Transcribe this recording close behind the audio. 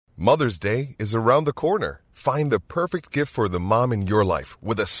Mother's Day is around the corner. Find the perfect gift for the mom in your life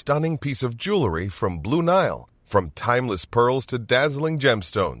with a stunning piece of jewelry from Blue Nile. From timeless pearls to dazzling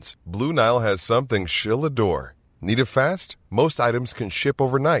gemstones, Blue Nile has something she'll adore. Need it fast? Most items can ship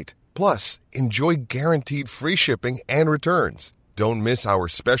overnight. Plus, enjoy guaranteed free shipping and returns. Don't miss our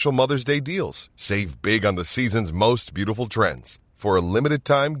special Mother's Day deals. Save big on the season's most beautiful trends. For a limited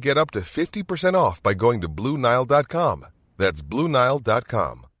time, get up to 50% off by going to BlueNile.com. That's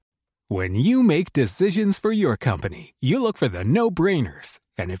BlueNile.com. When you make decisions for your company, you look for the no-brainers.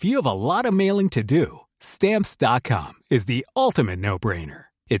 And if you have a lot of mailing to do, Stamps.com is the ultimate no-brainer.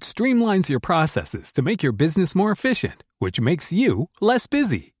 It streamlines your processes to make your business more efficient, which makes you less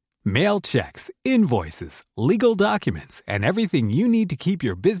busy. Mail checks, invoices, legal documents, and everything you need to keep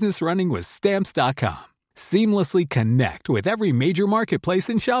your business running with Stamps.com. Seamlessly connect with every major marketplace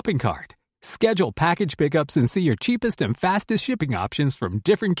and shopping cart. Schedule package pickups and see your cheapest and fastest shipping options from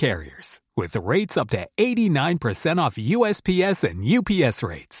different carriers. With rates up to 89% off USPS and UPS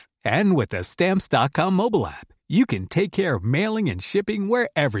rates. And with the Stamps.com mobile app, you can take care of mailing and shipping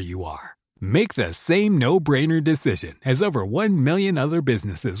wherever you are. Make the same no-brainer decision as over 1 million other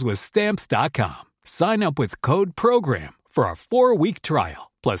businesses with Stamps.com. Sign up with code PROGRAM for a 4-week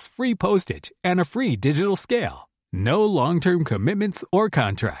trial, plus free postage and a free digital scale. No long-term commitments or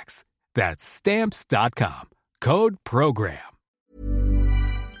contracts. That's Stamps.com. Code PROGRAM.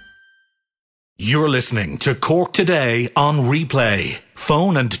 You're listening to Cork Today on replay.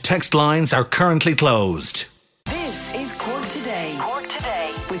 Phone and text lines are currently closed. This is Cork Today. Cork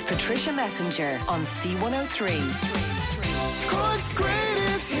Today with Patricia Messenger on C103. Cork's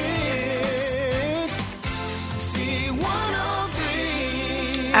greatest hits. C103.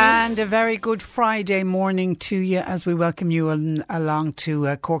 And a very good Friday morning to you as we welcome you along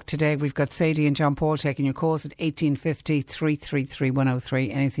to Cork Today. We've got Sadie and John Paul taking your calls at 1850 333 103.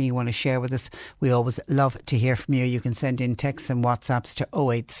 Anything you want to share with us, we always love to hear from you. You can send in texts and WhatsApps to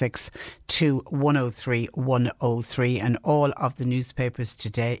 086 2103 103. And all of the newspapers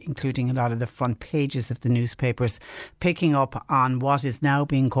today, including a lot of the front pages of the newspapers, picking up on what is now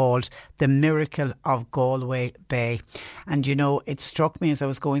being called the miracle of Galway Bay. And you know, it struck me as I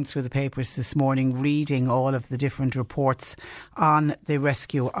was going through the papers this morning, reading all of the different reports on the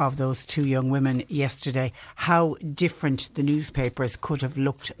rescue of those two young women yesterday, how different the newspapers could have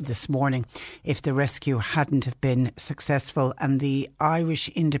looked this morning if the rescue hadn't have been successful. And the Irish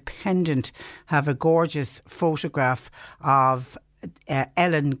Independent have a gorgeous photograph of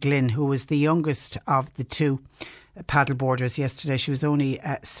Ellen Glynn, who was the youngest of the two paddleboarders yesterday. She was only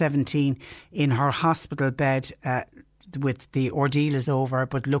 17, in her hospital bed with the ordeal is over,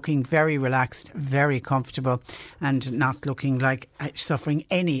 but looking very relaxed, very comfortable, and not looking like suffering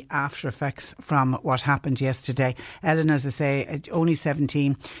any after effects from what happened yesterday. Ellen, as I say, only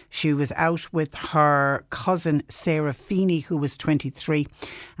 17. She was out with her cousin Sarah Feeney, who was 23,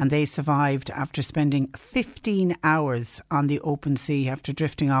 and they survived after spending 15 hours on the open sea after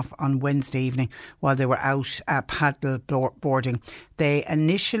drifting off on Wednesday evening while they were out paddle boarding. They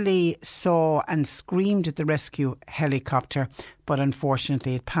initially saw and screamed at the rescue helicopter, but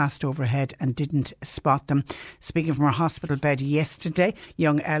unfortunately it passed overhead and didn't spot them. Speaking from her hospital bed yesterday,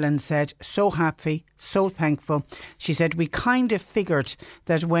 young Ellen said, so happy, so thankful. She said, we kind of figured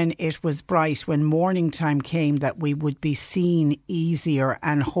that when it was bright, when morning time came, that we would be seen easier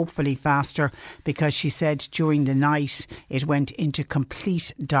and hopefully faster, because she said during the night it went into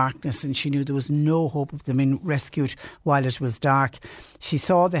complete darkness and she knew there was no hope of them being rescued while it was dark. She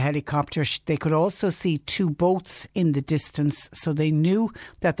saw the helicopter. They could also see two boats in the distance, so they knew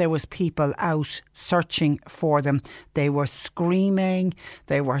that there was people out searching for them. They were screaming,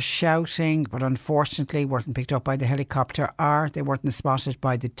 they were shouting, but unfortunately weren't picked up by the helicopter, or they weren't spotted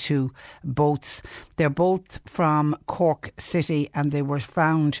by the two boats. They're both from Cork City, and they were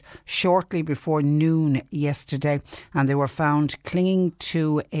found shortly before noon yesterday, and they were found clinging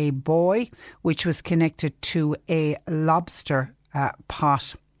to a buoy which was connected to a lobster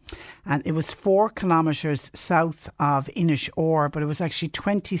pot. And it was 4 kilometres south of Inishore, but it was actually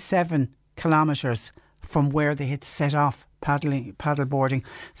 27 kilometres from where they had set off paddleboarding.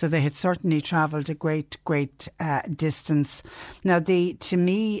 So they had certainly travelled a great distance. Now, to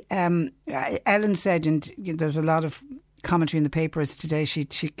me, Ellen said, and there's a lot of commentary in the papers today, she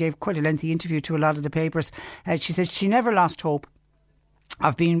gave quite a lengthy interview to a lot of the papers. She said she never lost hope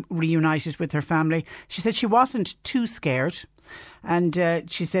of being reunited with her family. She said she wasn't too scared. And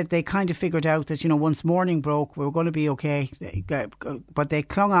she said they kind of figured out that, once morning broke, we were going to be okay. But they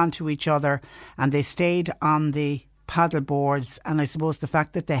clung on to each other and they stayed on the paddle boards, and I suppose the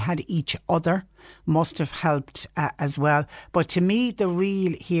fact that they had each other must have helped as well. But to me, the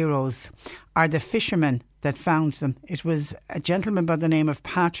real heroes are the fishermen that found them. It was a gentleman by the name of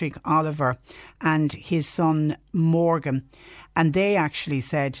Patrick Oliver and his son Morgan, and they actually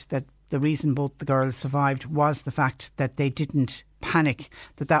said that the reason both the girls survived was the fact that they didn't panic,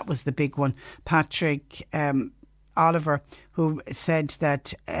 that was the big one. Patrick Oliver, who said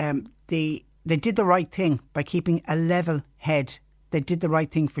that they did the right thing by keeping a level head. They did the right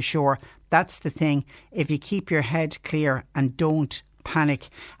thing for sure. That's the thing. If you keep your head clear and don't panic,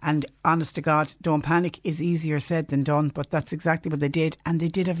 and honest to God, don't panic is easier said than done, but that's exactly what they did. And they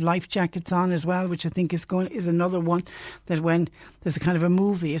did have life jackets on as well, which I think is another one that, when there's a kind of a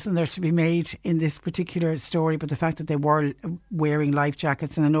movie, isn't there, to be made in this particular story, but the fact that they were wearing life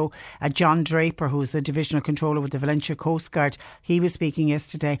jackets. And I know John Draper, who's the divisional controller with the Valencia Coast Guard, he was speaking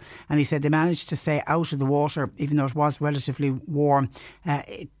yesterday, and he said they managed to stay out of the water even though it was relatively warm.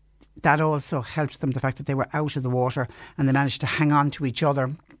 That also helped them, the fact that they were out of the water, and they managed to hang on to each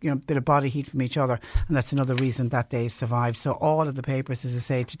other, a bit of body heat from each other, and that's another reason that they survived. So all of the papers, as I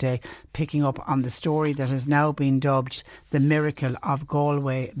say today, picking up on the story that has now been dubbed the miracle of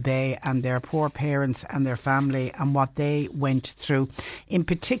Galway Bay, and their poor parents and their family and what they went through. In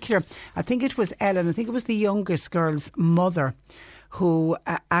particular, I think it was Ellen, I think it was the youngest girl's mother, who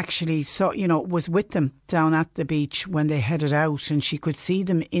actually was with them down at the beach when they headed out, and she could see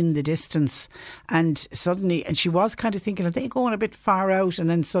them in the distance, and she was kind of thinking, are they going a bit far out? And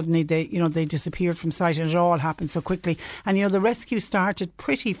then suddenly they disappeared from sight, and it all happened so quickly. And the rescue started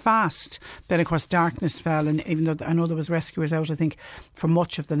pretty fast. Then of course darkness fell, and even though I know there was rescuers out, I think, for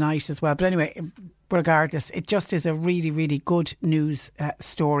much of the night as well. But anyway, regardless, it just is a really, really good news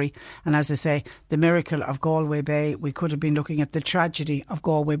story. And as I say, the miracle of Galway Bay. We could have been looking at the tragedy of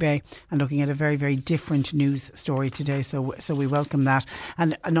Galway Bay and looking at a very, very different news story today. So we welcome that.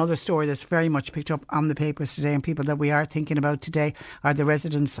 And another story that's very much picked up on the papers today, and people that we are thinking about today, are the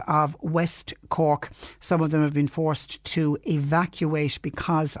residents of West Cork. Some of them have been forced to evacuate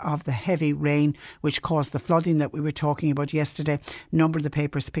because of the heavy rain which caused the flooding that we were talking about yesterday. A number of the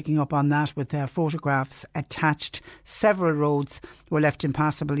papers picking up on that with photographs attached. Several roads were left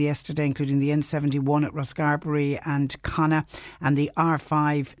impassable yesterday, including the N71 at Rosscarbery and Connacht, and the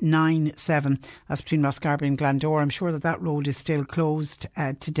R597, that's between Rosscarbery and Glandore. I'm sure that road is still closed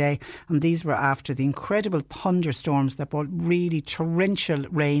today, and these were after the incredible thunderstorms that brought really torrential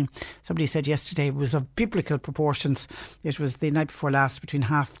rain. Somebody said yesterday it was of biblical proportions. It was the night before last, between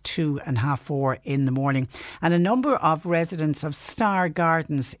 2:30 and 4:30 in the morning. And a number of residents of Star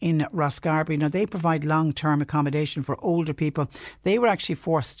Gardens in Rosscarbery, now they provide long-term accommodation for older people. They were actually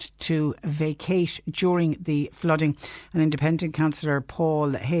forced to vacate during the flooding. An independent councillor,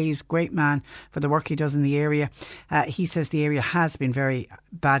 Paul Hayes, great man for the work he does in the area, he says the area has been very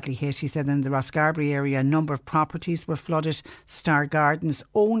badly hit. He said in the Rosscarbery area a number of properties were flooded. Star Gardens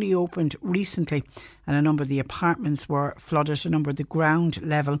only opened recently, and a number of the apartments were flooded. A number of the ground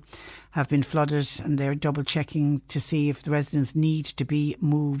level have been flooded, and they're double checking to see if the residents need to be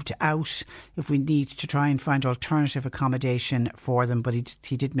moved out, if we need to try and find alternative accommodation for them. But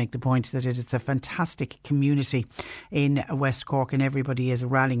he did make the point that it's a fantastic community in West Cork, and everybody is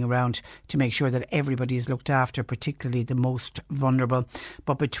rallying around to make sure that everybody is looked after, particularly the most vulnerable.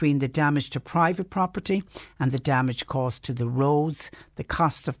 But between the damage to private property and the damage caused to the roads, the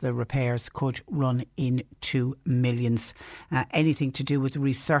cost of the repairs could run into millions. Anything to do with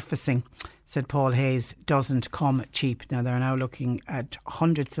resurfacing, said Paul Hayes, doesn't come cheap. Now they're now looking at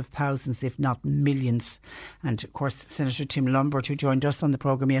hundreds of thousands, if not millions. And of course, Senator Tim Lombard, who joined us on the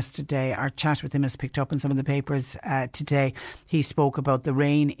programme yesterday, our chat with him has picked up in some of the papers today. He spoke about the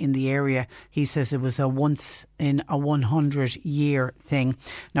rain in the area. He says it was a once in a 100 year thing.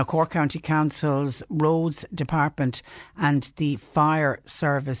 Now Cork County Council's Roads Department and the fire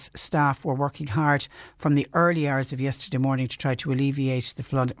service staff were working hard from the early hours of yesterday morning to try to alleviate the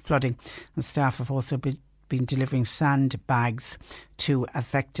flooding. And staff have also been delivering sandbags to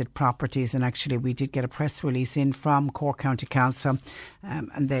affected properties. And actually we did get a press release in from Cork County Council,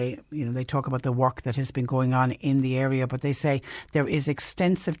 and they talk about the work that has been going on in the area, but they say there is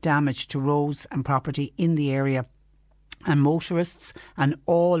extensive damage to roads and property in the area, and motorists and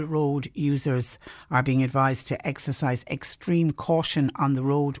all road users are being advised to exercise extreme caution on the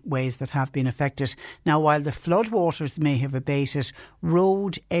roadways that have been affected. Now, while the floodwaters may have abated,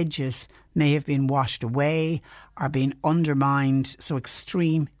 road edges may have been washed away or been undermined, so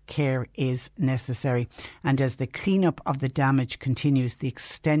extreme care is necessary. And as the clean-up of the damage continues, the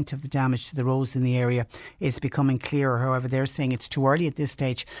extent of the damage to the roads in the area is becoming clearer. However, they're saying it's too early at this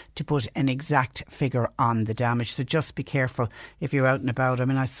stage to put an exact figure on the damage. So just be careful if you're out and about. I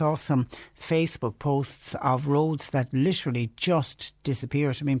mean, I saw some Facebook posts of roads that literally just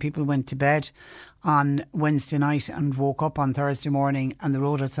disappeared. I mean, people went to bed on Wednesday night and woke up on Thursday morning and the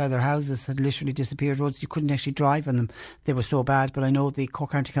road outside their houses had literally disappeared. Roads, you couldn't actually drive on them. They were so bad. But I know the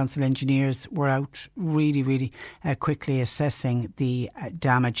Cork County Council engineers were out really quickly assessing the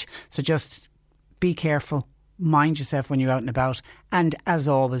damage. So just be careful. Mind yourself when you're out and about. And as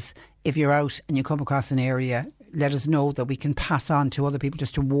always, if you're out and you come across an area, let us know that we can pass on to other people,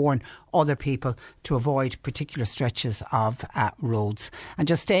 just to warn other people to avoid particular stretches of roads. And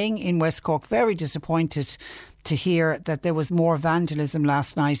just staying in West Cork, very disappointed to hear that there was more vandalism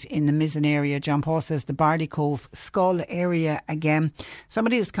last night in the Mizzen area. John Paul says the Barley Cove Skull area again.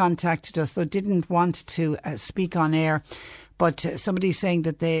 Somebody has contacted us, though didn't want to speak on air, but somebody's saying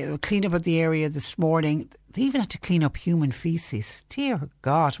that they cleaned up at the area this morning. They even had to clean up human faeces. Dear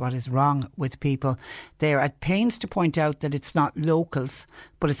God, what is wrong with people? They're at pains to point out that it's not locals,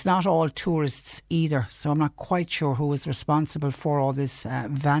 but it's not all tourists either. So I'm not quite sure who is responsible for all this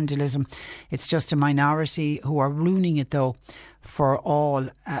vandalism. It's just a minority who are ruining it, though, for all,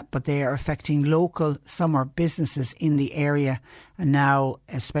 but they are affecting local summer businesses in the area, and now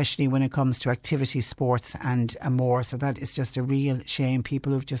especially when it comes to activity sports and more. So that is just a real shame.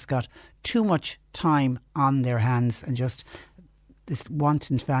 People who've just got too much time on their hands, and just this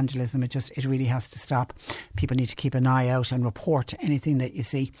wanton vandalism, it really has to stop. People need to keep an eye out and report anything that you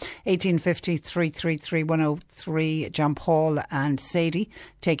see. 1850 333 103. John Paul and Sadie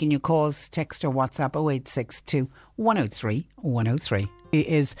taking your calls, text or WhatsApp 0862 103 103. He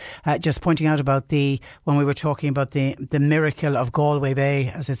is just pointing out about when we were talking about the miracle of Galway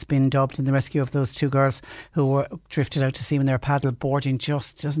Bay, as it's been dubbed, and the rescue of those two girls who were drifted out to sea when they were paddle boarding.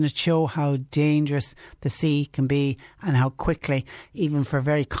 Just doesn't it show how dangerous the sea can be, and how quickly, even for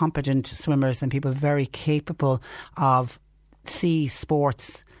very competent swimmers and people very capable of sea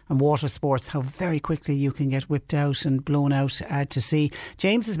sports and water sports, how very quickly you can get whipped out and blown out to sea.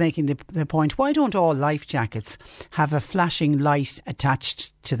 James is making the point, why don't all life jackets have a flashing light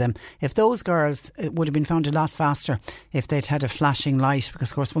attached to them? If those girls, it would have been found a lot faster if they'd had a flashing light,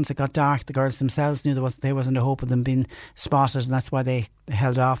 because of course once it got dark, the girls themselves knew there wasn't a hope of them being spotted, and that's why they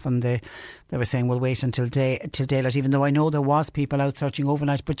held off, and they were saying we'll wait until daylight, even though I know there was people out searching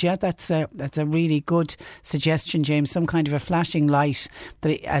overnight. But yeah, that's a really good suggestion, James. Some kind of a flashing light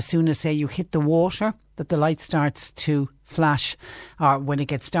that as soon as, say, you hit the water, that the light starts to flash, or when it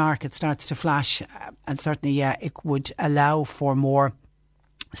gets dark it starts to flash. And certainly, yeah, it would allow for more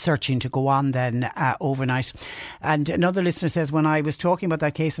searching to go on then overnight. And another listener says, when I was talking about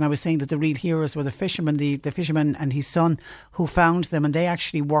that case and I was saying that the real heroes were the fisherman and his son who found them, and they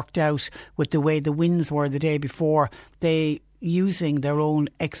actually worked out with the way the winds were the day before, they, using their own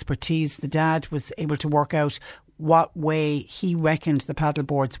expertise, the dad was able to work out what way he reckoned the paddle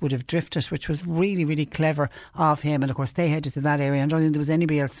boards would have drifted, which was really, really clever of him. And of course they headed to that area, and I don't think there was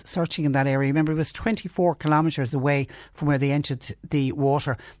anybody else searching in that area. Remember, it was 24 kilometres away from where they entered the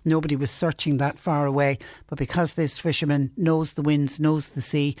water. Nobody was searching that far away, but because this fisherman knows the winds, knows the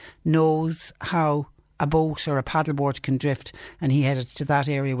sea, knows how a boat or a paddleboard can drift, and he headed to that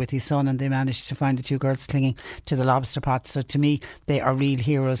area with his son, and they managed to find the two girls clinging to the lobster pot. So to me, they are real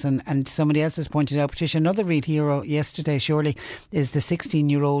heroes. And somebody else has pointed out, Patricia, another real hero yesterday surely is the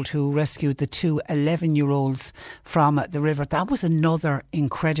 16-year-old who rescued the two 11-year-olds from the river. That was another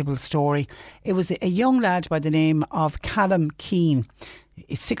incredible story. It was a young lad by the name of Callum Keane.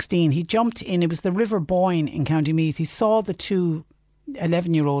 He's 16. He jumped in, it was the River Boyne in County Meath. He saw the two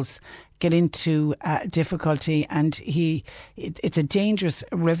 11-year-olds get into difficulty, and it's a dangerous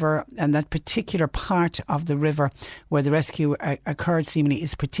river, and that particular part of the river where the rescue occurred seemingly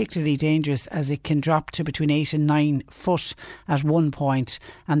is particularly dangerous, as it can drop to between 8 and 9 foot at one point.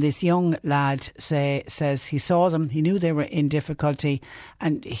 And this young lad says he saw them, he knew they were in difficulty,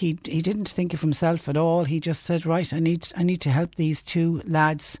 and he didn't think of himself at all. He just said, right, I need to help these two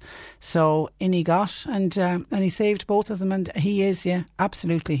lads. So in he got, and he saved both of them, and he is, yeah,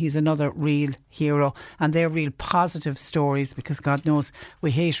 absolutely, he's another real hero. And they're real positive stories, because God knows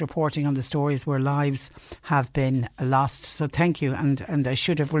we hate reporting on the stories where lives have been lost. So thank you, and I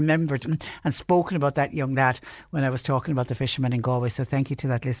should have remembered and spoken about that young lad when I was talking about the fisherman in Galway. So thank you to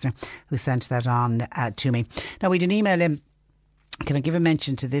that listener who sent that on to me. Now, we did an email in Can I give a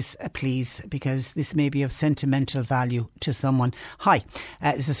mention to this, please, because this may be of sentimental value to someone. Hi,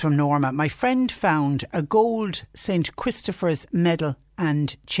 this is from Norma. My friend found a gold St. Christopher's medal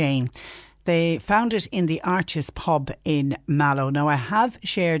and chain. They found it in the Arches pub in Mallow. Now, I have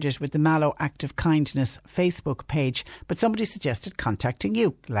shared it with the Mallow Act of Kindness Facebook page, but somebody suggested contacting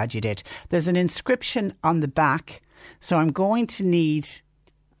you. Glad you did. There's an inscription on the back, so I'm going to need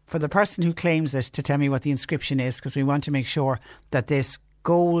for the person who claims it to tell me what the inscription is, because we want to make sure that this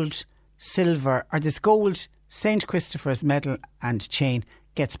gold, silver, or this gold St. Christopher's medal and chain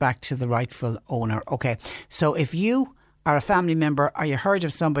gets back to the rightful owner. Okay, so if you are a family member or you heard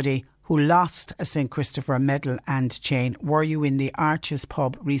of somebody who lost a St. Christopher medal and chain, were you in the Arches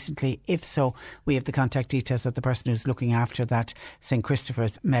pub recently? If so, we have the contact details of the person who's looking after that St.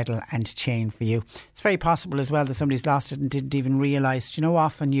 Christopher's medal and chain for you. It's very possible as well that somebody's lost it and didn't even realise. Do you know,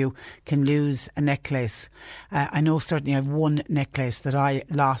 often you can lose a necklace. I know certainly I've one necklace that I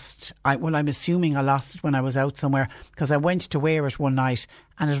lost. I'm assuming I lost it when I was out somewhere, because I went to wear it one night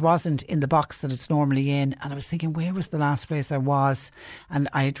and it wasn't in the box that it's normally in, and I was thinking, where was the last place I was? And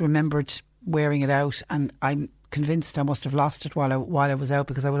I had remembered wearing it out, and I'm convinced I must have lost it while I was out,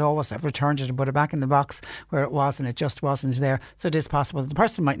 because I would always have returned it and put it back in the box where it was, and it just wasn't there. So it is possible that the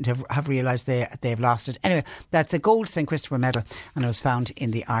person mightn't have realised they've lost it. Anyway, that's a gold St. Christopher medal, and it was found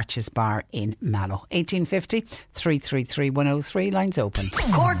in the Arches bar in Mallow. 1850 333 103. Lines open.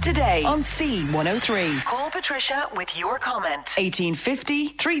 Cork Today on C103. Call Patricia with your comment. 1850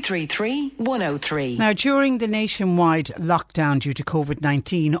 333 103. Now, during the nationwide lockdown due to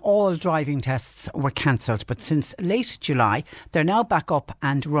COVID-19, all driving tests were cancelled, but since late July, they're now back up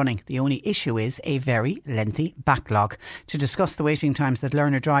and running. The only issue is a very lengthy backlog. To discuss the waiting times that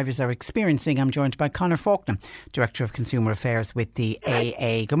learner drivers are experiencing, I'm joined by Conor Faulkner, Director of Consumer Affairs with the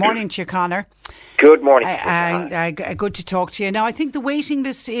AA. Good morning to you, Conor. Good morning. And good to talk to you. Now, I think the waiting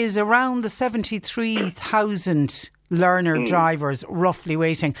list is around the 73,000 learner drivers roughly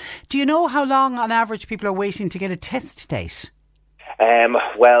waiting. Do you know how long on average people are waiting to get a test date?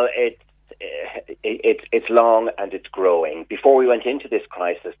 Well, it's long and it's growing. Before we went into this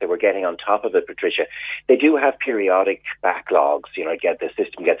crisis, they were getting on top of it, Patricia. They do have periodic backlogs. The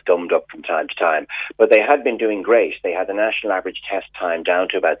system gets gummed up from time to time. But they had been doing great. They had the national average test time down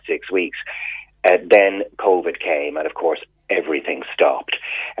to about 6 weeks. Then COVID came, and of course everything stopped.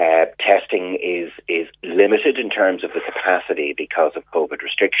 Testing is limited in terms of the capacity because of COVID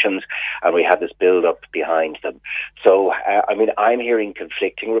restrictions, and we have this build-up behind them. So, I'm hearing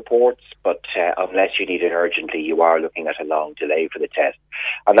conflicting reports, but unless you need it urgently, you are looking at a long delay for the test.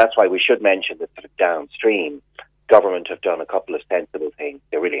 And that's why we should mention that sort of downstream, government have done a couple of sensible things.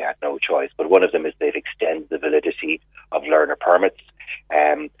 They really had no choice, but one of them is they've extended the validity of learner permits.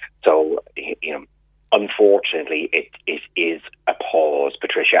 Unfortunately, it is a pause,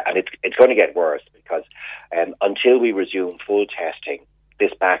 Patricia, and it's going to get worse, because until we resume full testing,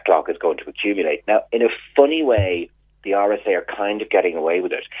 this backlog is going to accumulate. Now, in a funny way, the RSA are kind of getting away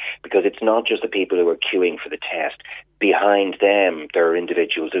with it, because it's not just the people who are queuing for the test. Behind them, there are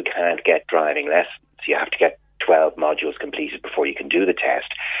individuals who can't get driving lessons. You have to get 12 modules completed before you can do the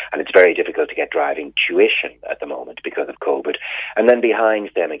test, and it's very difficult to get driving tuition at the moment because of COVID. And then behind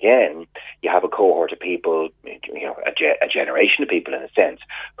them again, you have a cohort of people, a generation of people in a sense,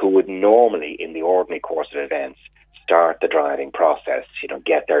 who would normally, in the ordinary course of events, start the driving process,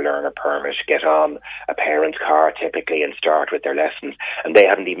 get their learner permit, get on a parent's car typically and start with their lessons, and they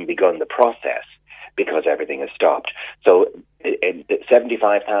haven't even begun the process because everything has stopped. So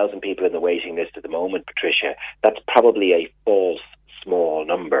 75,000 people in the waiting list at the moment, Patricia, that's probably a false small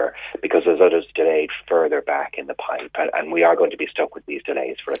number, because there's others delayed further back in the pipe, and we are going to be stuck with these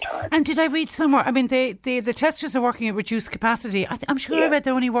delays for a time. And did I read somewhere, the testers are working at reduced capacity. I'm sure I read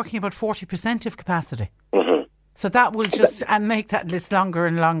they're only working about 40% of capacity. Mm-hmm. So that will just make that list longer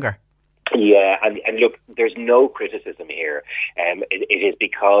and longer. Yeah, and look, there's no criticism here. It is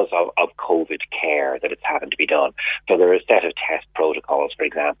because of COVID care that it's having to be done. So there are a set of test protocols. For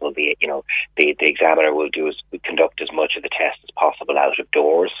example, the examiner will conduct as much of the test as possible out of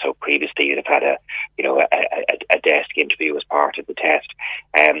doors. So previously you'd have had a desk interview as part of the test.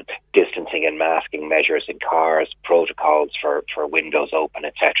 Distancing and masking measures in cars, protocols for windows open,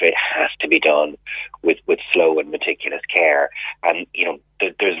 etc. It has to be done with slow and meticulous care. And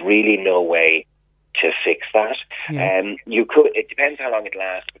there's really no way to fix that. Yeah. It depends how long it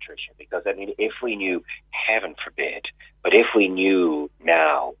lasts, Patricia, because if we knew, heaven forbid, but if we knew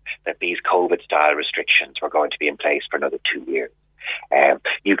now that these COVID style restrictions were going to be in place for another 2 years,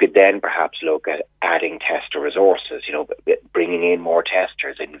 you could then perhaps look at adding tester resources, bringing in more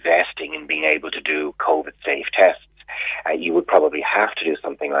testers, investing in being able to do COVID safe tests. you would probably have to do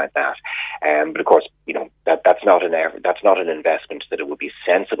something like that. But of course, that's not an investment that it would be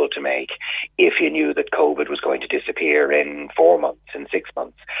sensible to make if you knew that COVID was going to disappear in 4 months, in 6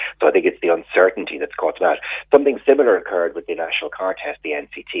 months. So I think it's the uncertainty that's caught them out. Something similar occurred with the National Car Test, the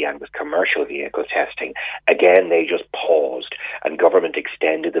NCT, and with commercial vehicle testing. Again, they just paused, and government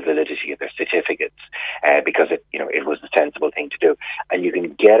extended the validity of their certificates because it was the sensible thing to do. And you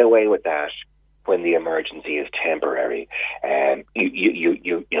can get away with that when the emergency is temporary.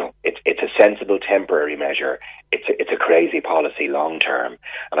 It's a sensible temporary measure. It's a crazy policy long term,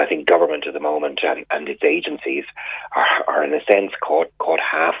 and I think government at the moment and its agencies are in a sense caught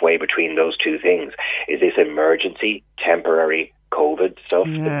halfway between those two things. Is this emergency, temporary COVID stuff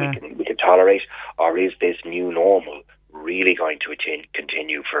that we can tolerate, or is this new normal really going to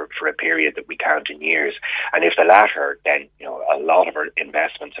continue for a period that we count in years? And if the latter, then a lot of our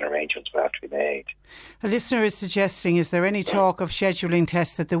investments and arrangements will have to be made. A listener is suggesting, is there any talk of scheduling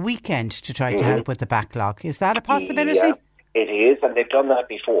tests at the weekend to try to help with the backlog? Is that a possibility? Yeah. It is, and they've done that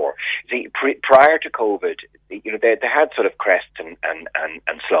before. See, prior to COVID, they had sort of crests and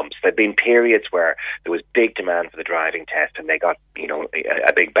slumps. There'd been periods where there was big demand for the driving test, and they got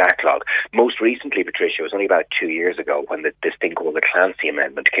a big backlog. Most recently, Patricia, it was only about 2 years ago when this thing called the Clancy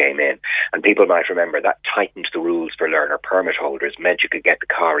Amendment came in, and people might remember that tightened the rules for learner permit holders, meant you could get the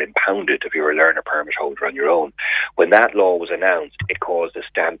car impounded if you were a learner permit holder on your own. When that law was announced, it caused a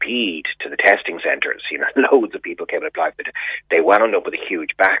stampede to the testing centres. Loads of people came and applied for it. They wound up with a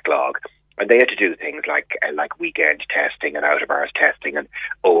huge backlog, and they had to do things like weekend testing and out-of-hours testing and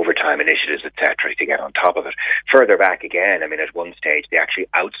overtime initiatives, etc., to get on top of it. Further back again, at one stage, they actually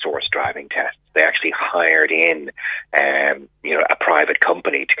outsourced driving tests. They actually hired in, a private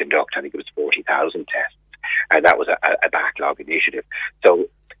company to conduct, I think it was 40,000 tests, and that was a backlog initiative. So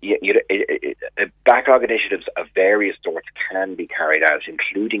backlog initiatives of various sorts can be carried out,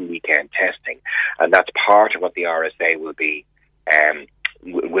 including weekend testing, and that's part of what the RSA will be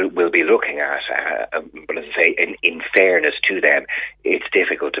looking at. But as I say, in fairness to them, it's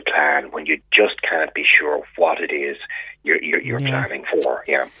difficult to plan when you just can't be sure what it is you're planning for.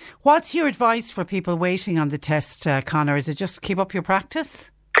 Yeah. What's your advice for people waiting on the test, Conor? Is it just keep up your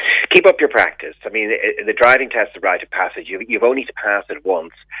practice? Keep up your practice. The driving test, the rite of passage, you've only to pass it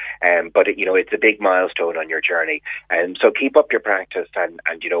once, but it's a big milestone on your journey. And so keep up your practice and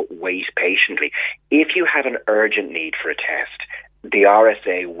wait patiently. If you have an urgent need for a test, the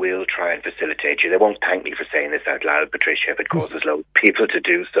RSA will try and facilitate you. They won't thank me for saying this out loud, Patricia, if it causes loads of people to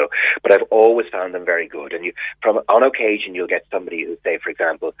do so. But I've always found them very good. And on occasion, you'll get somebody who, say, for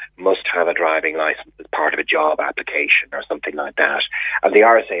example, must have a driving licence as part of a job application or something like that. And the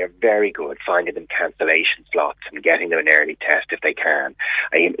RSA are very good finding them cancellation slots and getting them an early test if they can.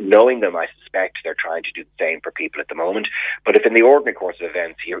 Knowing them, I suspect they're trying to do the same for people at the moment. But if in the ordinary course of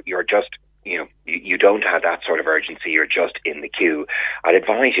events, you're just you don't have that sort of urgency, you're just in the queue, I'd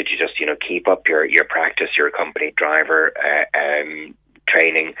advise you to just, keep up your practice, your accompanied driver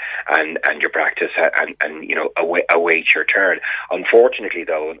training and your practice and await your turn. Unfortunately,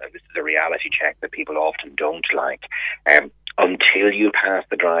 though, and this is a reality check that people often don't like, until you pass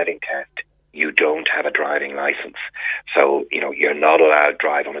the driving test, you don't have a driving licence. So, you're not allowed to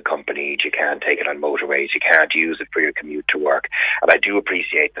drive unaccompanied, you can't take it on motorways, you can't use it for your commute to work. And I do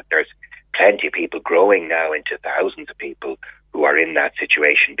appreciate that there's plenty of people, growing now into thousands of people, who are in that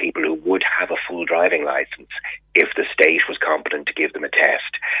situation, people who would have a full driving licence if the state was competent to give them a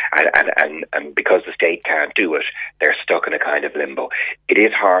test. And because the state can't do it, they're stuck in a kind of limbo. It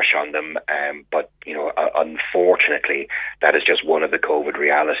is harsh on them, but unfortunately, that is just one of the COVID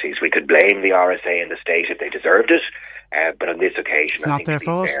realities. We could blame the RSA and the state if they deserved it, but on this occasion, it's not their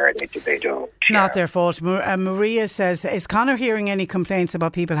fault. They don't. Not their fault. Maria says, is Conor hearing any complaints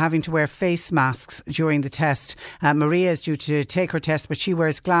about people having to wear face masks during the test? Maria is due to take her test, but she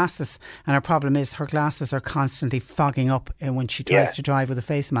wears glasses, and her problem is her glasses are constantly fogging up when she tries to drive with a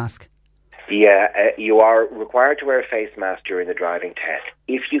face mask. Yeah, you are required to wear a face mask during the driving test.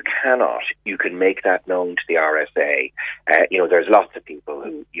 If you cannot, you can make that known to the RSA. There's lots of people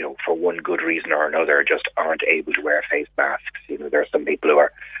who, for one good reason or another, just aren't able to wear face masks. There are some people who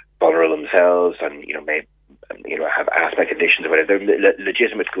are vulnerable themselves and, may have asthma conditions or whatever. They're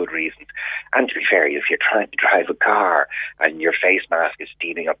legitimate good reasons. And to be fair, if you're trying to drive a car and your face mask is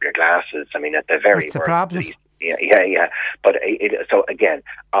steaming up your glasses, at the very worst, it's a problem. Yeah. But so again,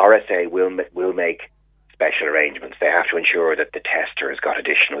 RSA will make special arrangements. They have to ensure that the tester has got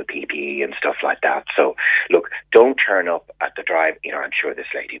additional PPE and stuff like that. So, look, don't turn up at the drive. I'm sure this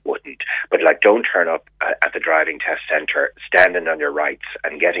lady wouldn't, but don't turn up at the driving test centre standing on your rights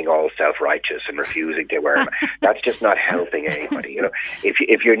and getting all self-righteous and refusing to wear them. That's just not helping anybody.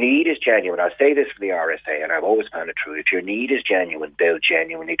 If your need is genuine, I'll say this for the RSA, and I've always found it true. If your need is genuine, they'll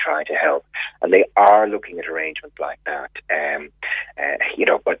genuinely try to help, and they are looking at arrangements like that.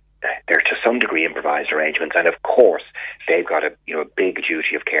 But they're to some degree improvised arrangements, and of course they've got a big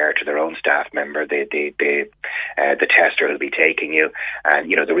duty of care to their own staff member. The tester will be taking you,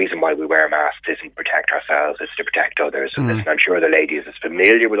 and the reason why we wear masks isn't to protect ourselves; it's to protect others. And listen, I'm sure the lady is as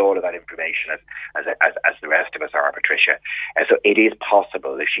familiar with all of that information as the rest of us are, Patricia. So it is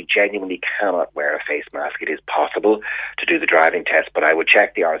possible, if she genuinely cannot wear a face mask, it is possible to do the driving test. But I would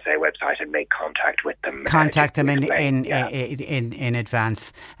check the RSA website and make contact with them. Contact them in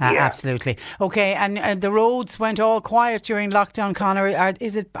advance. Absolutely. Okay, and the roads went all quiet during lockdown, Conor.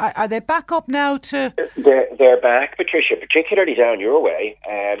 Are they back up now? They're back, Patricia, particularly down your way.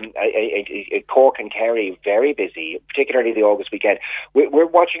 Cork and Kerry, very busy, particularly the August weekend. We're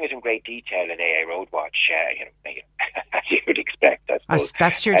watching it in great detail in AA Road Watch, as you would expect, I suppose.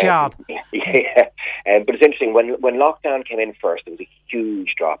 That's your job. Yeah. But it's interesting, when lockdown came in first, there was a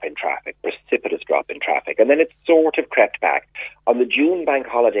huge drop in traffic, precipitous drop in traffic, and then it sort of crept back. On the June bank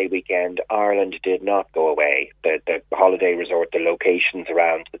holiday weekend, Ireland did not go away. The holiday resort, the locations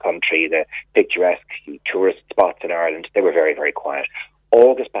around the country, the picturesque tourist spots in Ireland, they were very, very quiet.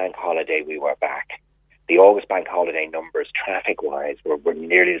 August bank holiday, we were back. The August bank holiday numbers, traffic-wise, were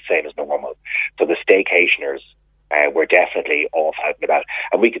nearly the same as normal. So the staycationers were definitely off out and about.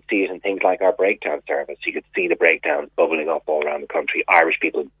 And we could see it in things like our breakdown service. You could see the breakdowns bubbling up all around the country. Irish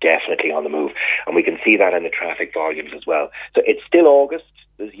people definitely on the move. And we can see that in the traffic volumes as well. So it's still August.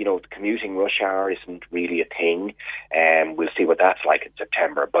 The commuting rush hour isn't really a thing. We'll see what that's like in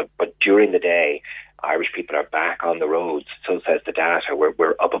September. But during the day, Irish people are back on the roads. So says the data.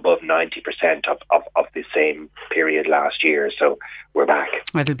 We're up above 90% of the same period last year. So we're back.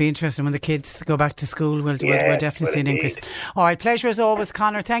 It'll be interesting when the kids go back to school. We'll definitely see an increase. All right, pleasure as always,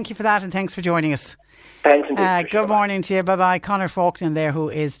 Conor. Thank you for that, and thanks for joining us. Thanks indeed. Good morning to you. Bye-bye. Conor Faulkner there, who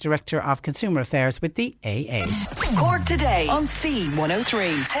is Director of Consumer Affairs with the AA. Cork Today on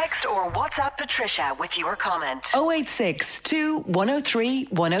C103. Text or WhatsApp Patricia with your comment. 0862 103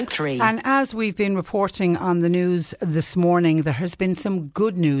 103. And as we've been reporting on the news this morning, there has been some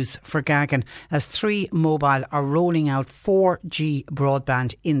good news for Gagan as 3 Mobile are rolling out 4G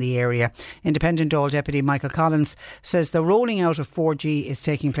broadband in the area. Independent Dáil Deputy Michael Collins says the rolling out of 4G is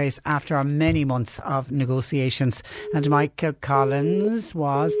taking place after many months of negotiations, and Michael Collins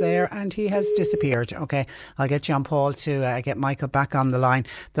was there and he has disappeared. Okay, I'll get John Paul to get Michael back on the line.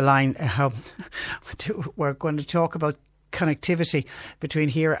 We're going to talk about connectivity between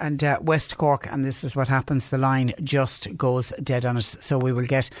here and West Cork, and this is what happens. The line just goes dead on us. So we will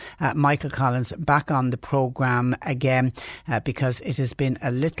get Michael Collins back on the programme again because it has been a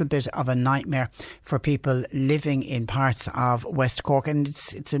little bit of a nightmare for people living in parts of West Cork, and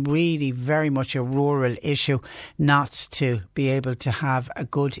it's a really very much a rural issue not to be able to have a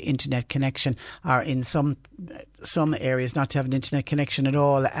good internet connection, or in some areas not to have an internet connection at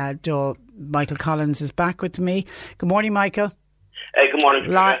all. Michael Collins is back with me. Good morning, Michael. Good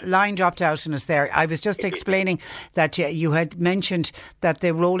morning. Line dropped out on us there. I was just explaining that you had mentioned that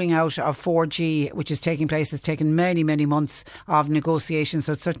the rolling out of 4G, which is taking place, has taken many, many months of negotiation.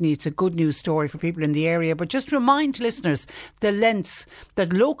 So certainly it's a good news story for people in the area. But just remind listeners the lengths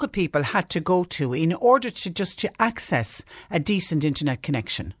that local people had to go to in order to access a decent internet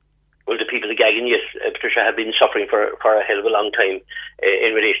connection. Well, the people of Gagan, yes, Patricia, have been suffering for a hell of a long time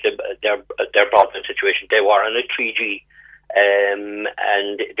in relation to their broadband situation. They were on a 3G,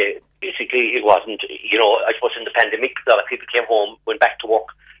 and basically it wasn't, I suppose in the pandemic, a lot of people came home, went back to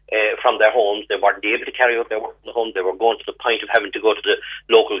work from their homes. They weren't able to carry out their work from the home. They were going to the point of having to go to the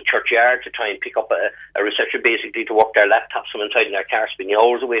local churchyard to try and pick up a reception, basically to work their laptops from inside in their car, spending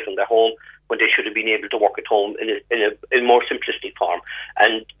hours away from their home, when they should have been able to work at home in a more simplistic form.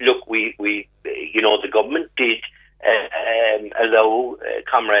 And look, we the government did allow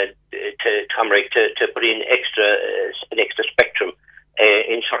Comrade to put in an extra spectrum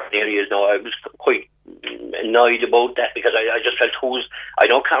in certain areas. Now, I was quite annoyed about that because I just felt I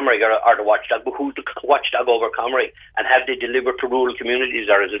know Comrade are the watchdog, but who's the watchdog over Comrade? And have they delivered to rural communities,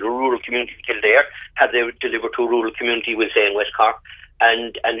 or is it a rural community Kildare? Have they delivered to a rural community, we'll say, in West Cork?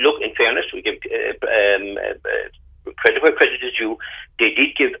 And look, in fairness, we give credit where credit is due. They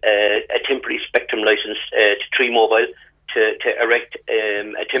did give a temporary spectrum licence to 3 Mobile to erect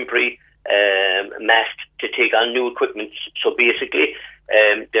a temporary mast to take on new equipment. So basically,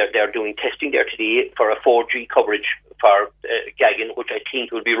 they're doing testing there today for a 4G coverage for Gaggin, which I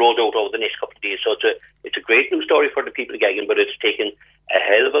think will be rolled out over the next couple of days. So it's a great news story for the people of Gaggin, but it's taken a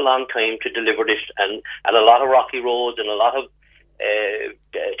hell of a long time to deliver this, and a lot of rocky roads and a lot of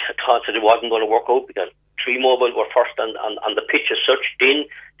thoughts that it wasn't going to work out, because Treemobile were first on the pitch as such. Then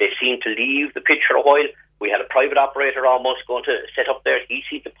they seemed to leave the pitch for a while. We had a private operator almost going to set up there. He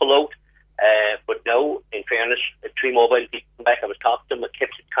seemed to pull out. But now, in fairness, Treemobile came back. I was talking to them, I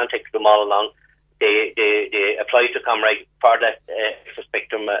kept in contact with them all along. They applied to Comreg for that extra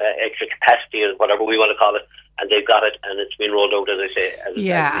spectrum, extra capacity, or whatever we want to call it, and they've got it, and it's been rolled out, as I say.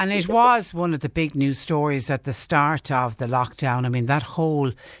 And it was one of the big news stories at the start of the lockdown. I mean, that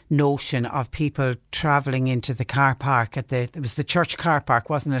whole notion of people travelling into the car park it was the church car park,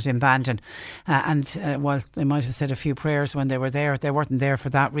 wasn't it, in Bandon? Well, they might have said a few prayers when they were there. They weren't there for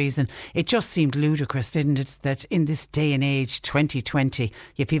that reason. It just seemed ludicrous, didn't it, that in this day and age, 2020, you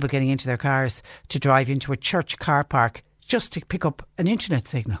have people getting into their cars to drive into a church car park just to pick up an internet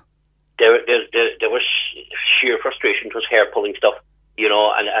signal. There was sheer frustration. It was hair-pulling stuff, you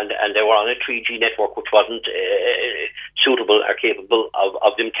know, and they were on a 3G network which wasn't suitable or capable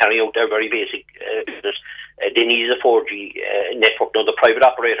of them carrying out their very basic business. They needed a 4G network. Now, the private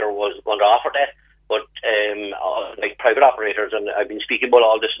operator was going to offer that, but like private operators, and I've been speaking about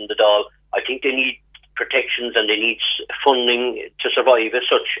all this in the Dáil, I think they need protections and they need funding to survive as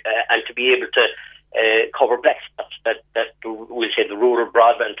such, and to be able to cover black spots that we'll say the rural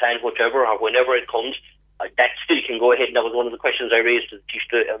broadband plan, whichever or whenever it comes, that still can go ahead. And that was one of the questions I raised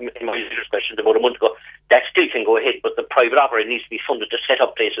in my leader's questions about a month ago. That still can go ahead, but the private operator needs to be funded to set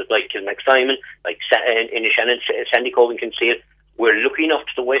up places like Kilmac-Simon, like Inishannon, Sandycove and Kinsale. We're looking up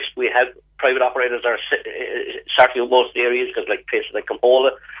to the west. We have private operators that are starting out most areas, because like places like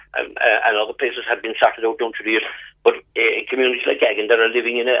Campola and other places have been started out down through the years. But communities like Gaggin that are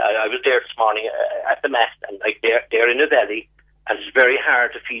living in I was there this morning at the mast, and like they're in a valley, and it's very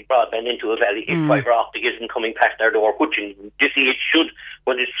hard to feed broadband into a valley if fibre optic isn't coming past their door, which in this age should,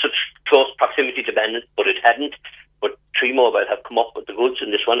 when it's such close proximity to Bandon, but it hadn't. But Treemobile have come up with the goods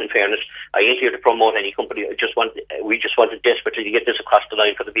in this one, in fairness. I ain't here to promote any company. We just wanted desperately to get this across the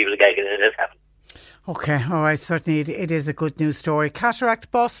line for the people of Gaggin, and it has happened. Okay, all right, certainly it is a good news story. Cataract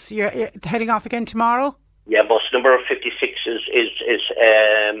bus, you're heading off again tomorrow? Yeah, bus number 56 is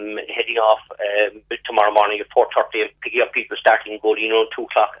heading off tomorrow morning at 4:30, picking up people starting Godino at 2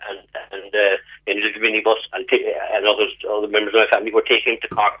 o'clock, and in a little minibus, and other members of my family were taking to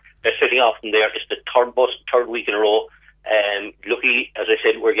Cork. They're setting off from there. It's the third week in a row. Lucky, as I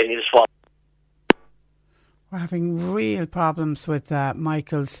said, we're getting the swap. We're having real problems with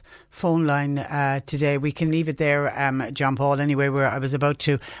Michael's phone line today. We can leave it there, John Paul. Anyway, I was about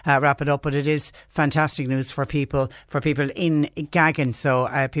to wrap it up, but it is fantastic news for people in Gaggin. So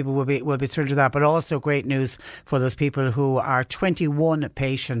people will be thrilled with that. But also great news for those people who are 21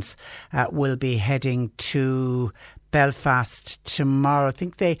 patients will be heading to Belfast tomorrow. I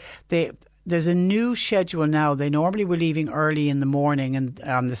think there's a new schedule now. They normally were leaving early in the morning, and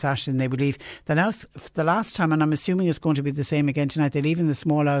on the Saturday, and they would leave. The last time, and I'm assuming it's going to be the same again tonight, they leave in the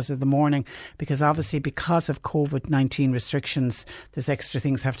small hours of the morning, because obviously because of COVID-19 restrictions, there's extra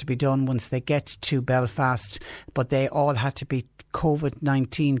things have to be done once they get to Belfast, but they all had to be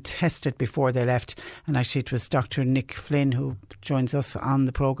COVID-19 tested before they left. And actually it was Dr. Nick Flynn, who joins us on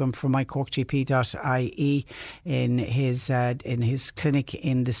the programme from mycorkgp.ie in his clinic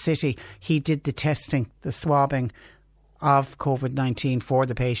in the city. He did the testing, the swabbing of COVID-19 for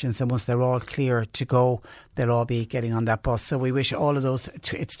the patients, and once they're all clear to go, they'll all be getting on that bus. So we wish all of those,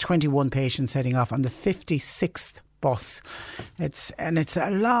 it's 21 patients heading off on the 56th bus. It's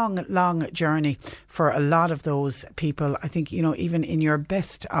a long journey for a lot of those people. I think, even in your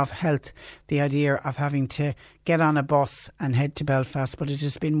best of health, the idea of having to get on a bus and head to Belfast, but it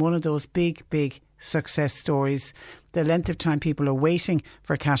has been one of those big success stories. The length of time people are waiting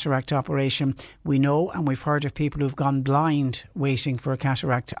for a cataract operation, we know, and we've heard of people who've gone blind waiting for a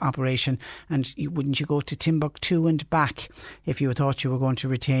cataract operation. And wouldn't you go to Timbuktu and back if you thought you were going to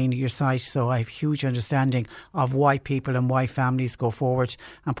retain your sight? So I have huge understanding of why people and why families go forward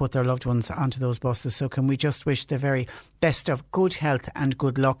and put their loved ones onto those buses. So can we just wish the very best of good health and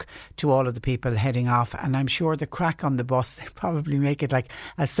good luck to all of the people heading off. And I'm sure the crack on the bus, they probably make it like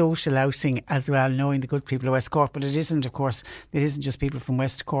a social outing as well, knowing the good people of West Cork. But it isn't, of course, it isn't just people from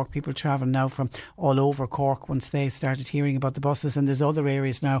West Cork. People travel now from all over Cork once they started hearing about the buses, and there's other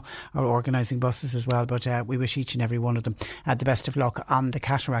areas now are organising buses as well. But we wish each and every one of them the best of luck on the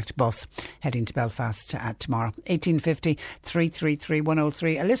Cataract bus heading to Belfast tomorrow. 1850 333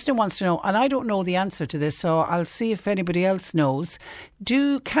 103. A listener wants to know, and I don't know the answer to this, so I'll see if anybody else knows.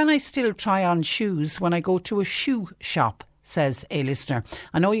 Can I still try on shoes when I go to a shoe shop? Says a listener.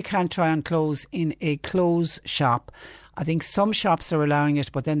 I know you can't try on clothes in a clothes shop. I think some shops are allowing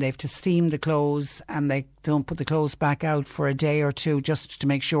it, but then they have to steam the clothes and they don't put the clothes back out for a day or two just to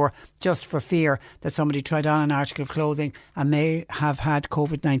make sure, just for fear that somebody tried on an article of clothing and may have had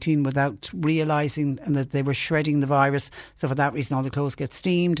COVID-19 without realising, and that they were shredding the virus. So for that reason all the clothes get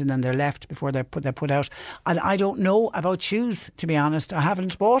steamed and then they're left before they're put out. And I don't know about shoes, to be honest. I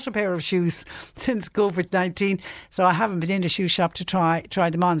haven't bought a pair of shoes since COVID-19, so I haven't been in a shoe shop to try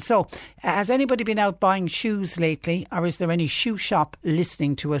them on. So has anybody been out buying shoes lately, or is there any shoe shop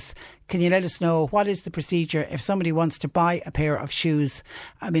listening to us? Can you let us know what is the procedure if somebody wants to buy a pair of shoes?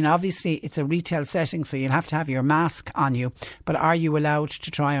 I mean, obviously it's a retail setting, so you'll have to have your mask on you, but are you allowed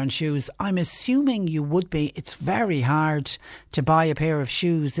to try on shoes? I'm assuming you would be. It's very hard to buy a pair of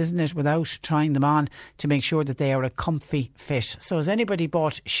shoes, isn't it, without trying them on to make sure that they are a comfy fit. So has anybody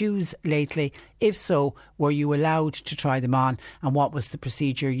bought shoes lately? If so, were you allowed to try them on, and what was the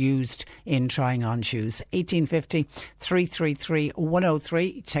procedure used in trying on shoes? 1850 333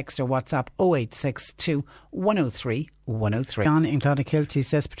 103. Text or WhatsApp 0862 103 103. John in Clonakilty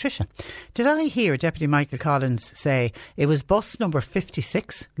says, Patricia, did I hear Deputy Michael Collins say it was bus number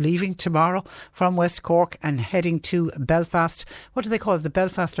 56 leaving tomorrow from West Cork and heading to Belfast? What do they call it? The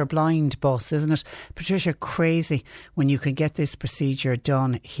Belfast or Blind bus, isn't it? Patricia, crazy when you can get this procedure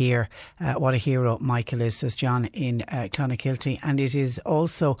done here. What a hero Michael is, says John in Clonakilty. And it is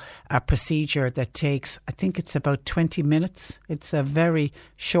also a procedure that takes, I think it's about 20 minutes. It's a very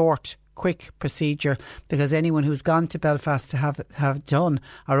short, quick procedure, because anyone who's gone to Belfast to have done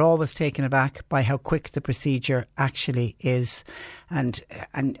are always taken aback by how quick the procedure actually is. And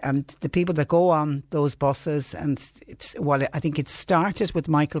the people that go on those buses, and I think it started with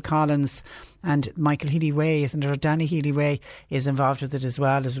Michael Collins and Michael Healy-Rae, isn't it? Or Danny Healy-Rae is involved with it as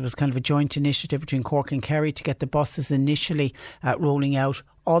well, as it was kind of a joint initiative between Cork and Kerry to get the buses initially rolling out.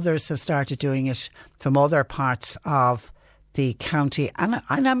 Others have started doing it from other parts of the county, and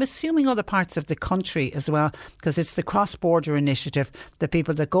I'm assuming other parts of the country as well, because it's the cross-border initiative. The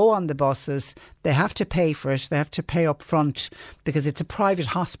people that go on the buses, they have to pay for it. They have to pay up front because it's a private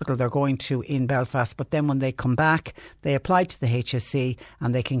hospital they're going to in Belfast. But then when they come back, they apply to the HSE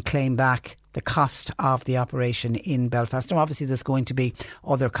and they can claim back the cost of the operation in Belfast. Now, obviously, there's going to be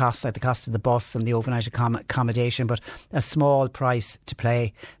other costs, like the cost of the bus and the overnight accommodation, but a small price to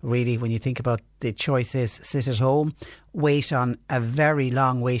play, really, when you think about the choices. Sit at home, wait on a very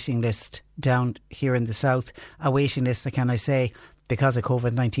long waiting list down here in the south, a waiting list that, can I say, because of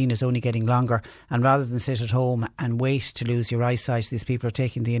COVID-19 is only getting longer, and rather than sit at home and wait to lose your eyesight, these people are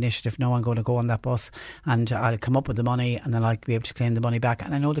taking the initiative. No, I'm going to go on that bus and I'll come up with the money and then I'll be able to claim the money back.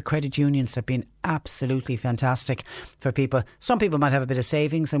 And I know the credit unions have been absolutely fantastic for people. Some people might have a bit of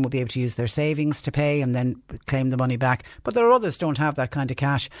savings and will be able to use their savings to pay and then claim the money back, but there are others don't have that kind of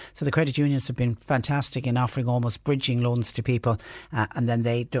cash. So the credit unions have been fantastic in offering almost bridging loans to people, and then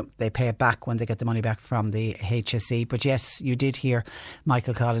they pay it back when they get the money back from the HSE. But yes, you did hear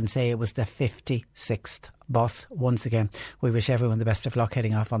Michael Collins say it was the 56th bus. Once again, we wish everyone the best of luck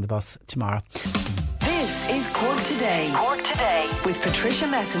heading off on the bus tomorrow. This is Cork Today. Cork Today with Patricia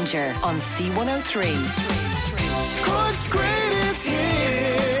Messenger on C103. Cork's greatest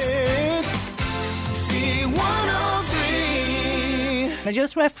hits. C103. I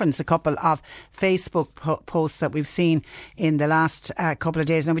just reference a couple of Facebook posts that we've seen in the last couple of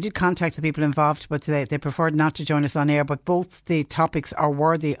days. Now, we did contact the people involved, but they preferred not to join us on air. But both the topics are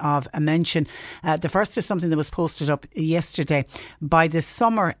worthy of a mention. The first is something that was posted up yesterday by the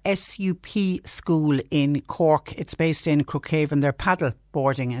Summer SUP School in Cork. It's based in Crookhaven. They're paddle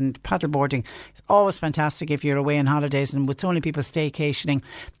boarding, and paddle boarding is always fantastic if you're away on holidays, and with so many people staycationing,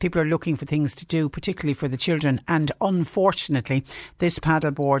 people are looking for things to do, particularly for the children. And unfortunately, this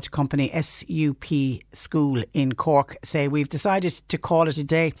paddleboard company, SUP School in Cork, say we've decided to call it a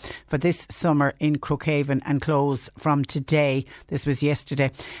day for this summer in Crookhaven and close from today. This was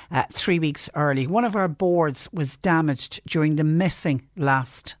yesterday, 3 weeks early. One of our boards was damaged during the messing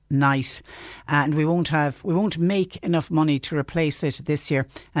last night, and we won't make enough money to replace it this this year,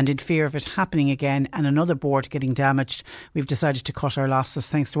 and in fear of it happening again and another board getting damaged, we've decided to cut our losses.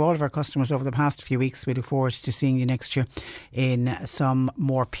 Thanks to all of our customers over the past few weeks. We look forward to seeing you next year in some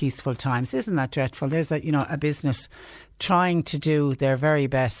more peaceful times. Isn't that dreadful? There's a business trying to do their very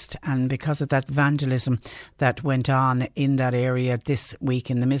best, and because of that vandalism that went on in that area this week,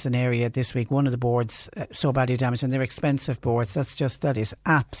 in the Mizzen area this week, one of the boards so badly damaged, and they're expensive boards. That is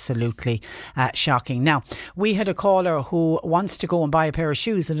absolutely shocking. Now, we had a caller who wants to go and buy a pair of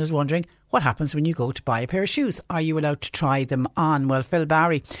shoes and is wondering, what happens when you go to buy a pair of shoes? Are you allowed to try them on? Well, Phil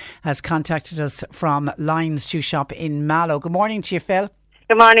Barry has contacted us from Lyons Shoe Shop in Mallow. Good morning to you, Phil.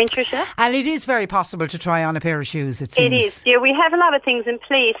 Good morning, Tricia. And it is very possible to try on a pair of shoes, it seems. It is. Yeah, we have a lot of things in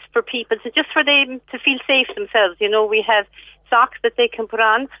place for people for them to feel safe themselves. We have socks that they can put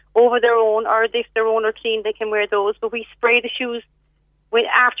on over their own, or if their own are clean, they can wear those. But we spray the shoes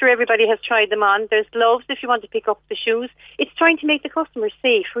after everybody has tried them on. There's gloves if you want to pick up the shoes. It's trying to make the customer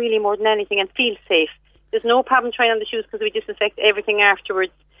safe, really, more than anything, and feel safe. There's no problem trying on the shoes because we disinfect everything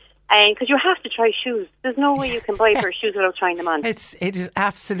afterwards. And because you have to try shoes. There's no way you can buy a pair of shoes without trying them on. It is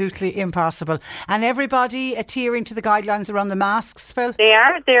absolutely impossible. And everybody adhering to the guidelines around the masks, Phil? They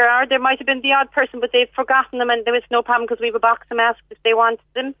are. There might have been the odd person, but they've forgotten them, and there was no problem because we have a box of masks. If they want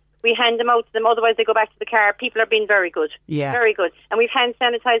them, we hand them out to them. Otherwise, they go back to the car. People are being very good. Yeah. Very good. And we've hand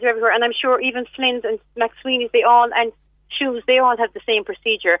sanitizer everywhere. And I'm sure even Flynn's and McSweeney's, and shoes, they all have the same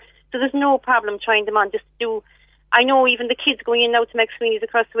procedure. So there's no problem trying them on. I know even the kids going in now to McSweeney's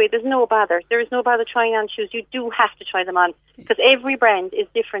across the way, there's no bother. There is no bother trying on shoes. You do have to try them on because every brand is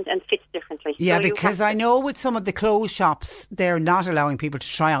different and fits differently. Yeah, so because I know with some of the clothes shops, they're not allowing people to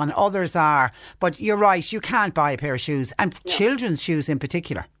try on. Others are. But you're right, you can't buy a pair of shoes, and children's shoes in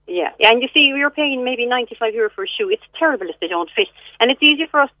particular. Yeah, and you see, you're paying maybe €95 for a shoe. It's terrible if they don't fit. And it's easier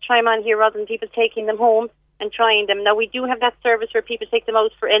for us to try them on here rather than people taking them home and trying them. Now, we do have that service where people take them out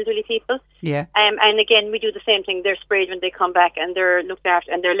for elderly people. Yeah. And again, we do the same thing. They're sprayed when they come back, and they're looked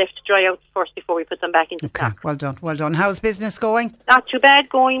after, and they're left to dry out first before we put them back into stock. Well done. How's business going? Not too bad,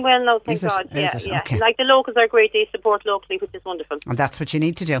 going well now, thank God. Yeah. Okay. Like the locals are great, they support locally, which is wonderful. And that's what you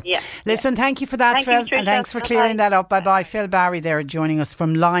need to do. Yeah. Listen, thank you for that, Phil. And thanks for clearing that up. Bye-bye. Phil Barry there joining us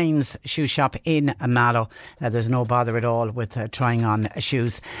from Lyons Shoe Shop in Mallow. There's no bother at all with trying on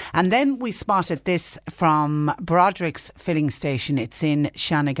shoes. And then we spotted this from Broderick's filling station. It's in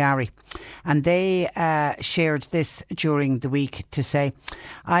Shanagarry, and they shared this during the week to say,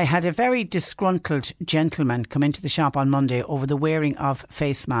 I had a very disgruntled gentleman come into the shop on Monday over the wearing of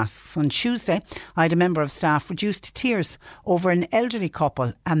face masks. On Tuesday, I had a member of staff reduced to tears over an elderly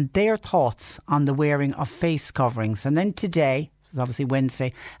couple and their thoughts on the wearing of face coverings. And then today, it was obviously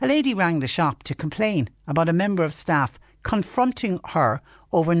Wednesday, a lady rang the shop to complain about a member of staff confronting her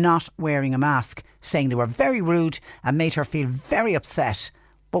over not wearing a mask, saying they were very rude and made her feel very upset,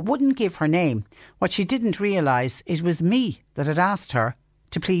 but wouldn't give her name. What she didn't realise, it was me that had asked her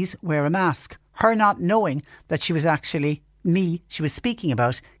to please wear a mask. Her not knowing that she was actually me she was speaking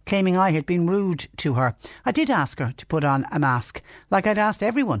about, claiming I had been rude to her. I did ask her to put on a mask, like I'd asked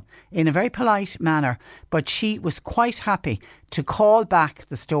everyone, in a very polite manner, but she was quite happy to call back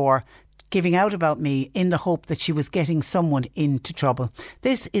the store, giving out about me in the hope that she was getting someone into trouble.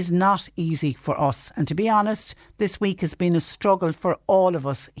 This is not easy for us, and to be honest, this week has been a struggle for all of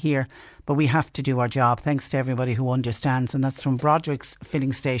us here, but we have to do our job. Thanks to everybody who understands. And that's from Broderick's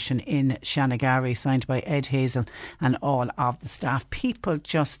filling station in Shanagarry, signed by Ed Hazel and all of the staff. People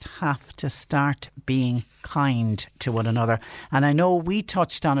just have to start being kind to one another. And I know we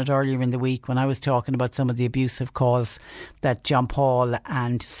touched on it earlier in the week when I was talking about some of the abusive calls that John Paul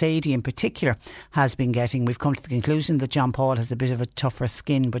and Sadie in particular has been getting. We've come to the conclusion that John Paul has a bit of a tougher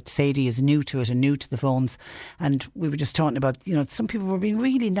skin, but Sadie is new to it and new to the phones. And we were just talking about, some people were being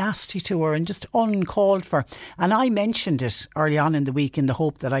really nasty to her and just uncalled for. And I mentioned it early on in the week in the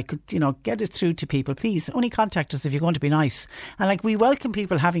hope that I could, get it through to people. Please, only contact us if you're going to be nice. And we welcome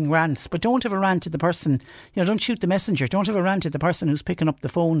people having rants, but don't have a rant to the person. Don't shoot the messenger. Don't have a rant at the person who's picking up the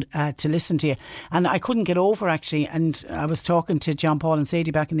phone to listen to you. And I couldn't get over, actually, and I was talking to John Paul and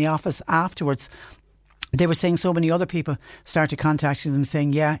Sadie back in the office afterwards. They were saying so many other people started contacting them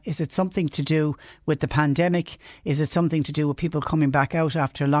saying, is it something to do with the pandemic? Is it something to do with people coming back out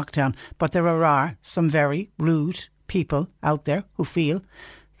after lockdown? But there are some very rude people out there who feel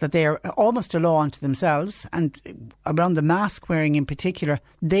that they're almost a law unto themselves, and around the mask wearing in particular,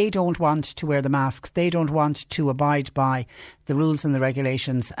 they don't want to wear the masks. They don't want to abide by the rules and the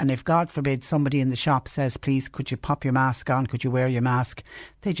regulations. And if, God forbid, somebody in the shop says, please, could you pop your mask on? Could you wear your mask?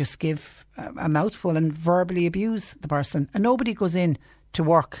 They just give a mouthful and verbally abuse the person. And nobody goes in to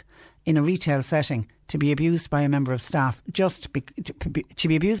work in a retail setting to be abused by a member of staff, to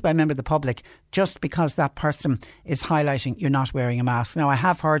be abused by a member of the public just because that person is highlighting you're not wearing a mask. Now, I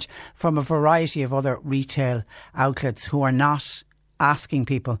have heard from a variety of other retail outlets who are not asking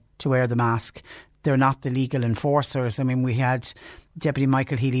people to wear the mask. They're not the legal enforcers. I mean, we had Deputy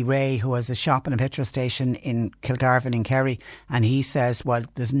Michael Healy-Ray, who has a shop and a petrol station in Kilgarvan in Kerry, and he says, well,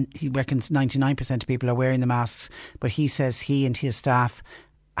 he reckons 99% of people are wearing the masks, but he says he and his staff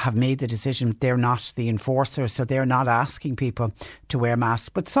have made the decision they're not the enforcers, so they're not asking people to wear masks.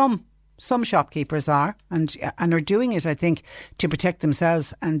 But some shopkeepers are and are doing it, I think, to protect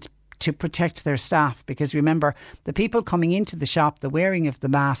themselves and to protect their staff, because remember, the people coming into the shop, the wearing of the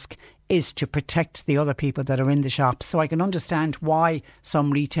mask is to protect the other people that are in the shop. So I can understand why some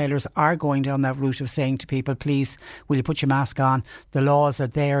retailers are going down that route of saying to people, please, will you put your mask on? The laws are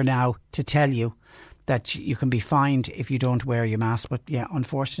there now to tell you that you can be fined if you don't wear your mask. But yeah,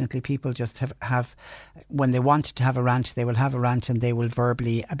 unfortunately, people just have when they want to have a rant, they will have a rant and they will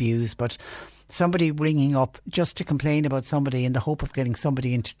verbally abuse. But somebody ringing up just to complain about somebody in the hope of getting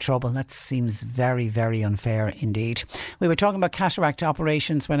somebody into trouble, that seems very, very unfair indeed. We were talking about cataract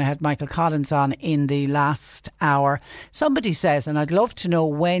operations when I had Michael Collins on in the last hour. Somebody says, and I'd love to know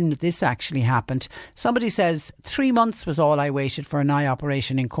when this actually happened, somebody says 3 months was all I waited for an eye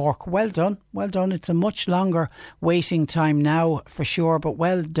operation in Cork. Well done, well done. It's a much longer waiting time now for sure, but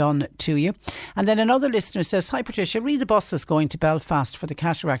well done to you. And then another listener says, hi Patricia, read the buses going to Belfast for the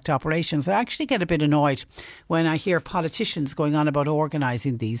cataract operations. I actually get a bit annoyed when I hear politicians going on about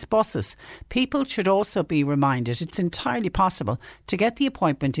organising these buses. People should also be reminded it's entirely possible to get the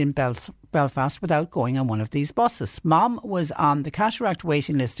appointment in Belfast without going on one of these buses. Mom was on the cataract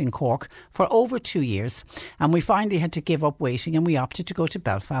waiting list in Cork for over 2 years, and we finally had to give up waiting and we opted to go to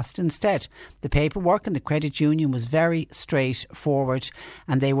Belfast instead. The paperwork and the credit union was very straightforward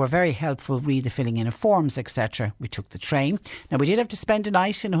and they were very helpful, read the filling in of forms, etc. We took the train. Now, we did have to spend a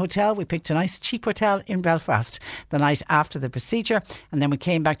night in a hotel. We picked a nice cheap hotel in Belfast the night after the procedure, and then we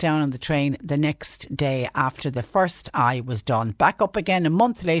came back down on the train the next day after the first eye was done. Back up again a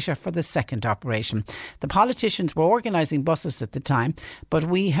month later for the second operation. The politicians were organising buses at the time, but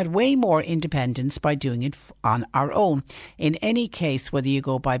we had way more independence by doing it on our own. In any case, whether you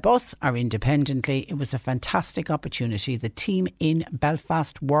go by bus or independently, it was a fantastic opportunity. The team in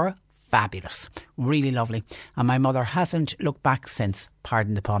Belfast were fabulous, really lovely, and my mother hasn't looked back since,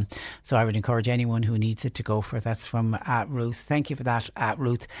 pardon the pun. So I would encourage anyone who needs it to go for it. That's from Ruth. Thank you for that,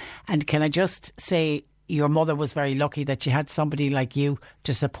 Ruth. And can I just say, your mother was very lucky that you had somebody like you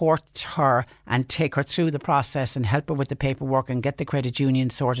to support her and take her through the process and help her with the paperwork and get the credit union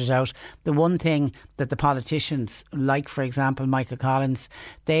sorted out. The one thing that the politicians, like for example Michael Collins,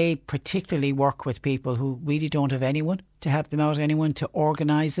 they particularly work with people who really don't have anyone to help them out, anyone to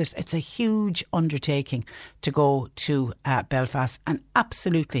organise it. It's a huge undertaking to go to Belfast, and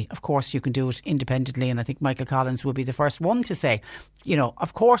absolutely, of course, you can do it independently, and I think Michael Collins will be the first one to say, you know,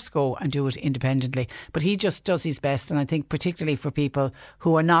 of course go and do it independently, but he just does his best. And I think particularly for people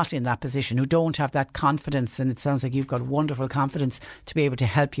who are not in that position, who don't have that confidence, and it sounds like you've got wonderful confidence to be able to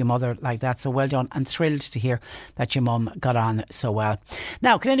help your mother like that, so well done, and thrilled to hear that your mum got on so well.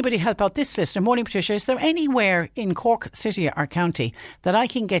 Now, can anybody help out this listener? Morning Patricia, is there anywhere in Cork City or County that I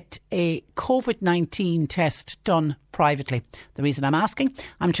can get a COVID-19 test done privately? The reason I'm asking,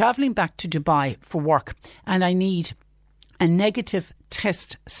 I'm travelling back to Dubai for work and I need a negative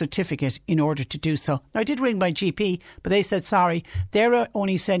test certificate in order to do so. Now, I did ring my GP, but they said sorry, they're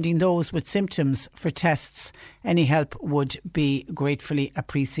only sending those with symptoms for tests. Any help would be gratefully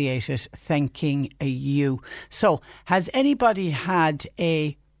appreciated. Thanking you. So, has anybody had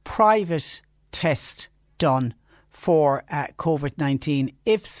a private test done for COVID-19?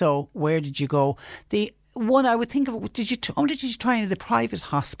 If so, where did you go? The one I would think of, did you try any of the private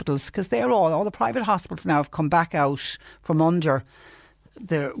hospitals? Because they're all the private hospitals now have come back out from under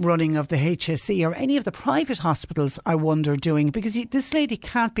the running of the HSE, or any of the private hospitals, I wonder, doing, because this lady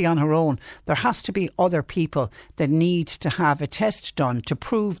can't be on her own. There has to be other people that need to have a test done to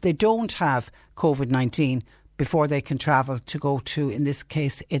prove they don't have COVID-19 before they can travel to go to, in this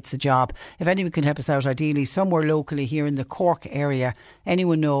case, it's a job. If anyone can help us out, ideally somewhere locally here in the Cork area,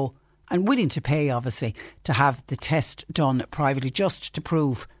 anyone know, and willing to pay obviously, to have the test done privately just to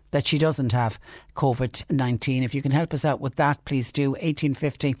prove that she doesn't have COVID-19. If you can help us out with that, please do.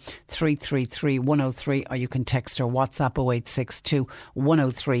 1850 333 103, or you can text or WhatsApp 0862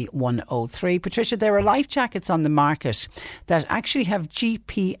 103 103. Patricia, there are life jackets on the market that actually have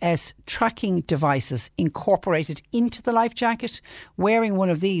GPS tracking devices incorporated into the life jacket. Wearing one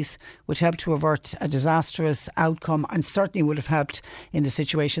of these would help to avert a disastrous outcome, and certainly would have helped in the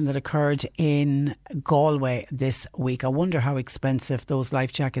situation that occurred in Galway this week. I wonder how expensive those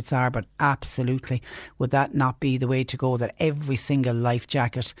life jackets are, but absolutely would that not be the way to go, that every single life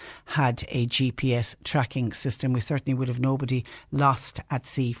jacket had a GPS tracking system? We certainly would have nobody lost at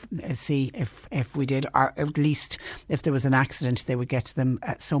sea if we did, or at least if there was an accident they would get to them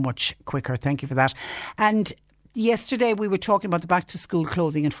so much quicker. Thank you for that. And yesterday we were talking about the back to school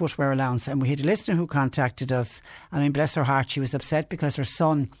clothing and footwear allowance, and we had a listener who contacted us. I mean, bless her heart, she was upset because her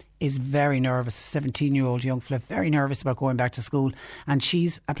son is very nervous, 17-year-old young fella, very nervous about going back to school, and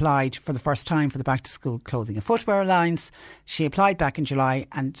she's applied for the first time for the back to school clothing and footwear allowance. She applied back in July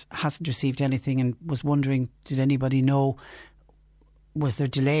and hasn't received anything, and was wondering, did anybody know, was there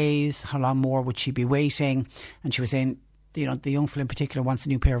delays, how long more would she be waiting? And she was saying, you know, the young fella in particular wants a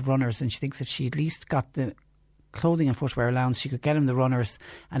new pair of runners, and she thinks if she at least got the clothing and footwear allowance, she could get him the runners,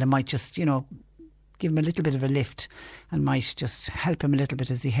 and it might just, you know, give him a little bit of a lift and might just help him a little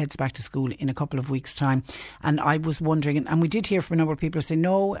bit as he heads back to school in a couple of weeks' time. And I was wondering, and we did hear from a number of people saying,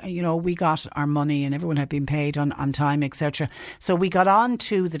 no, you know, we got our money and everyone had been paid on time, etc. So we got on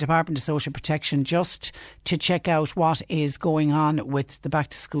to the Department of Social Protection just to check out what is going on with the back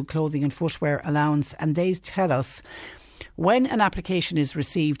to school clothing and footwear allowance, and they tell us when an application is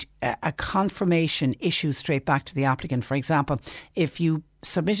received, a confirmation issues straight back to the applicant. For example, if you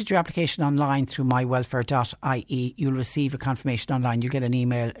submitted your application online through mywelfare.ie, you'll receive a confirmation online. You'll get an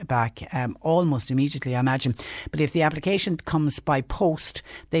email back almost immediately, I imagine. But if the application comes by post,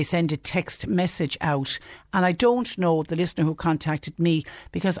 they send a text message out. And I don't know the listener who contacted me,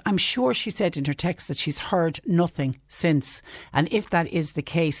 because I'm sure she said in her text that she's heard nothing since. And if that is the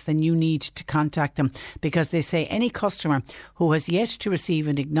case, then you need to contact them, because they say any customer who has yet to receive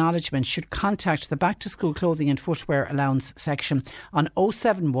an acknowledgement should contact the Back to School Clothing and Footwear Allowance section on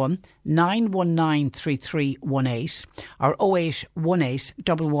 071 919 3318 or 0818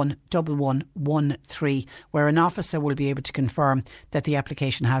 111113, where an officer will be able to confirm that the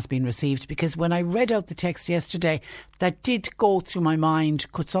application has been received. Because when I read out the text yesterday, that did go through my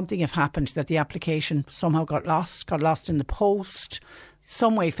mind. Could something have happened that the application somehow got lost in the post?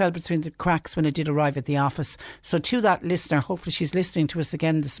 Some way fell between the cracks when it did arrive at the office. So to that listener, hopefully she's listening to us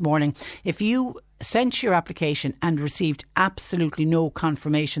again this morning, if you sent your application and received absolutely no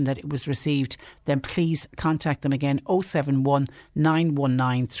confirmation that it was received, then please contact them again, 071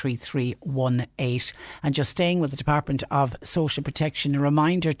 919 3318. And just staying with the Department of Social Protection, a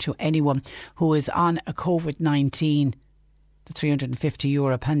reminder to anyone who is on a COVID-19, the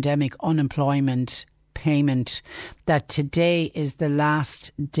 €350 pandemic unemployment payment, that today is the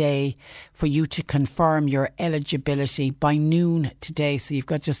last day for you to confirm your eligibility by noon today. So you've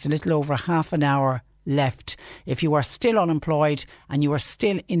got just a little over half an hour left. If you are still unemployed and you are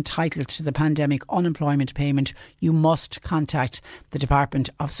still entitled to the pandemic unemployment payment, you must contact the Department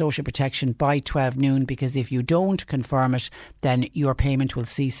of Social Protection by 12 noon, because if you don't confirm it, then your payment will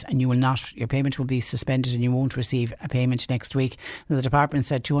cease and your payment will be suspended and you won't receive a payment next week. Now, the department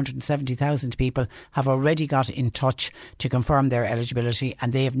said 270,000 people have already got in touch to confirm their eligibility,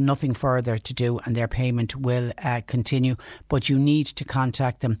 and they have nothing further to do, and their payment will continue. But you need to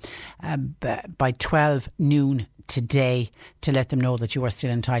contact them by 12 noon today to let them know that you are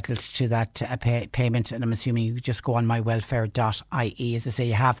still entitled to that payment. And I'm assuming you just go on mywelfare.ie. As I say,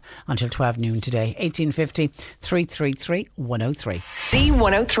 you have until 12 noon today. 1850 333 103.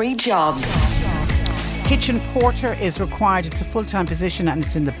 C103 Jobs. Kitchen porter is required. It's a full-time position and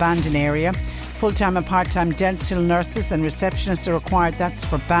it's in the Bandon area. Full-time and part-time dental nurses and receptionists are required. That's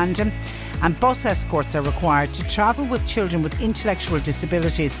for Bandon. And bus escorts are required to travel with children with intellectual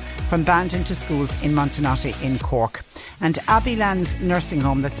disabilities from Bandon to schools in Montenotte in Cork. And Abbeylands Nursing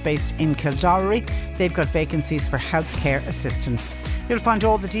Home, that's based in Kildorrery, they've got vacancies for healthcare assistants. You'll find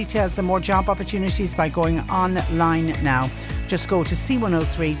all the details and more job opportunities by going online now. Just go to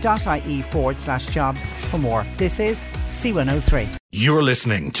c103.ie/jobs for more. This is C103. You're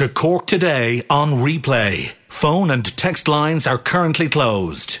listening to Cork Today on replay. Phone and text lines are currently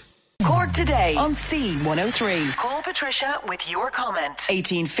closed. Cork Today on C103. Call Patricia with your comment.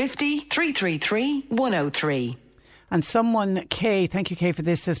 1850 333 103. And someone, Kay, thank you, Kay, for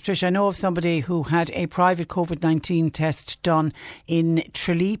this, says, Patricia, I know of somebody who had a private COVID-19 test done in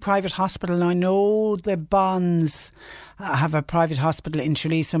Tralee Private Hospital. And I know the Bonds have a private hospital in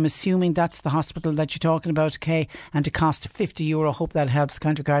Tralee, so I'm assuming that's the hospital that you're talking about, Kay, and it cost €50. Hope that helps.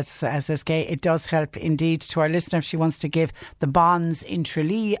 Kind regards, says Kay. It does help indeed. To our listener, if she wants to give the Bonds in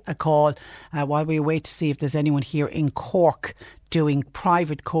Tralee a call while we wait to see if there's anyone here in Cork doing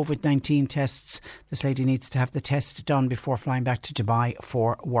private COVID-19 tests. This lady needs to have the test done before flying back to Dubai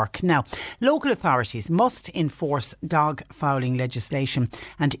for work. Now, local authorities must enforce dog fouling legislation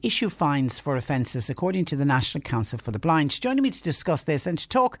and issue fines for offences, according to the National Council for the Blind. Joining me to discuss this and to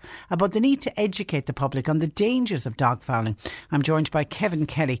talk about the need to educate the public on the dangers of dog fouling, I'm joined by Kevin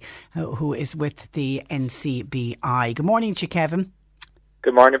Kelly, who is with the NCBI. Good morning to you, Kevin.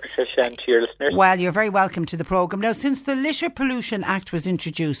 Good morning, Patricia, and to your listeners. Well, you're very welcome to the programme. Now, since the Litter Pollution Act was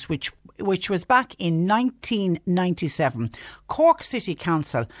introduced, which was back in 1997, Cork City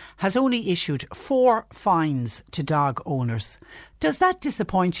Council has only issued 4 fines to dog owners. Does that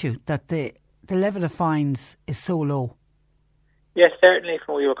disappoint you that the level of fines is so low? Yes, certainly.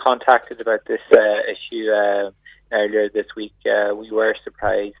 When we were contacted about this issue earlier this week, we were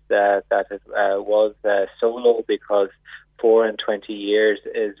surprised that it was so low, because 4 in 20 years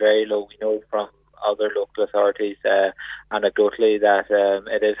is very low. We know from other local authorities anecdotally that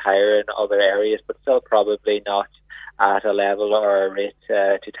it is higher in other areas, but still probably not at a level or a rate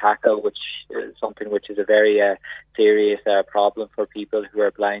to tackle, which is something which is a very serious problem for people who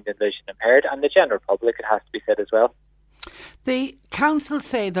are blind and vision impaired, and the general public, it has to be said as well. The council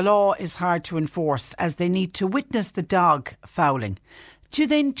say the law is hard to enforce as they need to witness the dog fouling. Do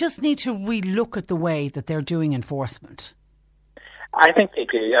they just need to relook at the way that they're doing enforcement? I think they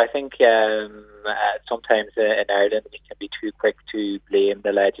do. I think sometimes in Ireland we can be too quick to blame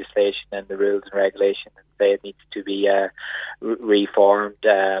the legislation and the rules and regulations and say it needs to be reformed.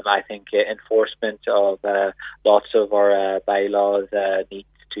 I think enforcement of lots of our bylaws needs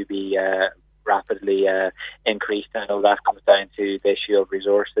to be rapidly increased. I know that comes down to the issue of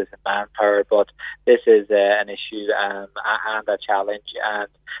resources and manpower, but this is an issue and a challenge, and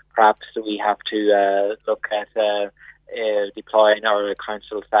perhaps we have to look at deploying our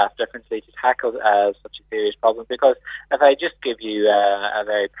council staff differently to tackle such a serious problem. Because if I just give you a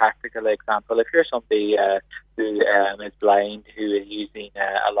very practical example, if you're somebody who is blind, who is using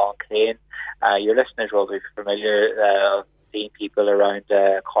a long cane, your listeners will be familiar seeing people around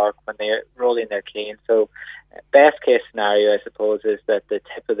Cork when they're rolling their cane. So best case scenario, I suppose, is that the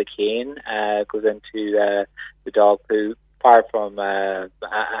tip of the cane goes into the dog poo, far from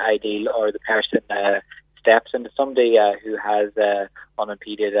ideal, or the person steps into somebody who has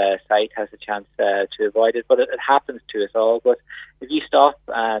unimpeded sight has a chance to avoid it. But it happens to us all. But if you stop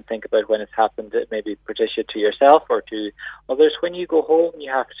and think about when it's happened, maybe Patricia, to yourself or to others, when you go home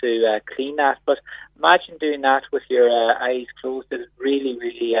you have to clean that. But imagine doing that with your eyes closed. It's really,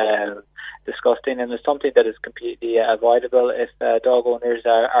 really disgusting, and it's something that is completely avoidable if dog owners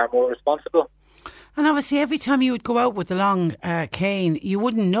are more responsible. And obviously every time you would go out with a long cane, you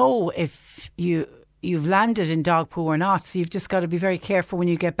wouldn't know if you've landed in dog poo or not, so you've just got to be very careful when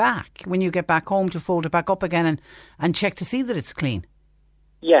you get back home, to fold it back up again and check to see that it's clean.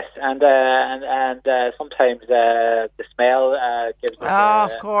 Yes, and sometimes the smell gives it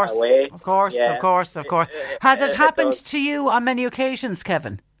away. Of course. Has it happened to you on many occasions,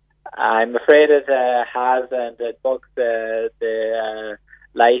 Kevin? I'm afraid it has, and it bugs the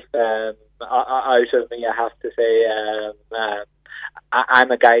life out of me, I have to say.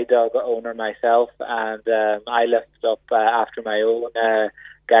 I'm a guide dog owner myself, and I lifted up after my own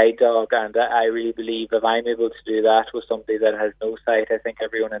guide dog, and I really believe if I'm able to do that with somebody that has no sight, I think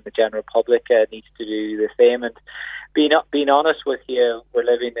everyone in the general public needs to do the same. And being honest with you, we're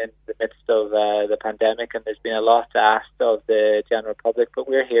living in the midst of the pandemic, and there's been a lot asked of the general public, but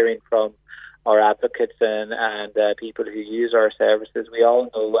we're hearing from our advocates and people who use our services. We all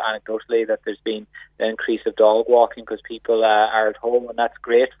know anecdotally that there's been an increase of dog walking because people are at home, and that's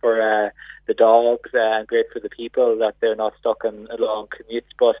great for the dogs and great for the people that they're not stuck in long commutes.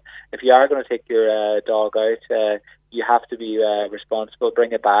 But if you are going to take your dog out, you have to be responsible.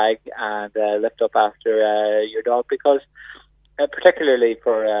 Bring a bag and lift up after your dog, because particularly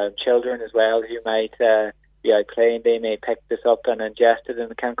for children as well who might be out playing, they may pick this up and ingest it,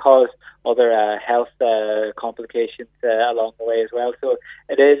 and it can cause other health complications along the way as well. So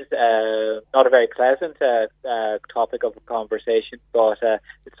it is not a very pleasant topic of conversation, but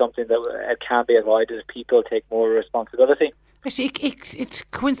it's something that it can be avoided if people take more responsibility. Actually, it's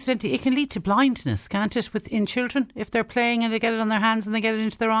coincidentally, it can lead to blindness, can't it, in children, if they're playing and they get it on their hands and they get it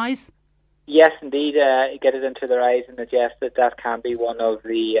into their eyes? Yes, indeed. Get it into their eyes and digest it. That can be one of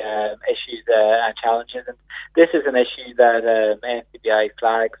the issues and challenges. And this is an issue that NCBI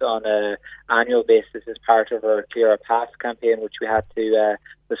flags on an annual basis as part of our Clear Our Paths campaign, which we had to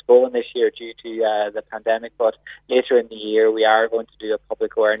postpone this year due to the pandemic. But later in the year, we are going to do a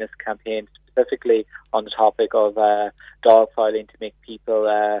public awareness campaign specifically on the topic of dog filing to make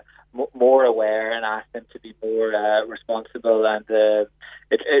people more aware and ask them to be more responsible. And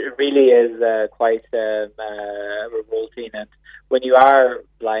it really is quite revolting. And when you are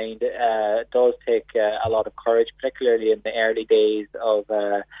blind, it does take a lot of courage, particularly in the early days of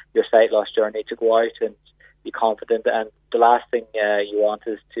your sight loss journey, to go out and be confident. And the last thing you want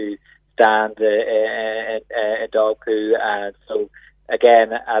is to stand in dog poo. And so,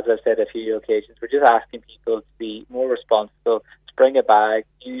 again, as I've said a few occasions, we're just asking people to be more responsible, to bring a bag,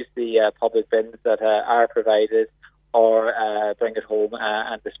 use the public bins that are provided, or bring it home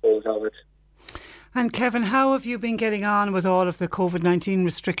and dispose of it. And Kevin, how have you been getting on with all of the COVID-19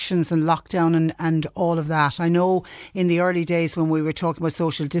 restrictions and lockdown and all of that? I know in the early days when we were talking about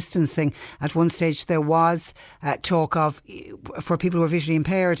social distancing, at one stage there was talk of, for people who are visually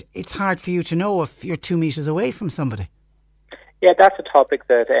impaired, it's hard for you to know if you're 2 metres away from somebody. Yeah, that's a topic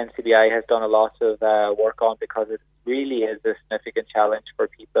that NCBI has done a lot of work on, because it really is a significant challenge for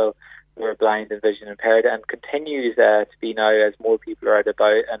people who are blind and vision impaired, and continues to be now as more people are out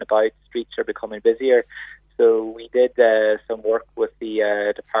and about. Streets are becoming busier. So we did some work with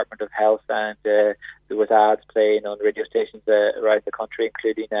the Department of Health, and there was ads playing on radio stations around the country,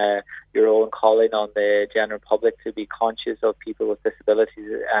 including your own, calling on the general public to be conscious of people with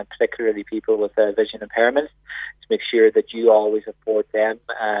disabilities, and particularly people with vision impairments, to make sure that you always afford them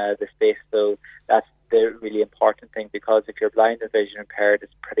the space. So that's the really important thing, because if you're blind and vision impaired,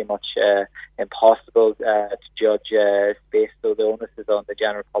 it's pretty much impossible to judge space. So the onus is on the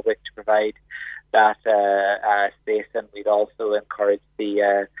general public to provide that space, and we'd also encourage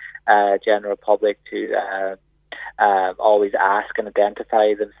the general public to always ask and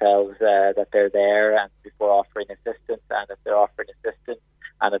identify themselves that they're there, and before offering assistance, and if they're offering assistance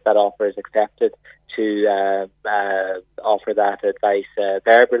and if that offer is accepted, to offer that advice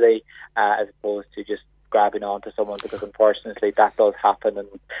verbally, as opposed to just grabbing onto someone, because unfortunately that does happen,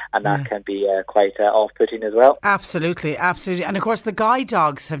 and that can be quite off-putting as well. Absolutely. And of course the guide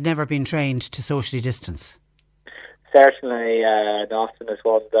dogs have never been trained to socially distance. Certainly Austin is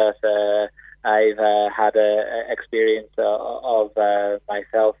one that I've had a experience of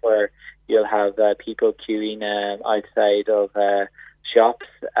myself, where you'll have people queuing outside of shops,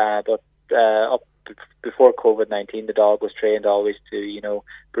 but up before COVID-19, the dog was trained always to,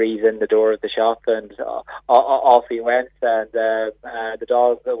 breathe in the door of the shop, and off he went. And the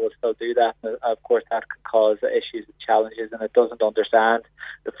dog will still do that. And of course, that can cause issues and challenges, and it doesn't understand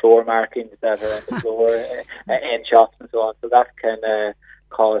the floor markings that are in the floor in shops and so on. So that can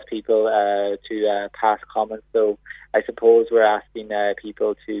cause people to pass comments. So I suppose we're asking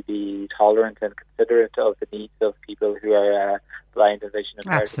people to be tolerant and considerate of the needs of people who are blind and vision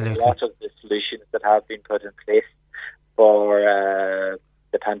impaired. Absolutely. A lot of the solutions that have been put in place for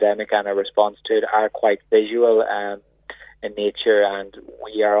the pandemic and a response to it are quite visual in nature, and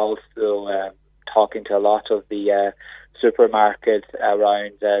we are also talking to a lot of the supermarkets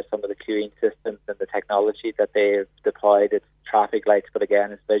around some of the queuing systems and the technology that they've deployed. It's traffic lights, but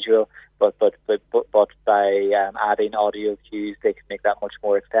again, it's visual. But by adding audio cues, they can make that much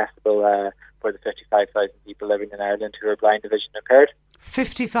more accessible for the 55,000 people living in Ireland who are blind and vision impaired.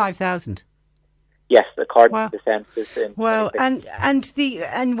 55,000. Yes, according to the census. Wow,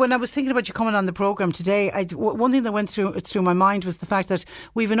 and when I was thinking about you coming on the programme today, one thing that went through my mind was the fact that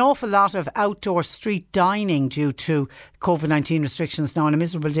we've an awful lot of outdoor street dining due to COVID-19 restrictions now. On a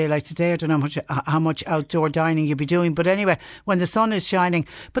miserable day like today, I don't know how much outdoor dining you'll be doing, but anyway, when the sun is shining.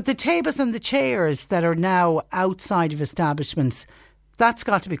 But the tables and the chairs that are now outside of establishments, that's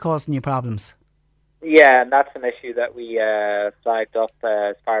got to be causing you problems. Yeah, and that's an issue that we flagged up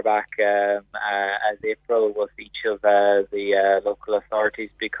as far back as April with each of the local authorities,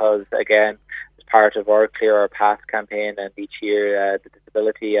 because, again, as part of our Clear Our Path campaign, and each year the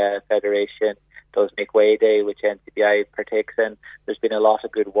Disability Federation does Make Way Day, which NCBI partakes in. There's been a lot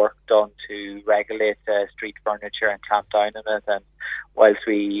of good work done to regulate street furniture and clamp down on it, and whilst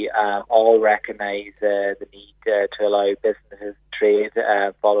we all recognise the need to allow businesses to trade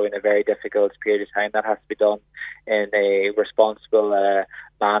following a very difficult period of time, that has to be done in a responsible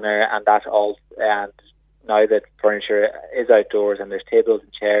manner, and now that furniture is outdoors and there's tables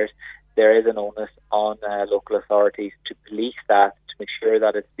and chairs, there is an onus on local authorities to police that, to make sure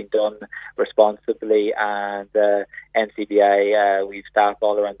that it's been done responsibly. And NCBI, we've staff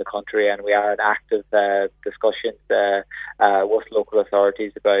all around the country, and we are in active discussions with local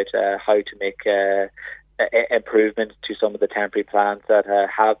authorities about how to make improvements to some of the temporary plans that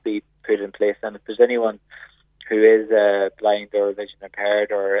have been put in place. And if there's anyone who is blind or vision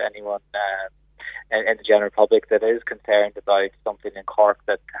impaired, or anyone in the general public that is concerned about something in Cork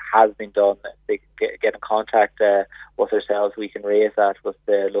that has been done, they can get in contact with ourselves. We can raise that with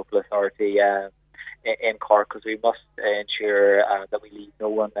the local authority in Cork, because we must ensure that we leave no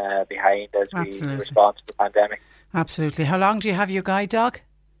one behind as we respond to the pandemic. Absolutely. How long do you have your guide dog?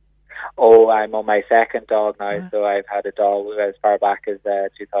 Oh, I'm on my second dog now, so I've had a dog as far back as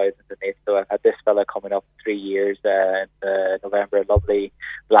 2008. So I've had this fella coming up 3 years in November, a lovely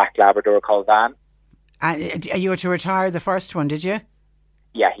black Labrador called Van. And you were to retire the first one, did you?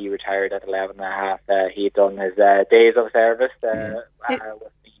 Yeah, he retired at 11 and a half. He had done his days of service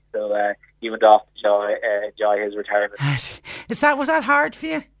with me, so he went off to enjoy his retirement. Was that hard for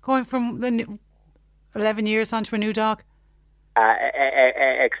you, going from the 11 years onto a new dog?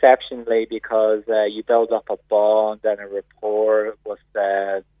 Exceptionally, because you build up a bond and a rapport with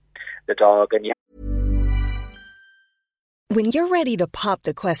the dog. And when you're ready to pop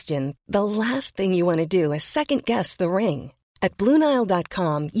the question, the last thing you want to do is second guess the ring. At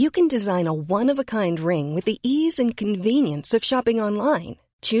BlueNile.com, you can design a one-of-a-kind ring with the ease and convenience of shopping online.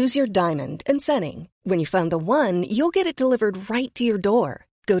 Choose your diamond and setting. When you find the one, you'll get it delivered right to your door.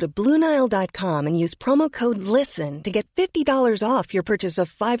 Go to BlueNile.com and use promo code LISTEN to get $50 off your purchase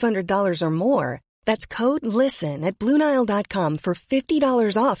of $500 or more. That's code LISTEN at BlueNile.com for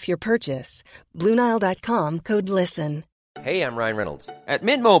 $50 off your purchase. BlueNile.com, code LISTEN. Hey, I'm Ryan Reynolds. At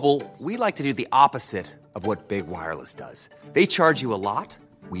Mint Mobile, we like to do the opposite of what Big Wireless does. They charge you a lot,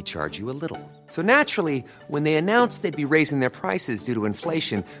 we charge you a little. So naturally, when they announced they'd be raising their prices due to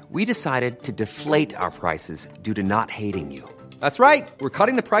inflation, we decided to deflate our prices due to not hating you. That's right. We're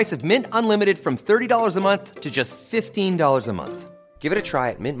cutting the price of Mint Unlimited from $30 a month to just $15 a month. Give it a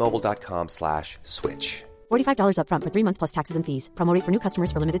try at mintmobile.com/switch. $45 up front for 3 months plus taxes and fees. Promo rate for new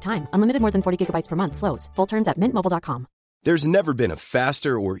customers for limited time. Unlimited more than 40 gigabytes per month. Slows full terms at mintmobile.com. There's never been a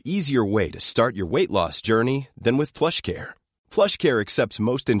faster or easier way to start your weight loss journey than with PlushCare. PlushCare accepts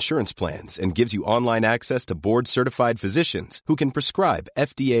most insurance plans and gives you online access to board-certified physicians who can prescribe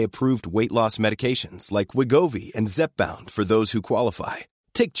FDA-approved weight loss medications like Wegovy and Zepbound for those who qualify.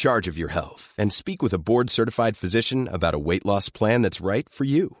 Take charge of your health and speak with a board-certified physician about a weight loss plan that's right for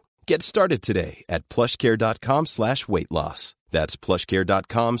you. Get started today at plushcare.com/weight loss. That's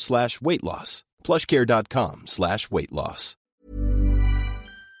plushcare.com/weight loss. plushcare.com/weight loss.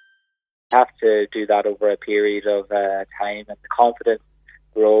 Have to do that over a period of time, and the confidence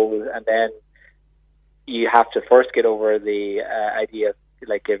grows, and then you have to first get over the idea of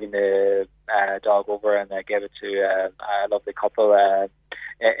like giving the dog over and give it to a lovely couple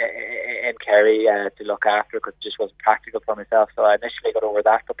in Kerry to look after, because it just wasn't practical for myself. So I initially got over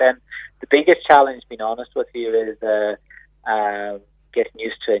that, but then the biggest challenge, being honest with you, is getting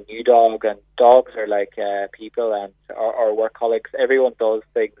used to a new dog. And dogs are like people and our work colleagues. Everyone does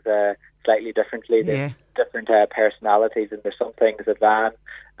things slightly differently. There's different personalities, and there's some things that Van,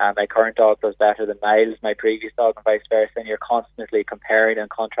 my current dog, does better than Miles, my previous dog, and vice versa. And you're constantly comparing and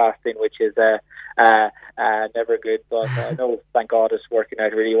contrasting, which is never good. But I know, thank God, it's working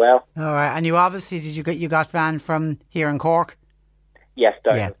out really well. All right, and you obviously you got Van from here in Cork? Yes,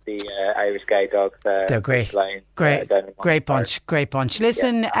 down with the Irish Guide dogs. They're great. Great bunch.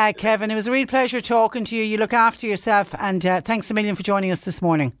 Listen, Kevin, it was a real pleasure talking to you. You look after yourself, and thanks a million for joining us this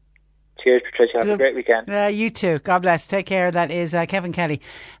morning. Cheers, Patricia. Have a great weekend. You too. God bless. Take care. That is Kevin Kelly,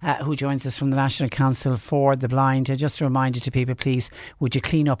 who joins us from the National Council for the Blind. Just a reminder to people, please, would you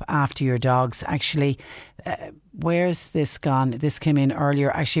clean up after your dogs? Actually, where's this gone? This came in earlier,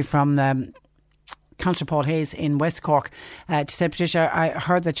 actually, from Councillor Paul Hayes in West Cork to say, Patricia, I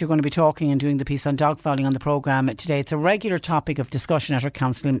heard that you're going to be talking and doing the piece on dog fouling on the programme today. It's a regular topic of discussion at our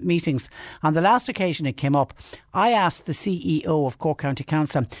council meetings. On the last occasion it came up, I asked the CEO of Cork County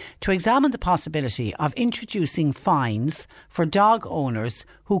Council to examine the possibility of introducing fines for dog owners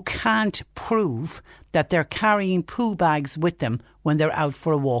who can't prove that they're carrying poo bags with them when they're out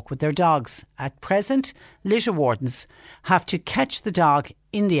for a walk with their dogs. At present, litter wardens have to catch the dog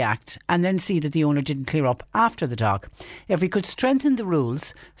in the act and then see that the owner didn't clear up after the dog. If we could strengthen the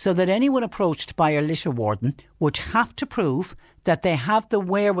rules so that anyone approached by a litter warden would have to prove that they have the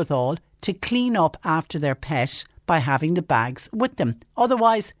wherewithal to clean up after their pet by having the bags with them.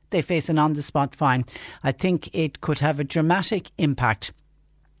 Otherwise, they face an on-the-spot fine. I think it could have a dramatic impact.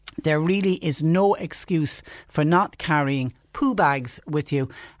 There really is no excuse for not carrying poo bags with you,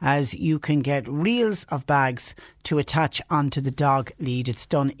 as you can get reels of bags to attach onto the dog lead. It's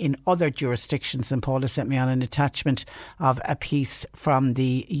done in other jurisdictions, and Paul has sent me on an attachment of a piece from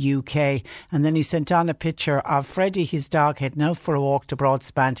the UK. And then he sent on a picture of Freddie, his dog, heading out for a walk to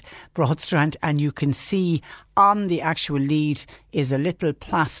Broadstrand, and you can see on the actual lead is a little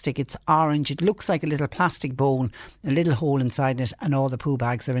plastic. It's orange. It looks like a little plastic bone, a little hole inside it, and all the poo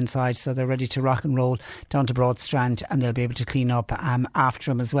bags are inside, so they're ready to rock and roll down to Broadstrand, and they'll be able to clean up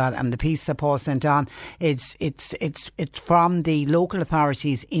after them as well. And the piece that Paul sent on, it's from the local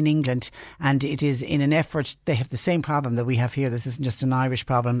authorities in England, and it is in an effort. They have the same problem that we have here. This isn't just an Irish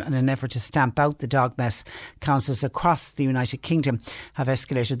problem. In an effort to stamp out the dog mess, councils across the United Kingdom have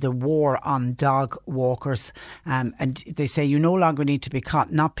escalated the war on dog walkers. And they say you no longer need to be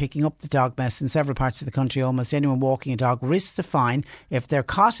caught not picking up the dog mess. In several parts of the country, almost anyone walking a dog risks the fine if they're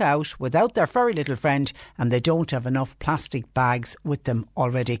caught out without their furry little friend and they don't have enough plastic bags with them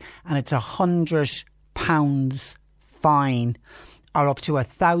already. And it's £100 fine, or up to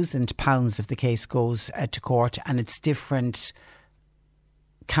 £1,000 if the case goes to court. And it's different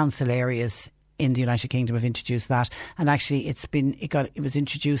council areas in the United Kingdom have introduced that, and actually it was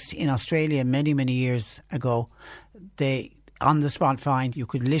introduced in Australia many years ago. They on the spot fine, you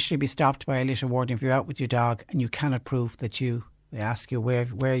could literally be stopped by a litter warden if you're out with your dog and you cannot prove that they ask you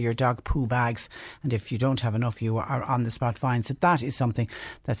where your dog poo bags, and if you don't have enough, you are on the spot fine. So that is something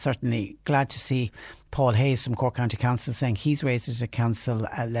that's certainly glad to see Paul Hayes from Cork County Council saying he's raised it at council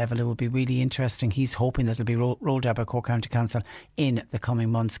level. It will be really interesting. He's hoping that it'll be rolled out by Cork County Council in the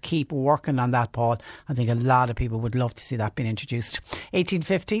coming months. Keep working on that, Paul. I think a lot of people would love to see that being introduced.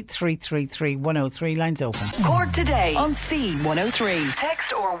 1850 333 103, lines open. Cork Today on C103.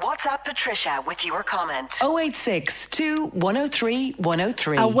 Text or WhatsApp Patricia with your comment. 086 103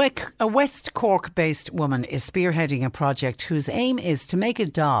 103. A West Cork based woman is spearheading a project whose aim is to make a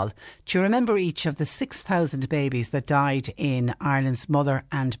doll to remember each of the 6,000 babies that died in Ireland's mother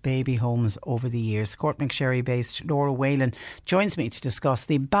and baby homes over the years. Court McSherry based Laura Whalen joins me to discuss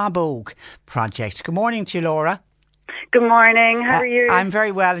the Babog project. Good morning to you, Laura. Good morning. How are you? I'm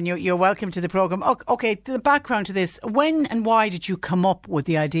very well, and you're welcome to the programme. Okay, the background to this. When and why did you come up with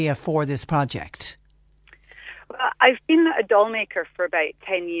the idea for this project? Well, I've been a doll maker for about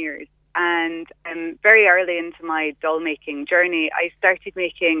 10 years, and very early into my doll making journey, I started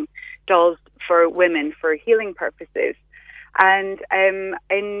making dolls for women for healing purposes. And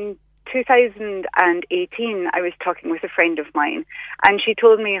in 2018, I was talking with a friend of mine, and she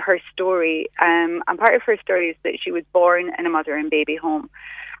told me her story. And part of her story is that she was born in a mother and baby home.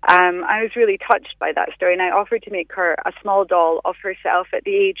 I was really touched by that story, and I offered to make her a small doll of herself at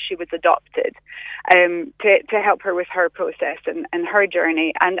the age she was adopted, to help her with her process and her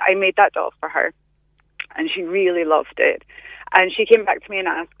journey. And I made that doll for her, and she really loved it. And she came back to me and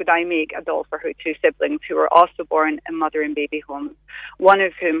asked, would I make a doll for her two siblings who were also born in mother and baby homes, one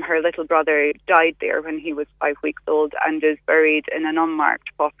of whom, her little brother, died there when he was 5 weeks old and is buried in an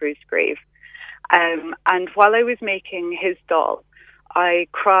unmarked pauper's grave. And while I was making his doll, I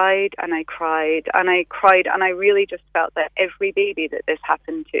cried and I cried and I cried, and I really just felt that every baby that this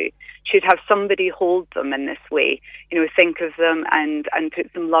happened to should have somebody hold them in this way, think of them and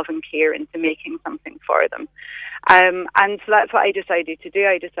put some love and care into making something for them. And so that's what I decided to do.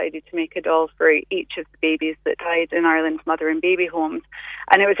 I decided to make a doll for each of the babies that died in Ireland's mother and baby homes.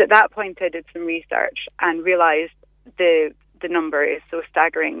 And it was at that point I did some research and realised the number is so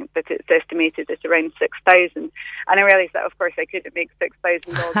staggering that it's estimated at around 6,000. And I realised that, of course, I couldn't make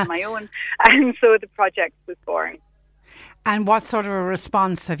 6,000 dolls on my own. And so the project was born. And what sort of a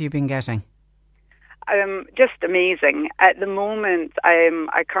response have you been getting? Just amazing. At the moment,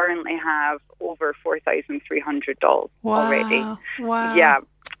 I currently have over 4,300 dolls already. Wow. Yeah.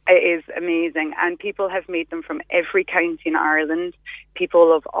 It is amazing, and people have made them from every county in Ireland,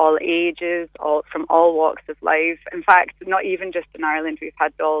 people of all ages, from all walks of life. In fact, not even just in Ireland, we've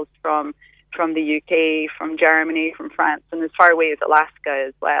had dolls from the UK, from Germany, from France, and as far away as Alaska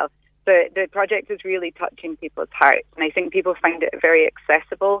as well. So the project is really touching people's hearts, and I think people find it very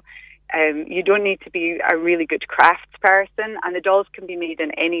accessible. You don't need to be a really good crafts person, and the dolls can be made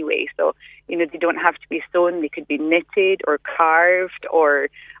in any way. So, they don't have to be sewn. They could be knitted or carved or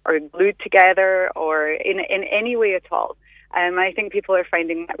glued together or in any way at all. I think people are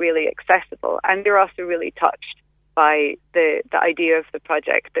finding that really accessible, and they're also really touched by the idea of the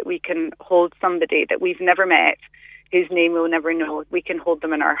project, that we can hold somebody that we've never met, whose name we'll never know. We can hold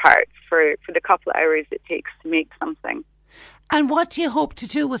them in our hearts for the couple of hours it takes to make something. And what do you hope to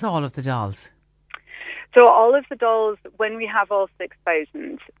do with all of the dolls? So all of the dolls, when we have all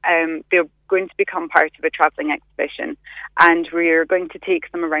 6,000, they're going to become part of a travelling exhibition, and we're going to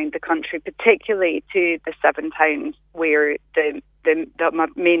take them around the country, particularly to the 7 towns where the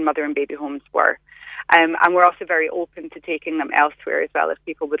main mother and baby homes were. And we're also very open to taking them elsewhere as well if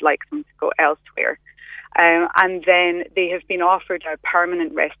people would like them to go elsewhere. And then they have been offered a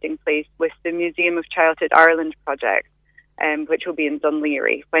permanent resting place with the Museum of Childhood Ireland project, which will be in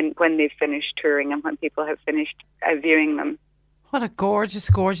Dunleary when they've finished touring and when people have finished viewing them. What a gorgeous,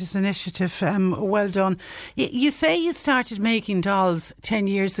 gorgeous initiative. Well done. You say you started making dolls 10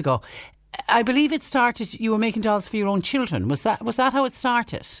 years ago. I believe it started, you were making dolls for your own children. Was that how it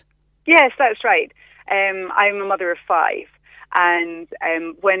started? Yes, that's right. I'm a mother of 5. And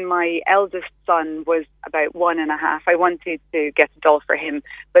when my eldest son was about 1.5, I wanted to get a doll for him.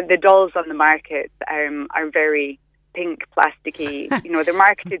 But the dolls on the market are very pink, plasticky. They're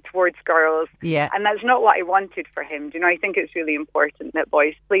marketed towards girls. Yeah. And that's not what I wanted for him. I think it's really important that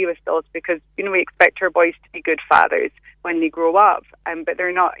boys play with dolls because, we expect our boys to be good fathers when they grow up, but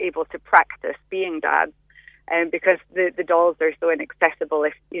they're not able to practice being dads. Because the dolls are so inaccessible,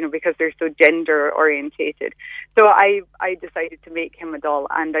 because they're so gender orientated. So I decided to make him a doll,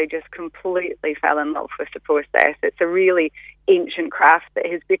 and I just completely fell in love with the process. It's a really ancient craft that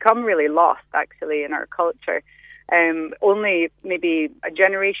has become really lost, actually, in our culture. Only maybe a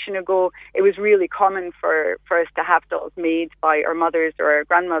generation ago, it was really common for us to have dolls made by our mothers or our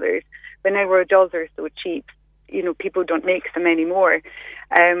grandmothers. But now our dolls are so cheap, people don't make them anymore.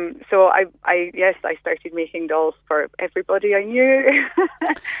 So I started making dolls for everybody I knew.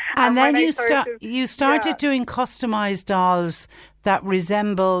 and then you started doing customised dolls that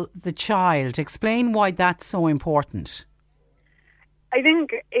resemble the child. Explain why that's so important. I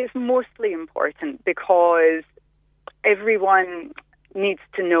think it's mostly important because everyone needs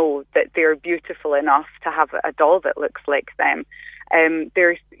to know that they're beautiful enough to have a doll that looks like them.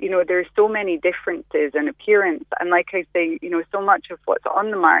 There's so many differences in appearance, and like I say, so much of what's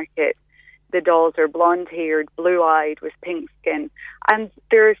on the market, the dolls are blonde-haired, blue-eyed, with pink skin, and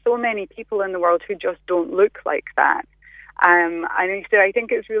there are so many people in the world who just don't look like that. And so I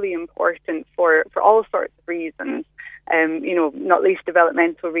think it's really important for all sorts of reasons, not least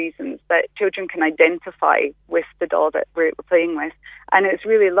developmental reasons, that children can identify with the doll that we're playing with. And it's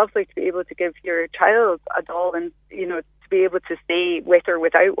really lovely to be able to give your child a doll and, to be able to say with or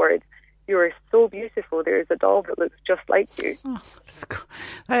without words, you are so beautiful, there's a doll that looks just like you. Oh, that's cool.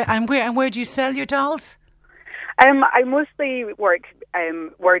 And where do you sell your dolls? I mostly work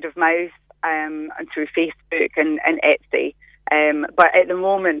word of mouth and through Facebook and Etsy. But at the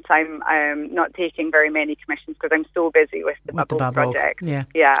moment, I'm not taking very many commissions because I'm so busy with the Bubble project. Yeah.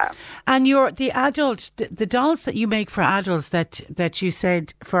 And the dolls that you make for adults that you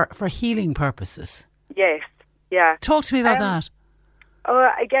said for healing purposes. Yes. Yeah. Talk to me about that.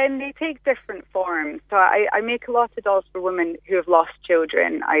 Again, they take different forms. So I make a lot of dolls for women who have lost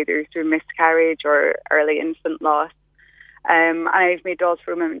children, either through miscarriage or early infant loss. And I've made dolls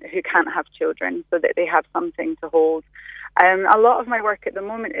for women who can't have children so that they have something to hold. A lot of my work at the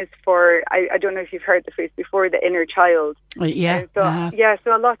moment is for, I don't know if you've heard the phrase before, the inner child. Yeah.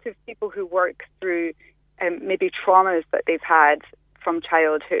 So a lot of people who work through maybe traumas that they've had from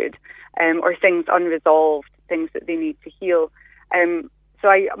childhood or things unresolved, things that they need to heal. So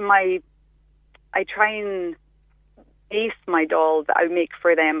I try and base my doll that I make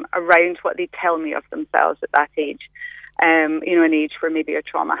for them around what they tell me of themselves at that age, an age where maybe a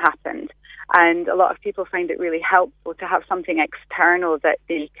trauma happened. And a lot of people find it really helpful to have something external that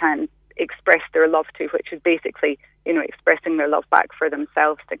they can express their love to, which is basically, expressing their love back for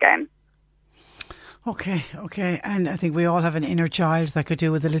themselves again. Okay. And I think we all have an inner child that could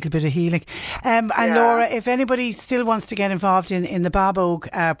do with a little bit of healing. And Laura, if anybody still wants to get involved in the Babog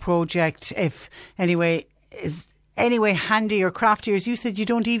project, if is handy or crafty, as you said, you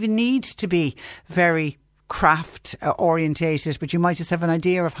don't even need to be very craft orientated, but you might just have an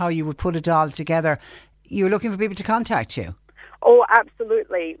idea of how you would put a doll together. You're looking for people to contact you? Oh,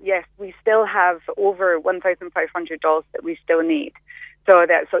 absolutely. Yes, we still have over 1,500 dolls that we still need. So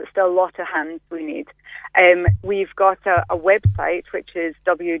it's still a lot of hands we need. We've got a website, which is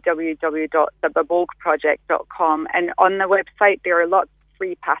www.thebabogproject.com. And on the website, there are lots of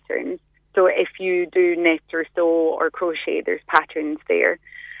free patterns. So if you do knit or sew or crochet, there's patterns there.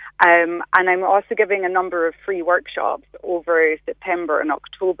 And I'm also giving a number of free workshops over September and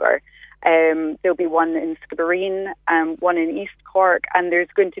October. There'll be one in Skibbereen, one in East Cork, and there's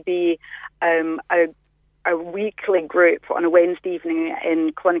going to be a weekly group on a Wednesday evening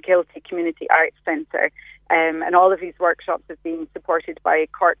in Clonakilty Community Arts Centre And all of these workshops have been supported by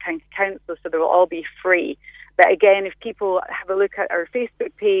Cork County Council, so they will all be free. But again, if people have a look at our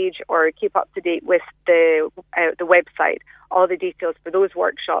Facebook page or keep up to date with the website, all the details for those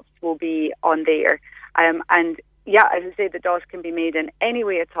workshops will be on there. And yeah, as I say, the dolls can be made in any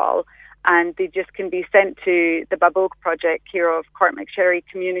way at all, and they just can be sent to the Babogue Project here of Cork McSherry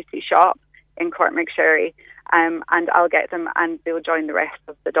Community Shop in Cork McSherry, and I'll get them and they'll join the rest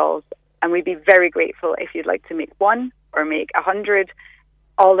of the dolls. And we'd be very grateful if you'd like to make one or make 100.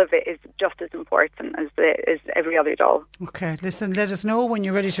 All of it is just as important as every other doll. Okay, listen, let us know when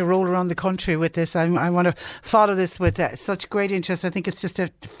you're ready to roll around the country with this. I want to follow this with such great interest. I think it's just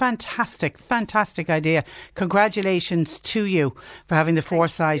a fantastic, fantastic idea. Congratulations to you for having the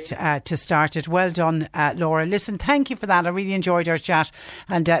foresight to start it. Well done, Laura. Listen, thank you for that. I really enjoyed our chat.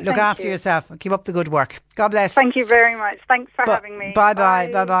 And look after yourself. Keep up the good work. God bless. Thank you very much. Thanks for having me.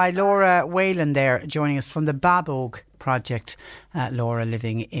 Bye-bye. Laura Whalen there joining us from the Babogue Project. Laura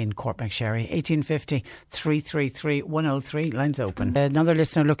living in Cork McSherry. 1850 333 103. Lines open. Another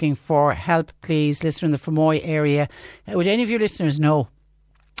listener looking for help, please. Listener in the Fermoy area. Would any of your listeners know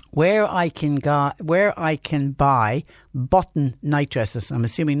where I can buy button night dresses? I'm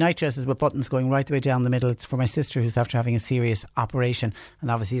assuming night dresses with buttons going right the way down the middle. It's for my sister who's after having a serious operation and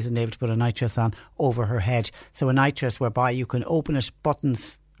obviously isn't able to put a night dress on over her head. So a night dress whereby you can open it,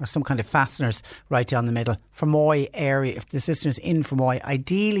 buttons or some kind of fasteners right down the middle. Fermoy area, if the sister is in Fermoy,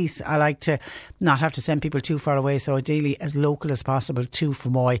 ideally I like to not have to send people too far away, so ideally as local as possible to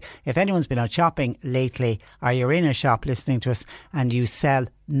Fermoy. If anyone's been out shopping lately or you're in a shop listening to us and you sell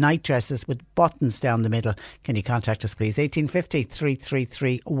night dresses with buttons down the middle, can you contact us please? 1850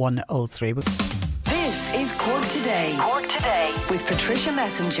 333 103. This is Cork Today. Cork Today with Patricia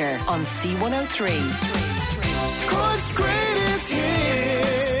Messenger on C103. Cork's greatest hits.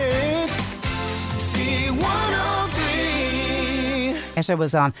 Etta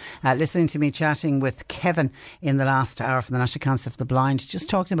was on listening to me chatting with Kevin in the last hour from the National Council of the Blind, just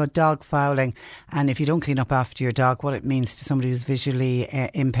talking about dog fouling and if you don't clean up after your dog, what it means to somebody who's visually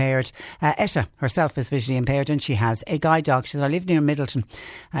impaired. Etta herself is visually impaired and she has a guide dog. She said, I live near Middleton,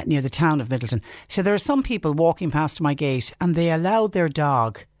 near the town of Middleton. She said, there are some people walking past my gate and they allow their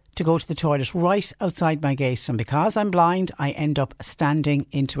dog to go to the toilet right outside my gate, and because I'm blind I end up standing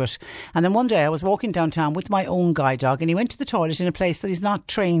into it. And then one day I was walking downtown with my own guide dog and he went to the toilet in a place that he's not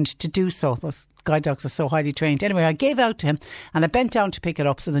trained to do so. Those guide dogs are so highly trained. Anyway, I gave out to him and I bent down to pick it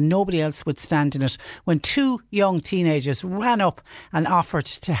up so that nobody else would stand in it when two young teenagers ran up and offered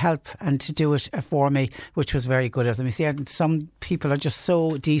to help and to do it for me, which was very good of them. You see, some people are just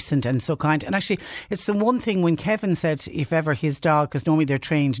so decent and so kind. And actually, it's the one thing when Kevin said if ever his dog, because normally they're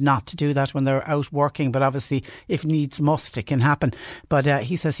trained not to do that when they're out working, but obviously if needs must, it can happen. But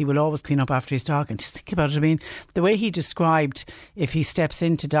he says he will always clean up after his dog. And just think about it. I mean, the way he described if he steps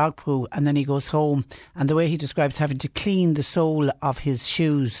into dog poo and then he goes home, and the way he describes having to clean the sole of his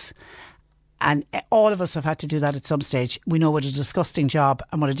shoes, and all of us have had to do that at some stage. We know what a disgusting job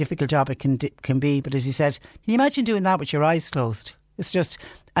and what a difficult job it can be. But as he said, can you imagine doing that with your eyes closed? It's just,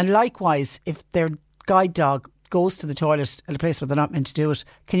 and likewise if their guide dog goes to the toilet at a place where they're not meant to do it,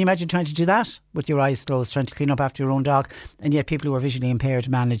 can you imagine trying to do that with your eyes closed, trying to clean up after your own dog? And yet people who are visually impaired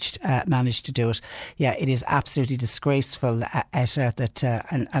managed to do it. Yeah, it is absolutely disgraceful, Etta, that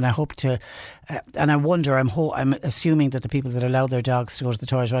and I hope to and I wonder, I'm assuming that the people that allow their dogs to go to the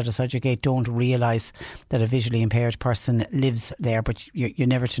toilet right outside your gate don't realise that a visually impaired person lives there, but you're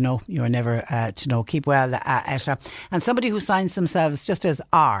never to know. You're never to know. Keep well, Etta. And somebody who signs themselves just as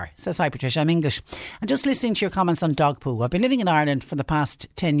R says, hi Patricia, I'm English. I'm just listening to your comments on dog poo. I've been living in Ireland for the past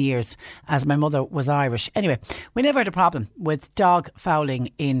 10 years as my mother was Irish. Anyway, we never had a problem with dog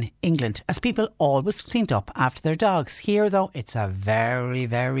fouling in England as people always cleaned up after their dogs. Here though, it's a very,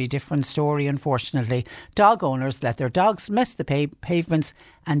 very different story, unfortunately. Dog owners let their dogs mess the pavements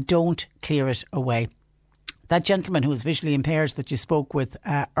and don't clear it away. That gentleman who was visually impaired that you spoke with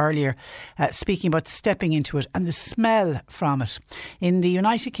earlier, speaking about stepping into it and the smell from it. In the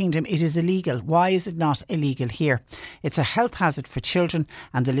United Kingdom, it is illegal. Why is it not illegal here? It's a health hazard for children,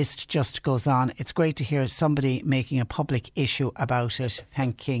 and the list just goes on. It's great to hear somebody making a public issue about it.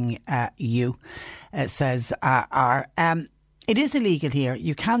 Thanking you, says R. It is illegal here.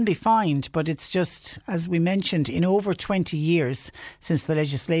 You can be fined, but it's just, as we mentioned, in over 20 years since the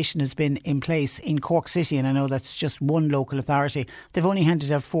legislation has been in place in Cork City, and I know that's just one local authority, they've only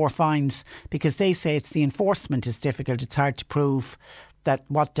handed out 4 fines because they say it's the enforcement is difficult. It's hard to prove that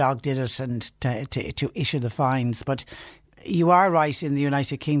what dog did it and to issue the fines. But you are right, in the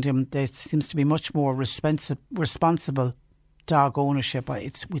United Kingdom there seems to be much more responsible dog ownership.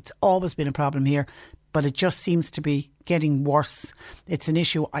 It's always been a problem here. but it just seems to be getting worse. It's an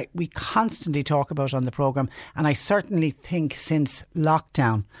issue we constantly talk about on the programme, and I certainly think since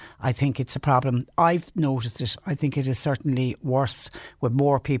lockdown, I think it's a problem. I've noticed it. I think it is certainly worse with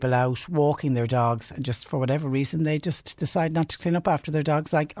more people out walking their dogs, and just for whatever reason they just decide not to clean up after their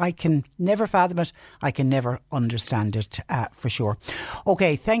dogs. I can never fathom it. I can never understand it for sure.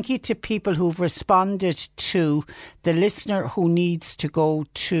 OK, thank you to people who've responded to the listener who needs to go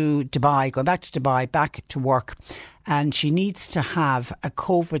to Dubai, going back to Dubai, back to work. And she needs to have a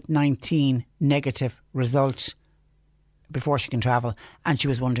COVID-19 negative result before she can travel. And she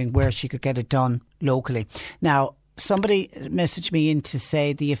was wondering where she could get it done locally. Now, somebody messaged me in to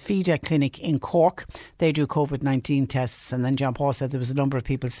say the Afida clinic in Cork, they do COVID-19 tests. And then John Paul said there was a number of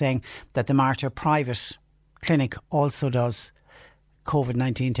people saying that the Martyr private clinic also does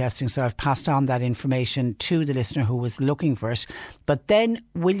COVID-19 testing, so I've passed on that information to the listener who was looking for it. But then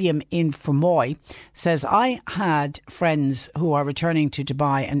William in Fermoy says, I had friends who are returning to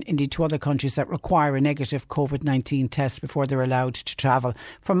Dubai and indeed to other countries that require a negative COVID-19 test before they're allowed to travel.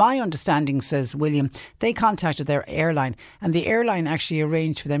 From my understanding, says William, they contacted their airline and the airline actually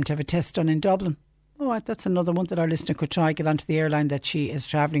arranged for them to have a test done in Dublin. Oh, that's another one that our listener could try, get onto the airline that she is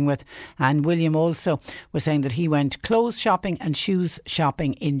travelling with. And William also was saying that he went clothes shopping and shoes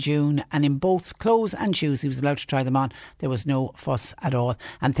shopping in June, and in both clothes and shoes he was allowed to try them on. There was no fuss at all.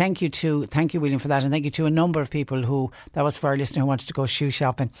 And thank you William for that, and thank you to a number of people who, that was for our listener who wanted to go shoe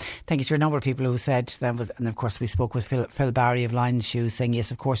shopping. Thank you to a number of people who said that was, and of course we spoke with Phil Barry of Lions Shoes saying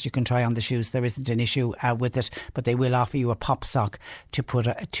yes, of course you can try on the shoes, there isn't an issue with it, but they will offer you a pop sock to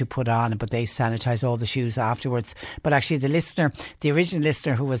put on, but they sanitise all the shoes afterwards. But actually the original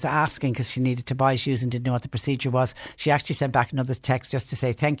listener who was asking because she needed to buy shoes and didn't know what the procedure was, she actually sent back another text just to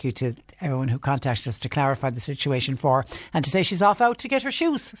say thank you to everyone who contacted us to clarify the situation for her and to say she's off out to get her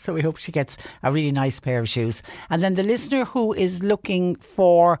shoes, so we hope she gets a really nice pair of shoes. And then the listener who is looking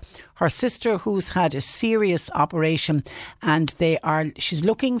for her sister who's had a serious operation, and she's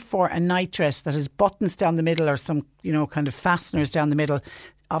looking for a night dress that has buttons down the middle or some kind of fasteners down the middle.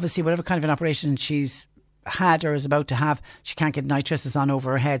 Obviously whatever kind of an operation she's had or is about to have, she can't get night dresses on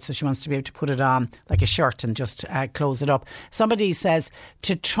over her head, so she wants to be able to put it on like a shirt and just close it up. Somebody says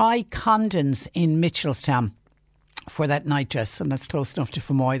to try Condon's in Mitchelstown for that night dress, and that's close enough to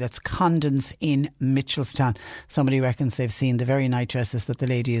Fermoy. That's Condon's in Mitchelstown. Somebody reckons they've seen the very night dresses that the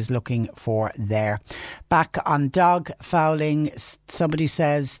lady is looking for there. Back on dog fouling, somebody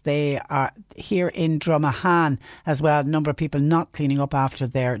says they are here in Drumahan as well. A number of people not cleaning up after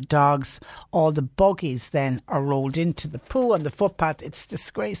their dogs. All the buggies then are rolled into the poo on the footpath. It's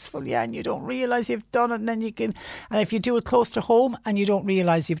disgraceful, yeah, and you don't realise you've done it, and then and if you do it close to home and you don't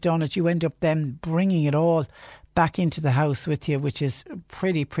realise you've done it, you end up then bringing it all back into the house with you, which is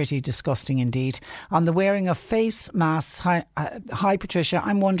pretty disgusting indeed. On the wearing of face masks, hi Patricia,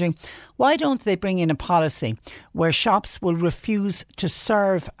 I'm wondering why don't they bring in a policy where shops will refuse to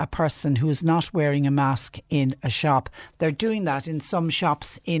serve a person who is not wearing a mask in a shop? They're doing that in some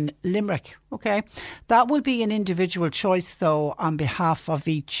shops in Limerick. Okay, that will be an individual choice though on behalf of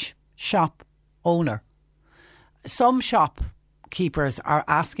each shop owner. Some shopkeepers are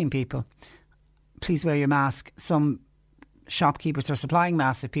asking people, please wear your mask. Some shopkeepers are supplying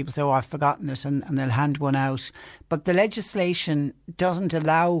masks if people say, oh, I've forgotten it, and they'll hand one out. But the legislation doesn't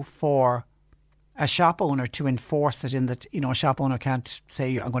allow for a shop owner to enforce it, in that, a shop owner can't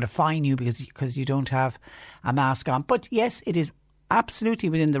say, I'm going to fine you because you don't have a mask on. But yes, it is absolutely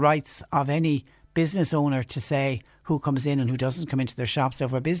within the rights of any business owner to say who comes in and who doesn't come into their shop. So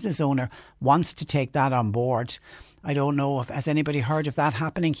if a business owner wants to take that on board, I don't know has anybody heard of that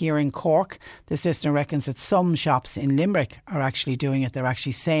happening here in Cork. The listener reckons that some shops in Limerick are actually doing it. They're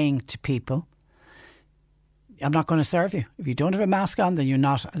actually saying to people, I'm not going to serve you. If you don't have a mask on, then you're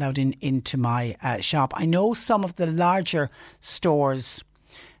not allowed into my shop. I know some of the larger stores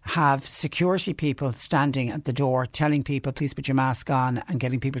have security people standing at the door telling people please put your mask on and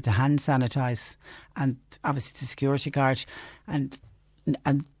getting people to hand sanitise, and obviously the security guard and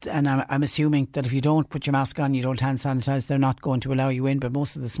I'm assuming that if you don't put your mask on, you don't hand sanitise, they're not going to allow you in. But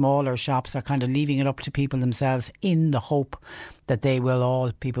most of the smaller shops are kind of leaving it up to people themselves in the hope that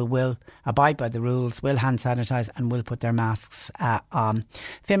people will abide by the rules, will hand sanitise and will put their masks on.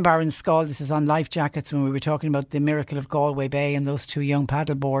 Finbar in Skull, this is on life jackets, when we were talking about the miracle of Galway Bay and those two young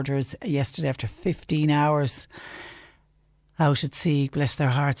paddleboarders yesterday after 15 hours out at sea. Bless their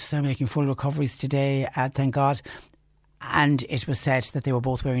hearts, they're making full recoveries today, thank God. And it was said that they were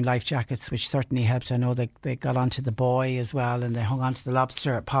both wearing life jackets, which certainly helped. I know they got onto the buoy as well, and they hung onto the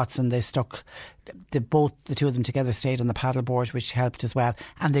lobster pots, and they stuck the two of them together, stayed on the paddleboard, which helped as well.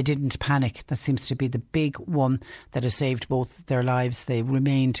 And they didn't panic. That seems to be the big one that has saved both their lives. They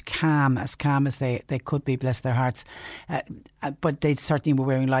remained calm as they could be, bless their hearts. But they certainly were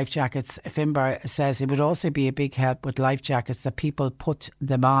wearing life jackets. Finbar says it would also be a big help with life jackets that people put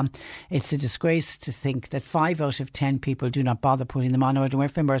them on. It's a disgrace to think that 5 out of 10 people do not bother putting them on. I don't know where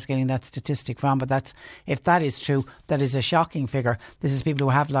Finbar is getting that statistic from, but if that is true, that is a shocking figure. This is people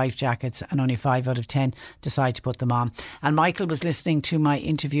who have life jackets and only 5 out of 10 decide to put them on. And Michael was listening to my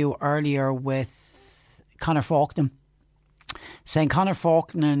interview earlier with Conor Faulkner, saying Conor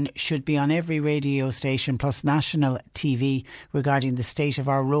Faulkner should be on every radio station plus national TV regarding the state of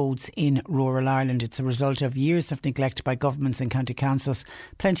our roads in rural Ireland. It's a result of years of neglect by governments and county councils.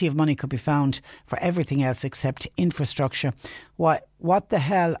 Plenty of money could be found for everything else except infrastructure. What the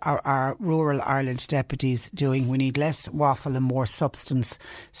hell are our rural Ireland deputies doing? We need less waffle and more substance,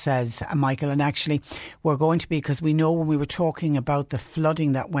 says Michael. And actually, we're going to be, because we know when we were talking about the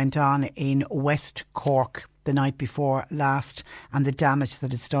flooding that went on in West Cork the night before last and the damage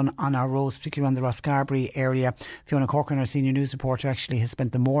that it's done on our roads, particularly around the Rosscarbery area. Fiona Corcoran, our senior news reporter, actually has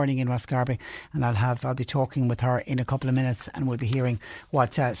spent the morning in Rosscarbery, and I'll be talking with her in a couple of minutes, and we'll be hearing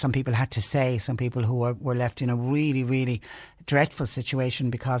what some people had to say, some people who were left in a really, really dreadful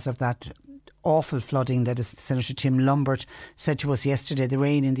situation because of that awful flooding that Senator Tim Lombard said to us yesterday. The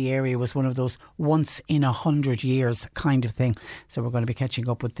rain in the area was one of those once in 100 years kind of thing. So we're going to be catching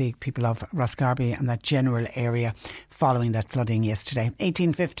up with the people of Rosscarbery and that general area following that flooding yesterday.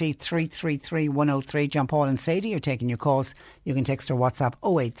 1850 333 103. John Paul and Sadie are taking your calls. You can text or WhatsApp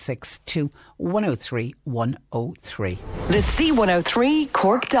 0862 103 103. The C103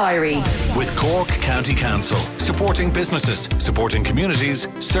 Cork Diary. With Cork County Council, supporting businesses, supporting communities,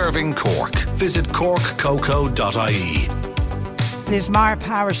 serving Cork. Visit corkcoco.ie. Lismar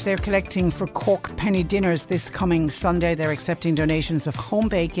Parish, they're collecting for Cork Penny Dinners this coming Sunday. They're accepting donations of home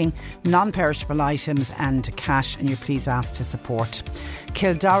baking, non-perishable items and cash, and you're please asked to support.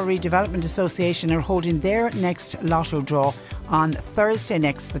 Kildorrery Development Association are holding their next lotto draw on Thursday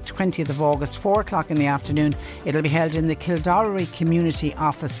next, the 20th of August, 4 o'clock in the afternoon. It'll be held in the Kildorrery Community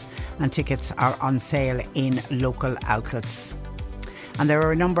Office, and tickets are on sale in local outlets. And there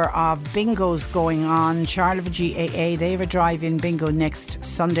are a number of bingos going on. Charleville GAA, they have a drive-in bingo next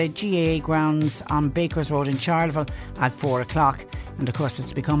Sunday. GAA grounds on Bakers Road in Charleville at 4 o'clock. And of course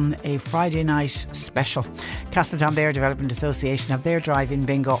it's become a Friday night special. Castletownbere Development Association have their drive-in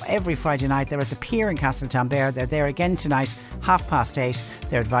bingo every Friday night. They're at the pier in Castletownbere. They're there again tonight, 8:30.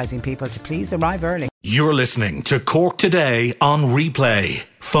 They're advising people to please arrive early. You're listening to Cork Today on replay.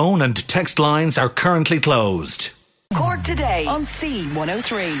 Phone and text lines are currently closed. Cork Today on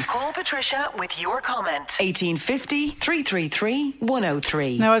C103. Call Patricia with your comment. 1850 333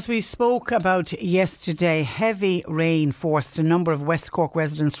 103. Now, as we spoke about yesterday, heavy rain forced a number of West Cork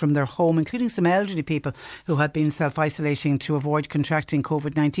residents from their home, including some elderly people who had been self-isolating to avoid contracting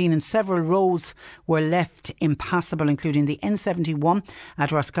COVID-19, and several roads were left impassable, including the N71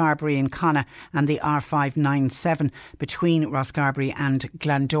 at Rosscarbery in Connacht and the R597 between Rosscarbery and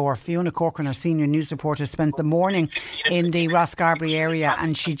Glandore. Fiona Corcoran, our senior news reporter, spent the morning in the Rosscarbery area,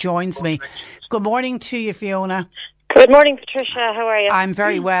 and she joins me. Good morning to you, Fiona. Good morning, Patricia. How are you? I'm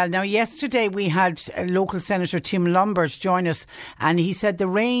very well. Now, yesterday we had local Senator Tim Lombard join us, and he said the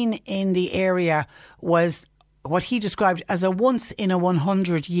rain in the area was what he described as a once in a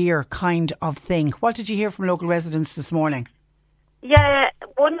 100 year kind of thing. What did you hear from local residents this morning? Yeah,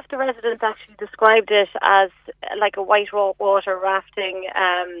 one of the residents actually described it as like a white water rafting,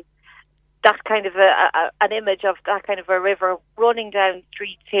 that kind of an image of that kind of a river running down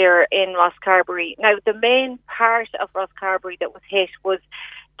streets here in Rosscarbery. Now, the main part of Rosscarbery that was hit was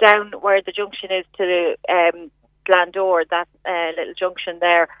down where the junction is to Glandore, that little junction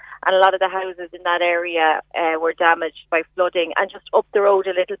there. And a lot of the houses in that area were damaged by flooding. And just up the road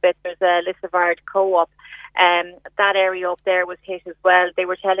a little bit, there's a Lissavard Co-op. That area up there was hit as well. They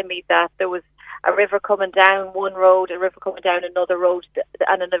were telling me that there was a river coming down one road, a river coming down another road,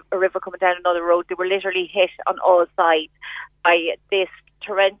 and a river coming down another road. They were literally hit on all sides by this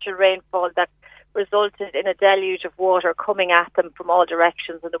torrential rainfall that resulted in a deluge of water coming at them from all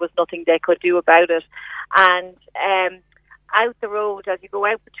directions, and there was nothing they could do about it. And out the road, as you go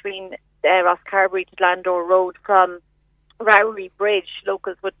out between Rosscarbery to Glandore Road from Rowry Bridge,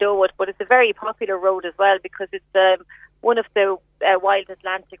 locals would know it, but it's a very popular road as well because it's one of the Wild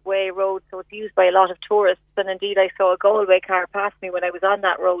Atlantic Way roads, so it's used by a lot of tourists. And indeed, I saw a Galway car pass me when I was on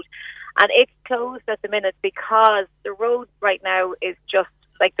that road. and it's closed at the minute because the road right now is just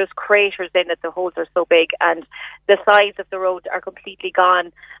like there's craters in it. The holes are so big, and the sides of the road are completely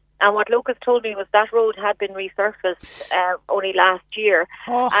gone. And what locals told me was that road had been resurfaced only last year,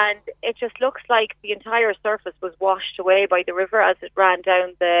 and it just looks like the entire surface was washed away by the river as it ran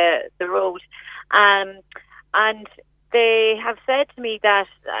down the road. And they have said to me that,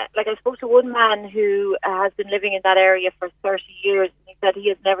 like, I spoke to one man who has been living in that area for 30 years, and he said he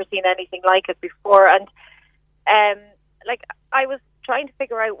has never seen anything like it before. And like, I was trying to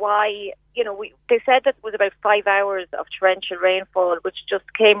figure out why, you know, they said that it was about 5 hours of torrential rainfall, which just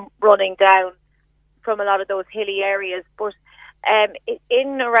came running down from a lot of those hilly areas. But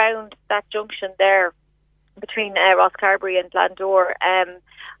in around that junction there between Rosscarbery and Glandore,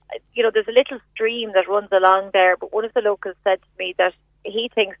 you know, there's a little stream that runs along there, but one of the locals said to me that he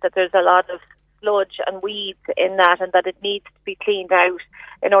thinks that there's a lot of sludge and weeds in that, and that it needs to be cleaned out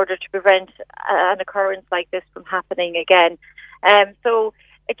in order to prevent an occurrence like this from happening again. So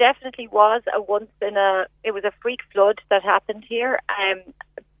it definitely was it was a freak flood that happened here,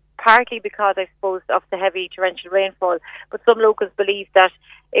 partly because, I suppose, of the heavy torrential rainfall. But some locals believe that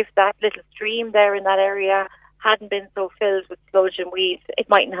if that little stream there in that area hadn't been so filled with sludge and weeds, it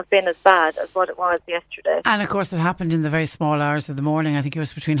mightn't have been as bad as what it was yesterday. And of course it happened in the very small hours of the morning. I think it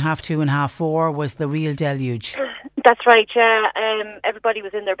was between 2:30 and 4:30 was the real deluge. That's right, yeah. Everybody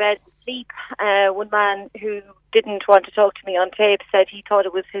was in their bed asleep. One man who didn't want to talk to me on tape said he thought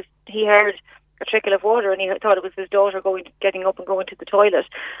it was he heard a trickle of water and he thought it was his daughter getting up and going to the toilet.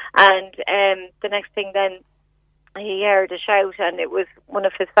 And the next thing then, he heard a shout, and it was one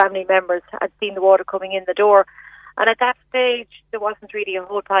of his family members had seen the water coming in the door. And at that stage, there wasn't really a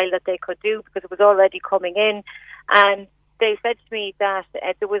whole pile that they could do because it was already coming in. And they said to me that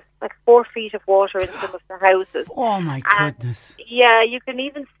there was like 4 feet of water in some of the houses. Oh my goodness. And, yeah, you can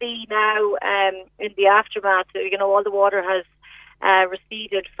even see now in the aftermath, you know, all the water has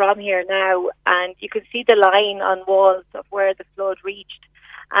receded from here now, and you can see the line on walls of where the flood reached.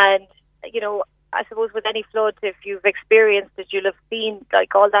 And, you know, I suppose with any flood, if you've experienced it, you'll have seen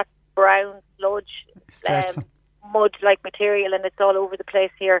like all that brown sludge, mud-like material, and it's all over the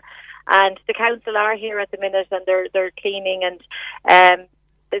place here. And the council are here at the minute, and they're cleaning and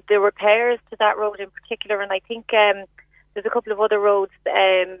the repairs to that road in particular. And I think there's a couple of other roads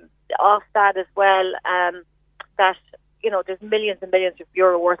off that as well. That, you know, there's millions and millions of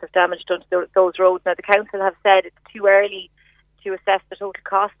euro worth of damage done to those roads. Now the council have said it's too early to assess the total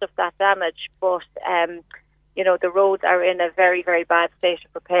cost of that damage, but you know, the roads are in a very, very bad state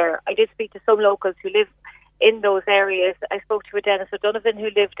of repair. I did speak to some locals who live in those areas. I spoke to a Dennis O'Donovan who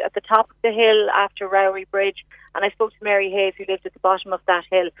lived at the top of the hill after Rowry Bridge, and I spoke to Mary Hayes who lived at the bottom of that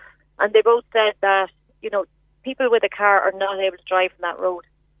hill, and they both said that, you know, people with a car are not able to drive on that road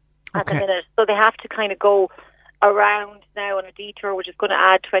at the minute, so they have to kind of go around now on a detour, which is going to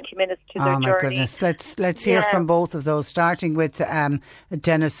add 20 minutes to their journey. Oh my goodness. Let's hear from both of those, starting with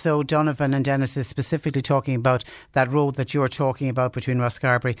Dennis O'Donovan. And Dennis is specifically talking about that road that you're talking about between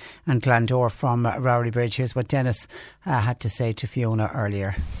Rosscarbery and Glandore from Rowry Bridge. Here's what Dennis had to say to Fiona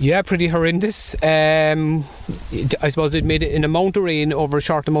earlier. Yeah, pretty horrendous. I suppose it made an amount of rain over a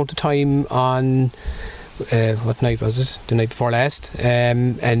short amount of time on what night was it? The night before last.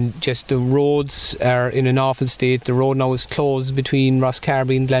 And just the roads are in an awful state. The road now is closed between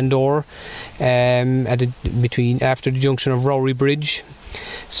Rosscarbery and Glandore, after the junction of Rowry Bridge.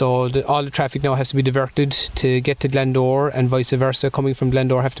 So all the traffic now has to be diverted to get to Glandore, and vice versa. Coming from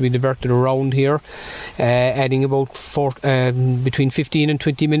Glandore have to be diverted around here, adding about between 15 and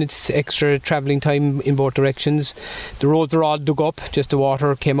 20 minutes extra travelling time in both directions. The roads are all dug up. Just the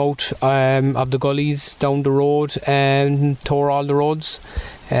water came out of the gullies down the road and tore all the roads.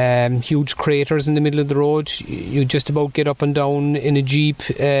 Huge craters in the middle of the road. You just about get up and down in a jeep.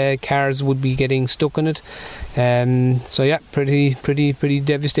 Cars would be getting stuck in it. So yeah, pretty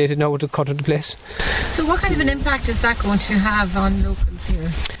devastated now with the cut of the place. So what kind of an impact is that going to have on locals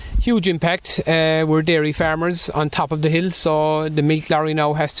here? Huge impact. We're dairy farmers on top of the hill, so the milk lorry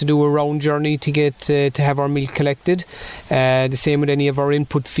now has to do a round journey to get to have our milk collected. The same with any of our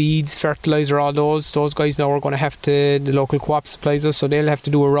input feeds, fertiliser, all those guys now are going to have to, the local co-op supplies us, so they'll have to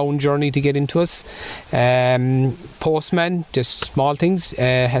do a round journey to get into us. Postman, just small things,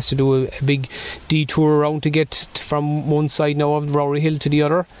 has to do a big detour around to get from one side now of the Rowry Hill to the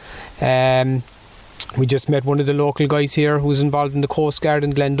other. We just met one of the local guys here who's involved in the Coast Guard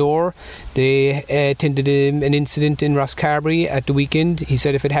in Glandore. They attended an incident in Rosscarbery at the weekend. He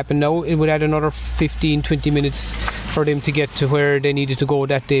said if it happened now, it would add another 15-20 minutes for them to get to where they needed to go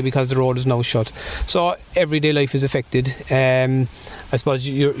that day because the road is now shut. So everyday life is affected. I suppose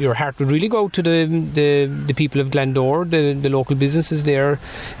your heart would really go out to the people of Glandore, the local businesses there.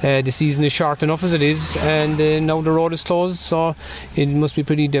 The season is short enough as it is, and now the road is closed, so it must be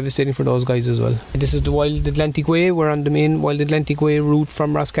pretty devastating for those guys as well. This is the Wild Atlantic Way. We're on the main Wild Atlantic Way route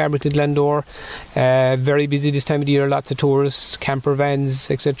from Rosscarbery to Glandore. Very busy this time of the year, lots of tourists, camper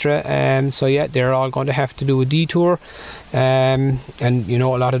vans, etc. So yeah, they're all going to have to do a detour. And you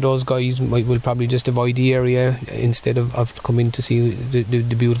know, a lot of those guys will probably just avoid the area instead of coming to see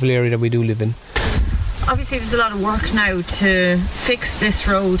the beautiful area that we do live in. Obviously there's a lot of work now to fix this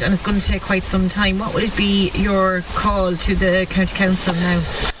road, and it's going to take quite some time. What would it be your call to the County Council now?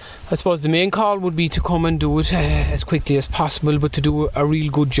 I suppose the main call would be to come and do it as quickly as possible, but to do a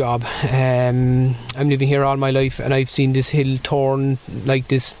real good job. I'm living here all my life, and I've seen this hill torn like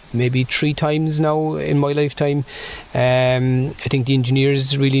this maybe 3 times now in my lifetime. I think the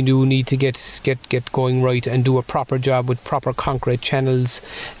engineers really do need to get going right and do a proper job with proper concrete channels,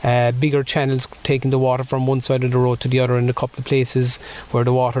 bigger channels taking the water from one side of the road to the other in a couple of places where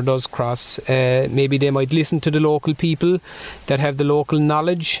the water does cross. Maybe they might listen to the local people that have the local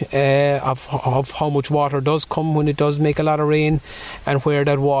knowledge of how much water does come when it does make a lot of rain, and where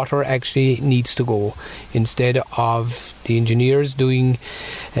that water actually needs to go, instead of the engineers doing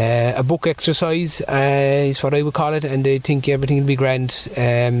a book exercise, is what I would call it, and they think everything will be grand,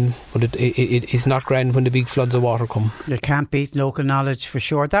 but it is not grand when the big floods of water come. You can't beat local knowledge for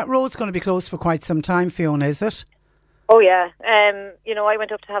sure. That road's going to be closed for quite some time, Fiona, is it? Oh yeah, you know, I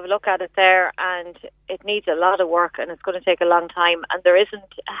went up to have a look at it there, and it needs a lot of work, and it's going to take a long time. And there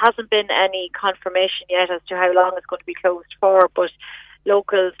hasn't been any confirmation yet as to how long it's going to be closed for. But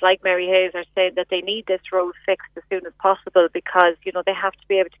locals like Mary Hayes are saying that they need this road fixed as soon as possible, because you know they have to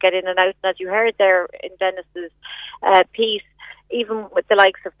be able to get in and out. And as you heard there in Dennis's piece, even with the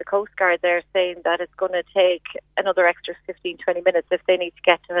likes of the Coast Guard, they're saying that it's going to take another extra 15-20 minutes if they need to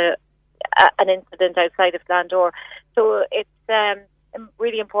get to an incident outside of Glandore. So it's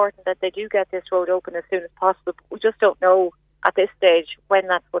really important that they do get this road open as soon as possible. We just don't know at this stage when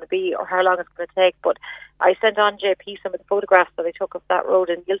that's going to be or how long it's going to take. But I sent on JP some of the photographs that I took of that road,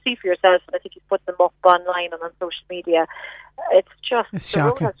 and you'll see for yourself, and I think he's put them up online and on social media. It's shocking. The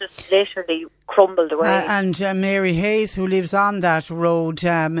road has just literally crumbled away. And Mary Hayes, who lives on that road,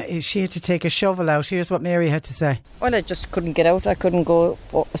 she had to take a shovel out. Here's what Mary had to say. Well, I just couldn't get out. I couldn't go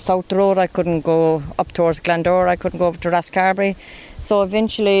south the road. I couldn't go up towards Glandore. I couldn't go over to Rosscarbery. So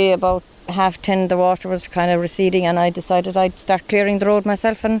eventually, about 10:30, the water was kind of receding, and I decided I'd start clearing the road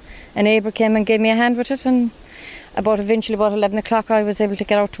myself, and a neighbour came and gave me a hand with it, and eventually about 11 o'clock I was able to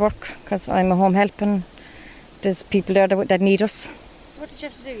get out to work, because I'm a home help and there's people there that need us. So what did you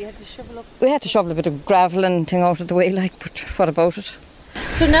have to do? You had to shovel up? We had to shovel a bit of gravel and thing out of the way, but what about it?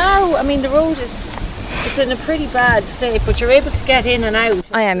 So now, I mean, the road it's in a pretty bad state, but you're able to get in and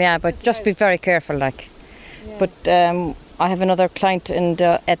out. I am, yeah, but just be very careful, like. Yeah. But I have another client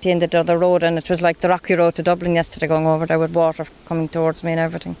at the end of the other road, and it was like the rocky road to Dublin yesterday, going over there with water coming towards me and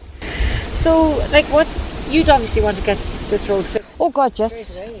everything. So, like, what you'd obviously want to get this road fixed? Oh God,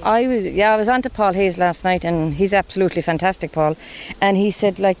 yes. I was on to Paul Hayes last night, and he's absolutely fantastic, Paul. And he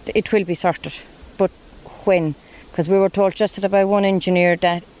said, like, it will be sorted, but when? Because we were told just by one engineer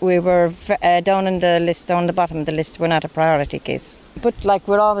that we were down in the list, down the bottom of the list, we're not a priority case. But like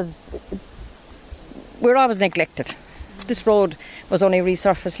we're always neglected. This road was only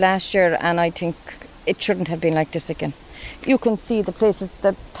resurfaced last year, and I think it shouldn't have been like this again. You can see the places,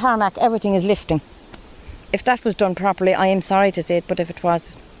 the tarmac, everything is lifting. If that was done properly, I am sorry to say it, but if it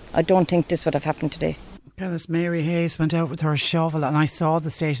was, I don't think this would have happened today. This Mary Hayes went out with her shovel, and I saw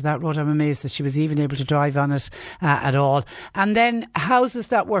the state of that road. I'm amazed that she was even able to drive on it at all. And then houses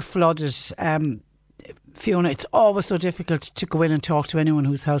that were flooded. Fiona, it's always so difficult to go in and talk to anyone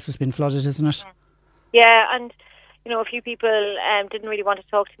whose house has been flooded, isn't it? Yeah, and you know, a few people didn't really want to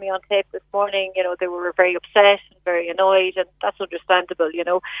talk to me on tape this morning. You know, they were very upset and very annoyed, and that's understandable, you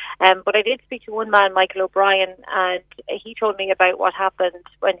know. But I did speak to one man, Michael O'Brien, and he told me about what happened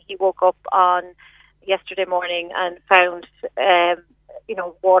when he woke up on yesterday morning and found, you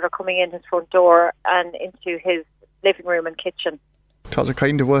know, water coming in his front door and into his living room and kitchen. It was a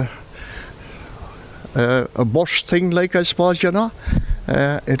kind of a bush thing, like, I suppose, you know.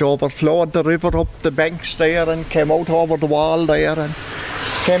 It overflowed the river up the banks there and came out over the wall there and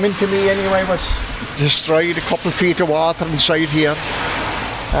came into me anyway, was destroyed a couple of feet of water inside here,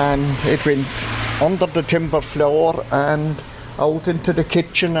 and it went under the timber floor and out into the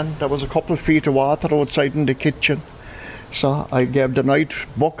kitchen, and there was a couple of feet of water outside in the kitchen. So I gave the night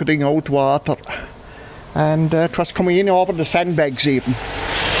bucketing out water, and it was coming in over the sandbags even.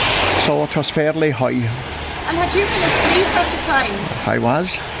 So it was fairly high. And had you been asleep at the time? I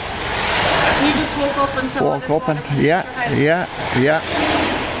was. You just woke up and saw this water coming into your house? Yeah.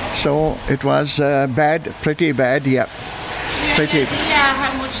 So it was bad, pretty bad, yeah. Pretty.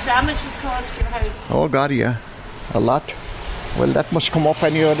 How much damage was caused to your house? Oh God, yeah, a lot. Well, that must come up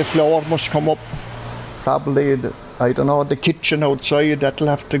anyway. The floor must come up. Probably, I don't know, the kitchen outside. That'll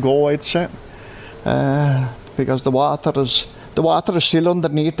have to go, I'd say, because the water is still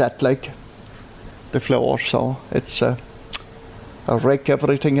underneath that, like the floor. So it's a wreck.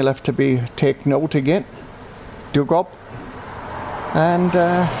 Everything will have to be taken out again, dug up, and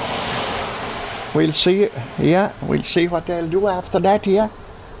we'll see. Yeah, we'll see what they'll do after that. Yeah,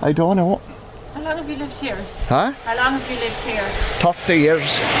 I don't know. How long have you lived here? Huh? How long have you lived here? 30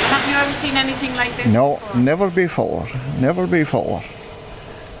 years. Have you ever seen anything like this No, before? never before.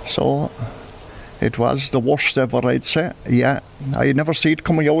 So it was the worst ever, I'd say. Yeah, I never see it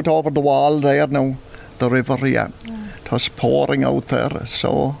coming out over the wall there now, the river, yeah. It was pouring out there,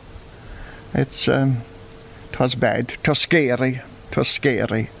 so it was bad. It was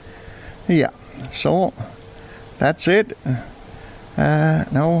scary. Yeah, so that's it.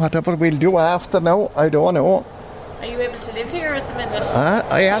 Now, whatever we'll do after now, I don't know. Are you able to live here at the minute?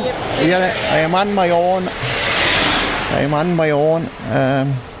 I am. Yeah, I am on my own.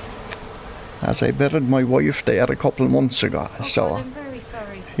 As I buried my wife there a couple of months ago. Oh, so God, I'm very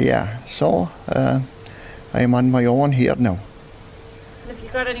sorry. Yeah, so I am on my own here now. And have you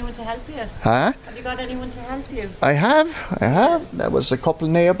got anyone to help you? Huh? Have you got anyone to help you? I have. There was a couple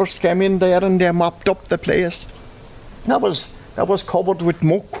of neighbours came in there and they mopped up the place. That was covered with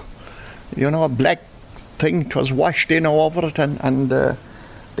muck, a black thing. It was washed in over it, and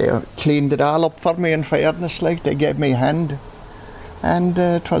they cleaned it all up for me. In fairness, like they gave me a hand, and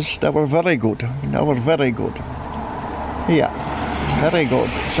they were very good. Yeah, very good.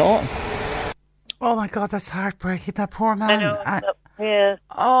 So. Oh my God, that's heartbreaking. That poor man. I know. Yeah.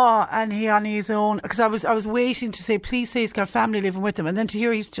 Oh, and he on his own. Because I was waiting to say, please say he's got family living with him, and then to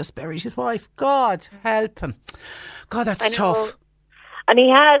hear he's just buried his wife. God help him. God, that's tough. And he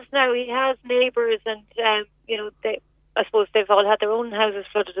has neighbours, and I suppose they've all had their own houses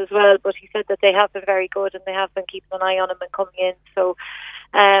flooded as well. But he said that they have been very good, and they have been keeping an eye on him and coming in. So,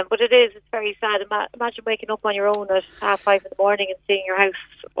 but it's very sad. Imagine waking up on your own at 5:30 in the morning and seeing your house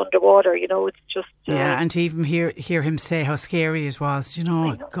underwater. It's just yeah, and to even hear him say how scary it was.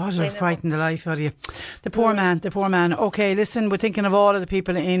 God, it'll frighten the life out of you. The poor man. Okay, listen, we're thinking of all of the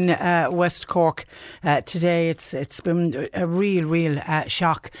people in West Cork today. It's been a real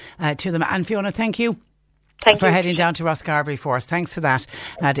shock to them. And Fiona, thank you. Thank you for heading down to Rosscarbery for us. Thanks for that.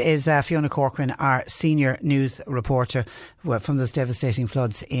 That is Fiona Corcoran, our senior news reporter from those devastating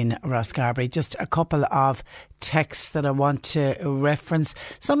floods in Rosscarbery. Just a couple of texts that I want to reference.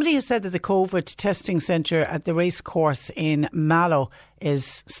 Somebody has said that the COVID testing centre at the racecourse in Mallow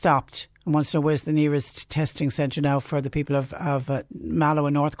is stopped. And wants to know where's the nearest testing centre now for the people of Mallow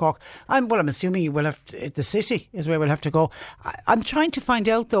and North Cork. I'm assuming you will have the city is where we'll have to go. I'm trying to find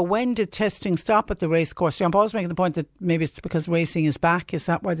out though, when did testing stop at the racecourse? John Paul's making the point that maybe it's because racing is back. Is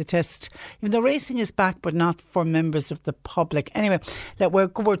that why the test? Even though racing is back, but not for members of the public. Anyway,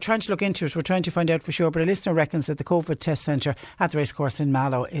 we're trying to look into it. We're trying to find out for sure. But a listener reckons that the COVID test centre at the racecourse in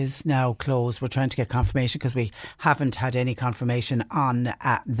Mallow is now closed. We're trying to get confirmation because we haven't had any confirmation on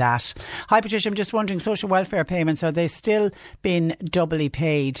that. Hi Patricia, I'm just wondering, social welfare payments, are they still being doubly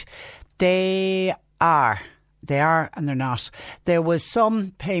paid? They are and they're not. There was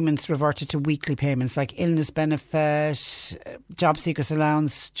some payments reverted to weekly payments like illness benefit, job seekers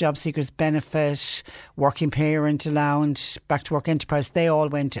allowance, job seekers benefit, working parent allowance, back to work enterprise. They all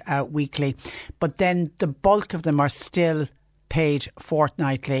went out weekly. But then the bulk of them are still paid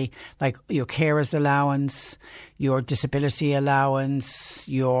fortnightly, like your carers allowance, your disability allowance,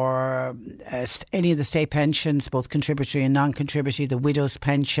 your any of the state pensions, both contributory and non-contributory, the widow's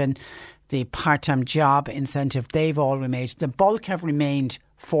pension, the part-time job incentive, they've all remained. The bulk have remained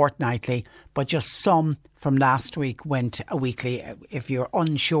fortnightly, but just some from last week went a weekly. If you're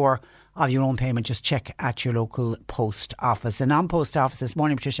unsure of your own payment, just check at your local post office. And on post office this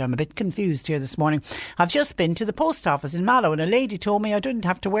morning, Patricia, I'm a bit confused here this morning. I've just been to the post office in Mallow and a lady told me I didn't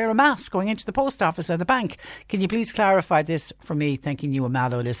have to wear a mask going into the post office or the bank. Can you please clarify this for me? Thanking you, a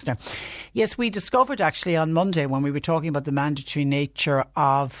Mallow listener. Yes, we discovered actually on Monday when we were talking about the mandatory nature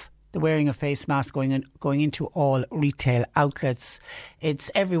of the wearing of face masks going into all retail outlets. It's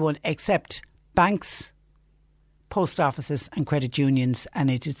everyone except banks, post offices and credit unions, and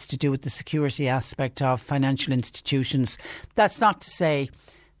it's to do with the security aspect of financial institutions. That's not to say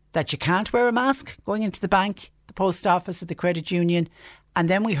that you can't wear a mask going into the bank, the post office or the credit union. And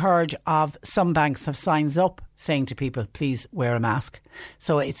then we heard of some banks have signs up saying to people, please wear a mask.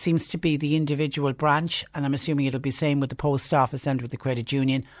 So it seems to be the individual branch, and I'm assuming it'll be the same with the post office and with the credit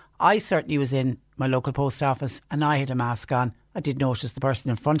union. I certainly was in my local post office and I had a mask on. I did notice the person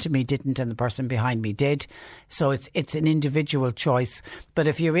in front of me didn't and the person behind me did. So it's an individual choice. But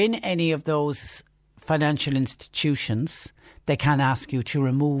if you're in any of those financial institutions, they can ask you to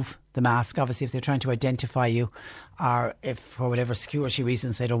remove the mask. Obviously, if they're trying to identify you, or if for whatever security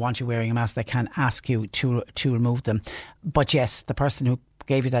reasons they don't want you wearing a mask, they can ask you to remove them. But yes, the person who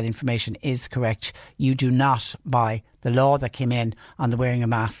gave you that information is correct. You do not, by the law that came in on the wearing of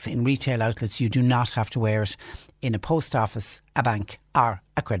masks in retail outlets, you do not have to wear it in a post office, a bank or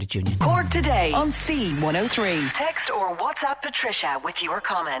a credit union. Cork Today on C103. Text or WhatsApp Patricia with your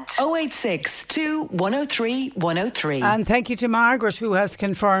comment. 0862 103 103. And thank you to Margaret, who has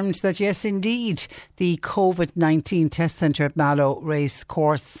confirmed that yes indeed the COVID-19 test centre at Mallow Race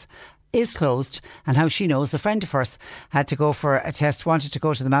Course is closed, and how she knows a friend of hers had to go for a test, wanted to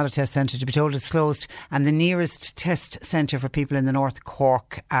go to the Mallow Test Centre to be told it's closed, and the nearest test centre for people in the North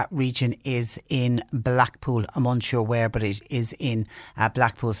Cork region is in Blackpool. I'm unsure where, but it is in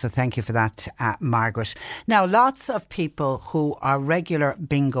Blackpool, so thank you for that, Margaret. Now, lots of people who are regular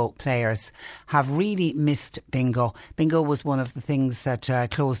bingo players have really missed bingo. Bingo was one of the things that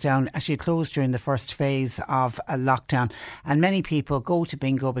closed down, actually closed during the first phase of a lockdown, and many people go to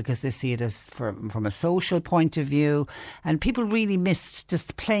bingo because they see it as from a social point of view, and people really missed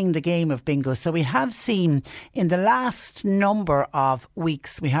just playing the game of bingo. So we have seen in the last number of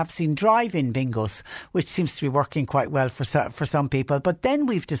weeks, we have seen drive-in bingos, which seems to be working quite well for some people. But then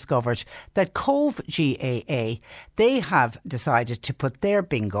we've discovered that Cove GAA, they have decided to put their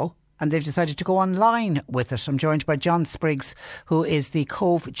bingo, and they've decided to go online with it. I'm joined by John Spriggs, who is the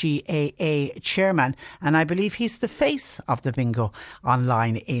Cove GAA chairman, and I believe he's the face of the bingo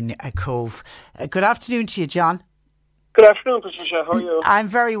online in Cove. Good afternoon to you, John. Good afternoon, Patricia. How are you? I'm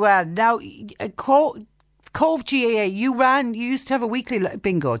very well. Now, Cove GAA, you used to have a weekly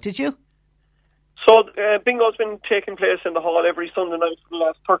bingo, did you? So bingo's been taking place in the hall every Sunday night for the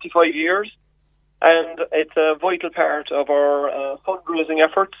last 35 years, and it's a vital part of our fundraising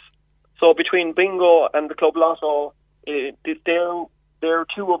efforts. So between bingo and the Club Lotto, they're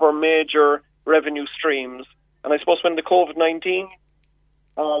two of our major revenue streams. And I suppose when the COVID-19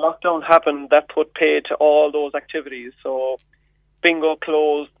 lockdown happened, that put paid to all those activities. So bingo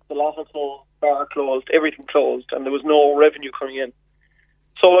closed, the Lotto closed, bar closed, everything closed, and there was no revenue coming in.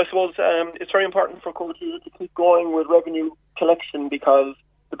 So I suppose it's very important for Cove to keep going with revenue collection because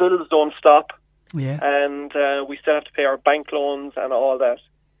the bills don't stop, and we still have to pay our bank loans and all that.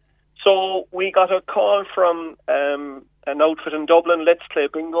 So we got a call from an outfit in Dublin, Let's Play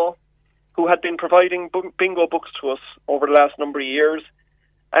Bingo, who had been providing bingo books to us over the last number of years,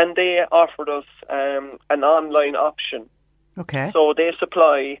 and they offered us an online option. Okay. So they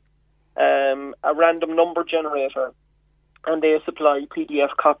supply a random number generator, and they supply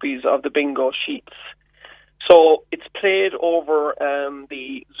PDF copies of the bingo sheets. So it's played over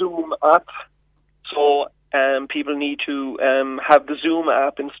the Zoom app. So people need to have the Zoom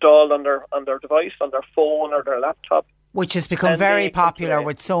app installed on their device, on their phone or their laptop. Which has become very popular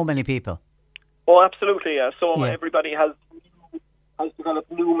with so many people. Oh, absolutely, yeah. So everybody has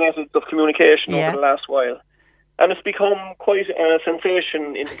developed new methods of communication over the last while. And it's become quite a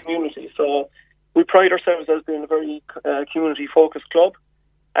sensation in the community. So we pride ourselves as being a very community-focused club.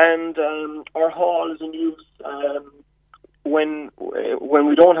 And our hall is in use when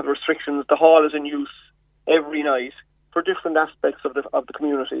we don't have restrictions. The hall is in use every night for different aspects of the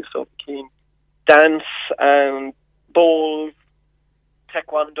community. So between dance and bowls,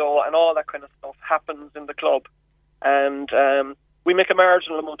 taekwondo, and all that kind of stuff happens in the club, and we make a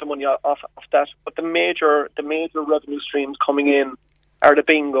marginal amount of money off that. But the major revenue streams coming in are the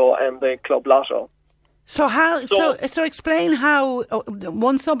bingo and the Club Lotto. So so explain how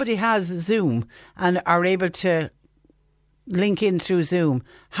once somebody has Zoom and are able to link in through Zoom,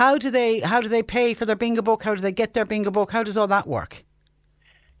 how do they pay for their bingo book? How do they get their bingo book? How does all that work?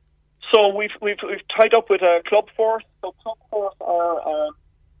 So we've tied up with Club Force. So Club Force are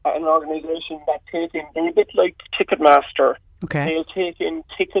an organisation that take in, they're a bit like Ticketmaster. Okay. They'll take in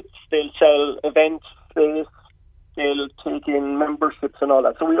tickets, they'll sell events, they'll take in memberships and all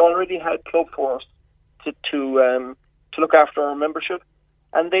that. So we already had Club Force to look after our membership,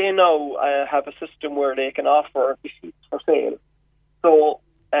 and they now have a system where they can offer receipts for sale. So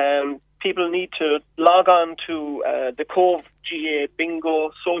people need to log on to the Cove GAA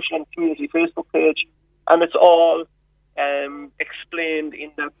Bingo social and community Facebook page, and it's all explained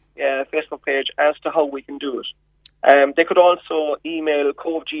in that Facebook page as to how we can do it. They could also email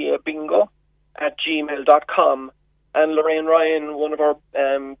covegaBingo@gmail.com, and Lorraine Ryan, one of our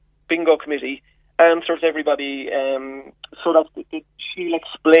bingo committee, answers everybody so that she'll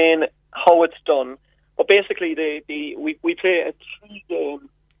explain how it's done. But basically, we play a 3-game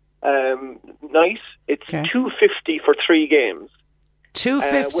night. It's $250 for 3 games.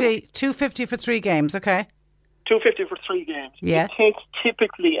 $250 for 3 games. Okay. $250 for 3 games. Yeah. It takes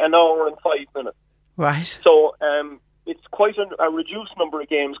typically an hour and 5 minutes. Right. So it's quite a reduced number of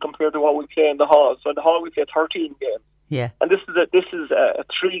games compared to what we play in the hall. So in the hall we play 13 games. Yeah. And this is a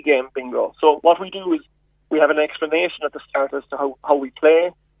 3-game bingo. So what we do is we have an explanation at the start as to how we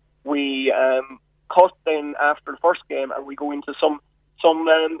play. We cut then after the first game, and we go into some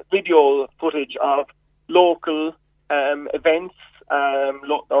video footage of local events, our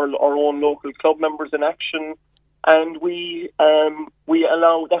own local club members in action, and we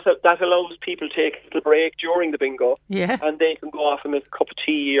allow that allows people to take a little break during the bingo. Yeah. And they can go off and make a cup of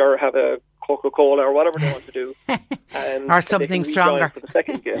tea or have a Coca-Cola or whatever they want to do, and or something stronger for the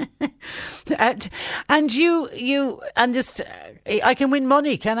second game. And you just I can win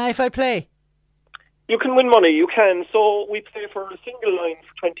money, can I, if I play? You can win money. You can. So we play for a single line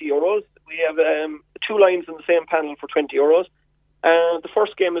for €20. We have 2 lines in the same panel for €20. The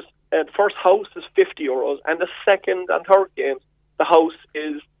first game is the first house is €50, and the second and third games, the house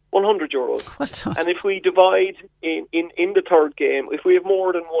is €100. And if we divide in the third game, if we have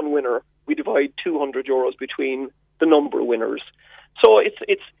more than one winner, we divide €200 between the number of winners. So it's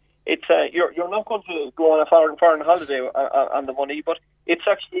you're not going to go on a foreign holiday on the money, but it's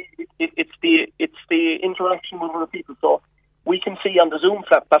actually it's the interaction with other people. So we can see on the Zoom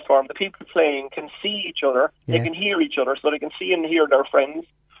platform, the people playing can see each other, they can hear each other, so they can see and hear their friends.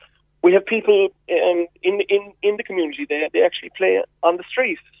 We have people in the community. They actually play on the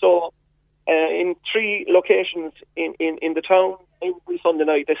street. So in 3 locations in the town, every Sunday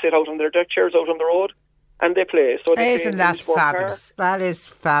night they sit out on their deck chairs out on the road and they play. So isn't that fabulous? That is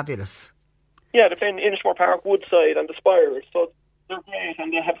fabulous. Yeah, they play in Inishmore Park, Woodside, and the Spires. So they're great,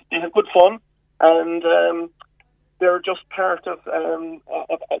 and they have good fun, and they're just part of.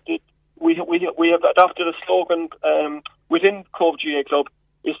 We have adopted a slogan within Cove GA Club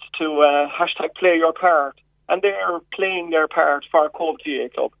is to hashtag play your part, and they are playing their part for Cove GA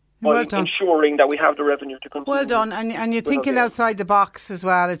Club. Well done. Ensuring that we have the revenue to continue. Well done, and you're thinking outside the box as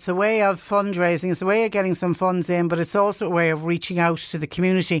well. It's a way of fundraising, it's a way of getting some funds in, but it's also a way of reaching out to the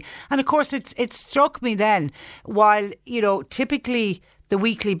community. And of course, it struck me then, while, typically the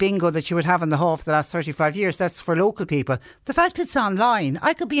weekly bingo that you would have in the hall for the last 35 years, that's for local people. The fact it's online,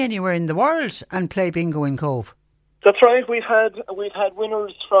 I could be anywhere in the world and play bingo in Cove. That's right. We've had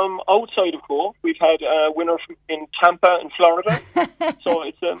winners from outside of Cove. We've had a winner in Tampa in Florida. So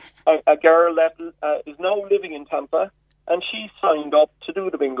it's a girl that is now living in Tampa, and she signed up to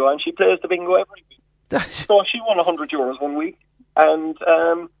do the bingo, and she plays the bingo every week. So she won €100 one week. And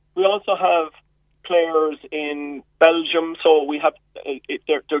we also have players in Belgium. So we have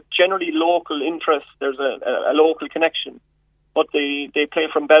they're generally local interests. There's a local connection, but they play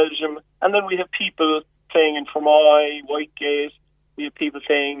from Belgium, and then we have people playing in Fermoy, Whitegate. We have people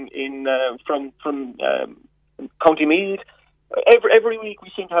playing in from County Meath. Every week we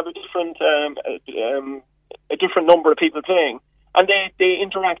seem to have a different number of people playing, and they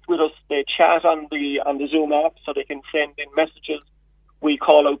interact with us. They chat on the Zoom app, so they can send in messages. We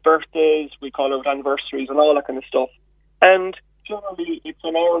call out birthdays, we call out anniversaries, and all that kind of stuff. And generally, it's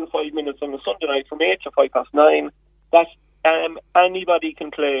an hour and 5 minutes on a Sunday night from 8 to 9:05. That anybody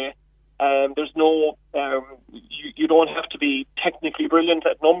can play. There's no, you don't have to be technically brilliant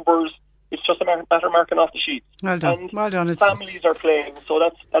at numbers. It's just a matter of marking off the sheets. Well done. And well done. Families are playing, so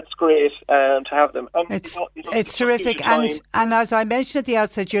that's great to have them. And it's terrific. And as I mentioned at the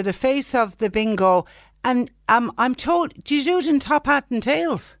outset, you're the face of the bingo. And I'm told, do you do it in top hat and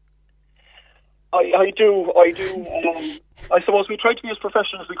tails? I do. I suppose we tried to be as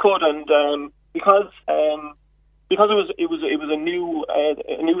professional as we could, and because it was a new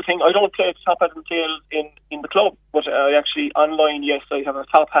thing. I don't play top hat and tails in the club, but I actually online. Yes, I have a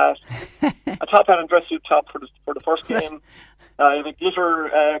top hat and dress suit top for the first game. I have a glitter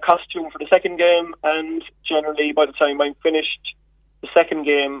costume for the second game, and generally by the time I'm finished the second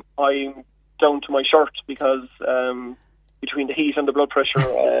game, I'm down to my shirt because between the heat and the blood pressure,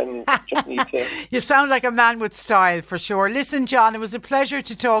 just need to. You sound like a man with style, for sure. Listen, John, it was a pleasure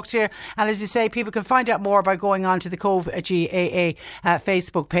to talk to you. And as you say, people can find out more by going on to the Cove GAA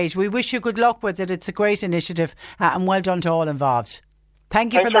Facebook page. We wish you good luck with it. It's a great initiative, and well done to all involved.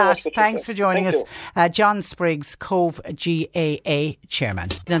 Thank you for that. Thanks for joining Thank us. John Spriggs, Cove GAA Chairman.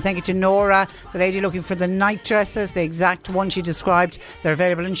 And thank you to Nora, the lady looking for the night dresses, the exact one she described. They're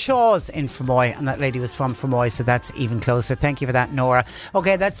available in Shaw's in Fermoy, and that lady was from Fermoy, so that's even closer. Thank you for that, Nora.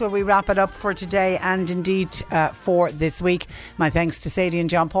 OK, that's where we wrap it up for today and indeed for this week. My thanks to Sadie and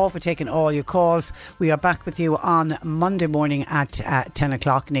John Paul for taking all your calls. We are back with you on Monday morning at 10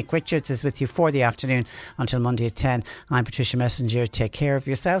 o'clock. Nick Richards is with you for the afternoon until Monday at 10. I'm Patricia Messenger. Take care of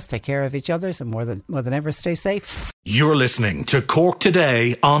yourselves, take care of each other, and more than ever, stay safe. You're listening to Cork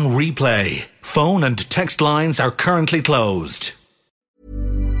Today on replay. Phone and text lines are currently closed.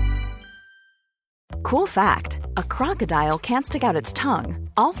 Cool fact, a crocodile can't stick out its tongue.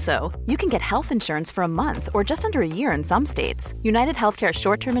 Also, you can get health insurance for a month or just under a year in some states. United Healthcare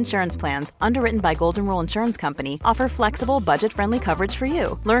short-term insurance plans, underwritten by Golden Rule Insurance Company, offer flexible, budget-friendly coverage for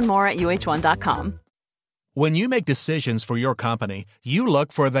you. Learn more at uh1.com. When you make decisions for your company, you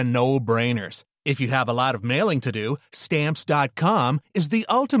look for the no-brainers. If you have a lot of mailing to do, Stamps.com is the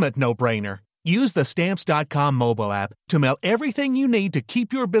ultimate no-brainer. Use the Stamps.com mobile app to mail everything you need to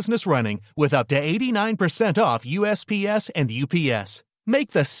keep your business running with up to 89% off USPS and UPS.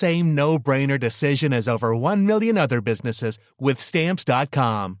 Make the same no-brainer decision as over 1 million other businesses with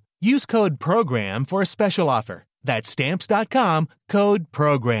Stamps.com. Use code PROGRAM for a special offer. That's Stamps.com, code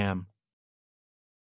PROGRAM.